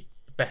my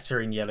Better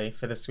in Yellow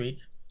for this week.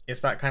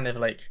 It's that kind of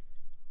like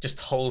just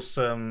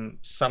wholesome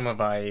summer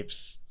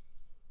vibes.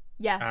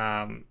 Yes.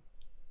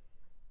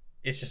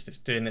 It's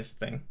doing its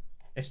thing.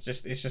 It's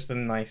just a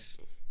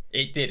nice.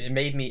 It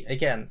made me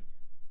again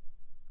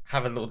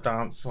have a little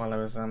dance while I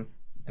was in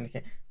the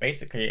kitchen.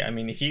 Basically, I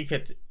mean, if you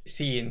could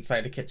see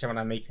inside the kitchen when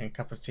I'm making a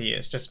cup of tea,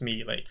 it's just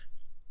me like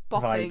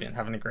Bopping. vibing,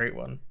 having a great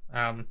one.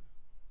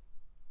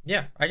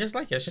 Yeah, I just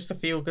like it. It's just a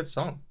feel good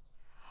song.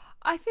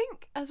 I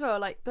think as well,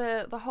 like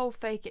the whole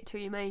fake it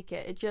till you make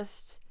it. It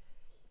just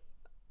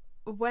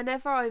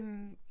whenever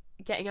I'm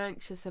getting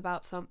anxious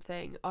about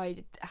something,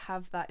 I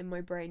have that in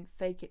my brain.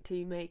 Fake it till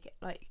you make it.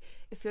 Like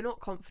if you're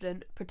not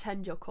confident,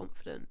 pretend you're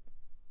confident.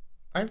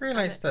 I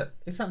realised that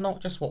is that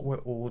not just what we're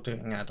all doing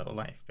in adult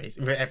life,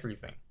 basically, with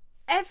everything.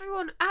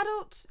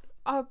 Adults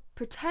are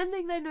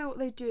pretending they know what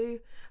they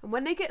do, and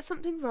when they get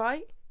something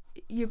right,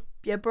 you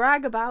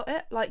brag about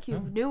it like you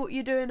knew what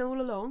you're doing all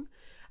along,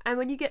 and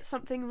when you get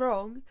something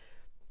wrong,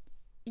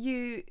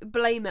 you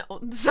blame it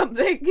on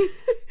something.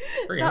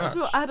 That's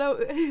much. what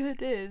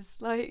adulthood is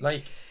like.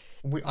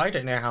 I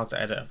don't know how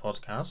to edit a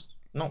podcast.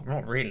 Not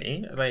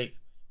really. Like,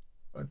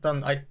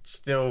 I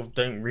still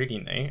don't really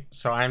know.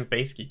 So I'm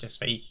basically just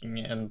faking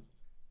it, and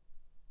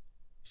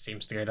it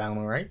seems to go down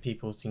all right.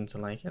 People seem to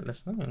like it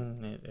listening,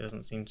 and it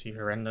doesn't seem too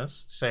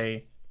horrendous. So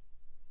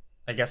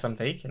I guess I'm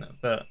faking it,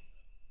 but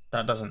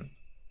that doesn't.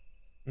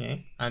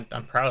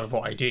 I'm proud of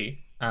what I do.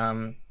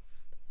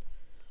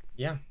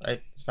 Yeah,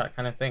 it's that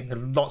kind of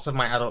thing. Lots of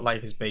my adult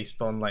life is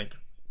based on like,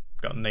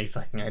 got no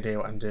fucking idea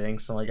what I'm doing.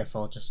 So I guess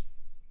I'll just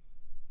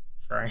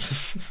try.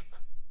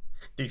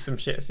 Do some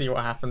shit, see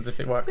what happens. If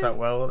it works out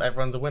well,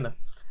 everyone's a winner.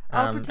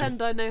 I'll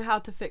pretend I know how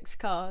to fix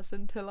cars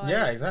until I.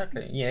 Yeah,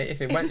 exactly. Yeah,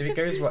 if it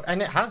goes well,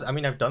 and it has. I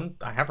mean,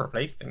 I have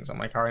replaced things on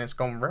my car, and it's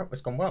gone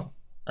well.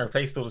 I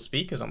replaced all the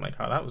speakers on my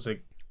car. That was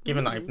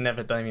given that I've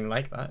never done anything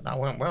like that. That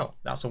went well.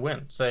 That's a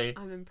win. So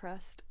I'm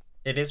impressed.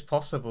 it is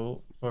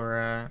possible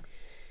for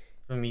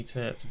me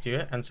to do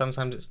it, and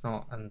sometimes it's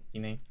not. And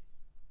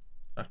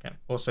fucking.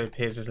 Also,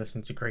 Piers is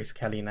listening to Grace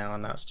Kelly now,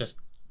 and that's just.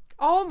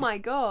 Oh my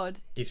god.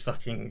 He's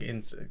fucking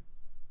into.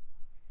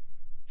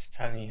 Just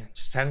telling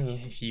you,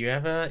 if you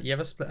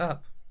ever split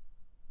up,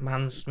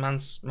 man's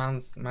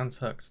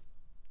hooks.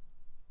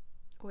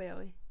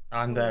 Oi.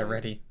 I'm there,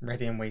 ready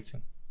and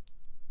waiting.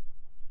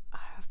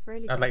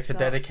 Really I'd like to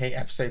dedicate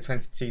episode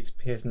 22 to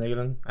Piers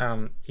Nolan.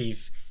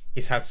 He's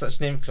had such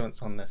an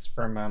influence on this,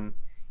 from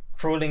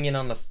crawling in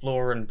on the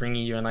floor and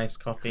bringing you a nice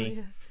coffee,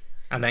 yeah.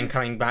 and then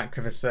coming back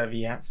with a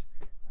serviette,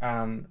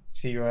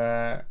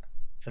 to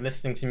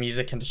listening to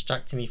music and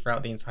distracting me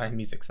throughout the entire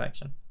music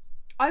section.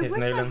 I Piers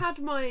wish Nolan. I had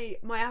my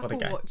Apple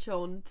guy. Watch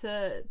on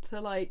to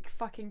like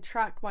fucking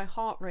track my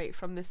heart rate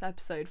from this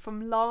episode,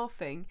 from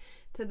laughing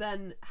to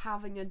then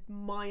having a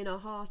minor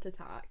heart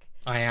attack.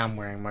 I am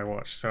wearing my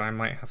watch, so I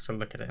might have to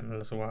look at it in a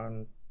little while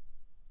and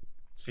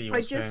see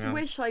what's going on. I just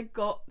wish I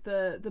got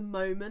the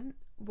moment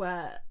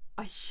where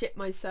I shit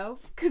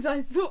myself because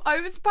I thought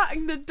I was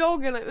patting the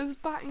dog and it was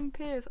patting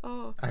Piers.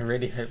 Oh, I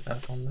really hope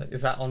that's on.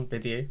 Is that on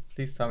video?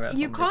 Please tell me that's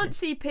you on can't video.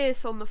 see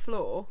Pierce on the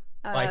floor.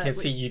 I can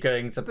see you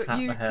going to but pat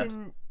you the head.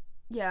 can.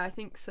 Yeah, I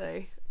think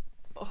so.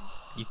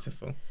 Oh.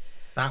 Beautiful.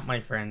 That,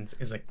 my friends,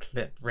 is a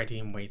clip ready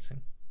and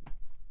waiting.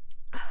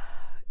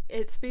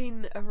 It's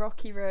been a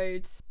rocky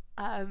road.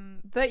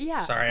 But yeah.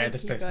 Sorry, I thank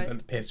just you listened.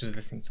 guys. Piers was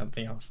listening to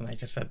something else, and I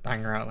just said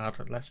banger out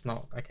loud. Let's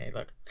not. Okay,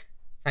 look.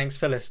 Thanks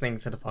for listening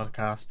to the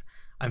podcast.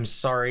 I'm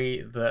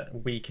sorry that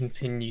we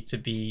continue to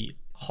be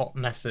hot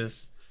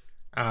messes.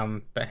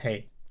 But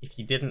hey, if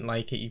you didn't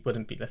like it, you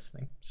wouldn't be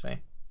listening. So.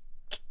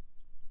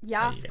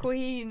 Yas, go.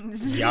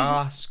 queens.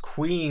 Yas,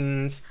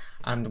 queens.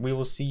 And we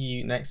will see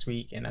you next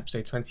week in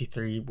episode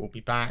 23. We'll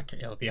be back.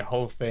 It'll be a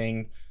whole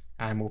thing.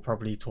 And we'll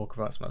probably talk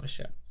about some other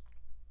shit.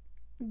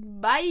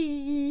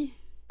 Bye.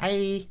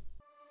 Bye.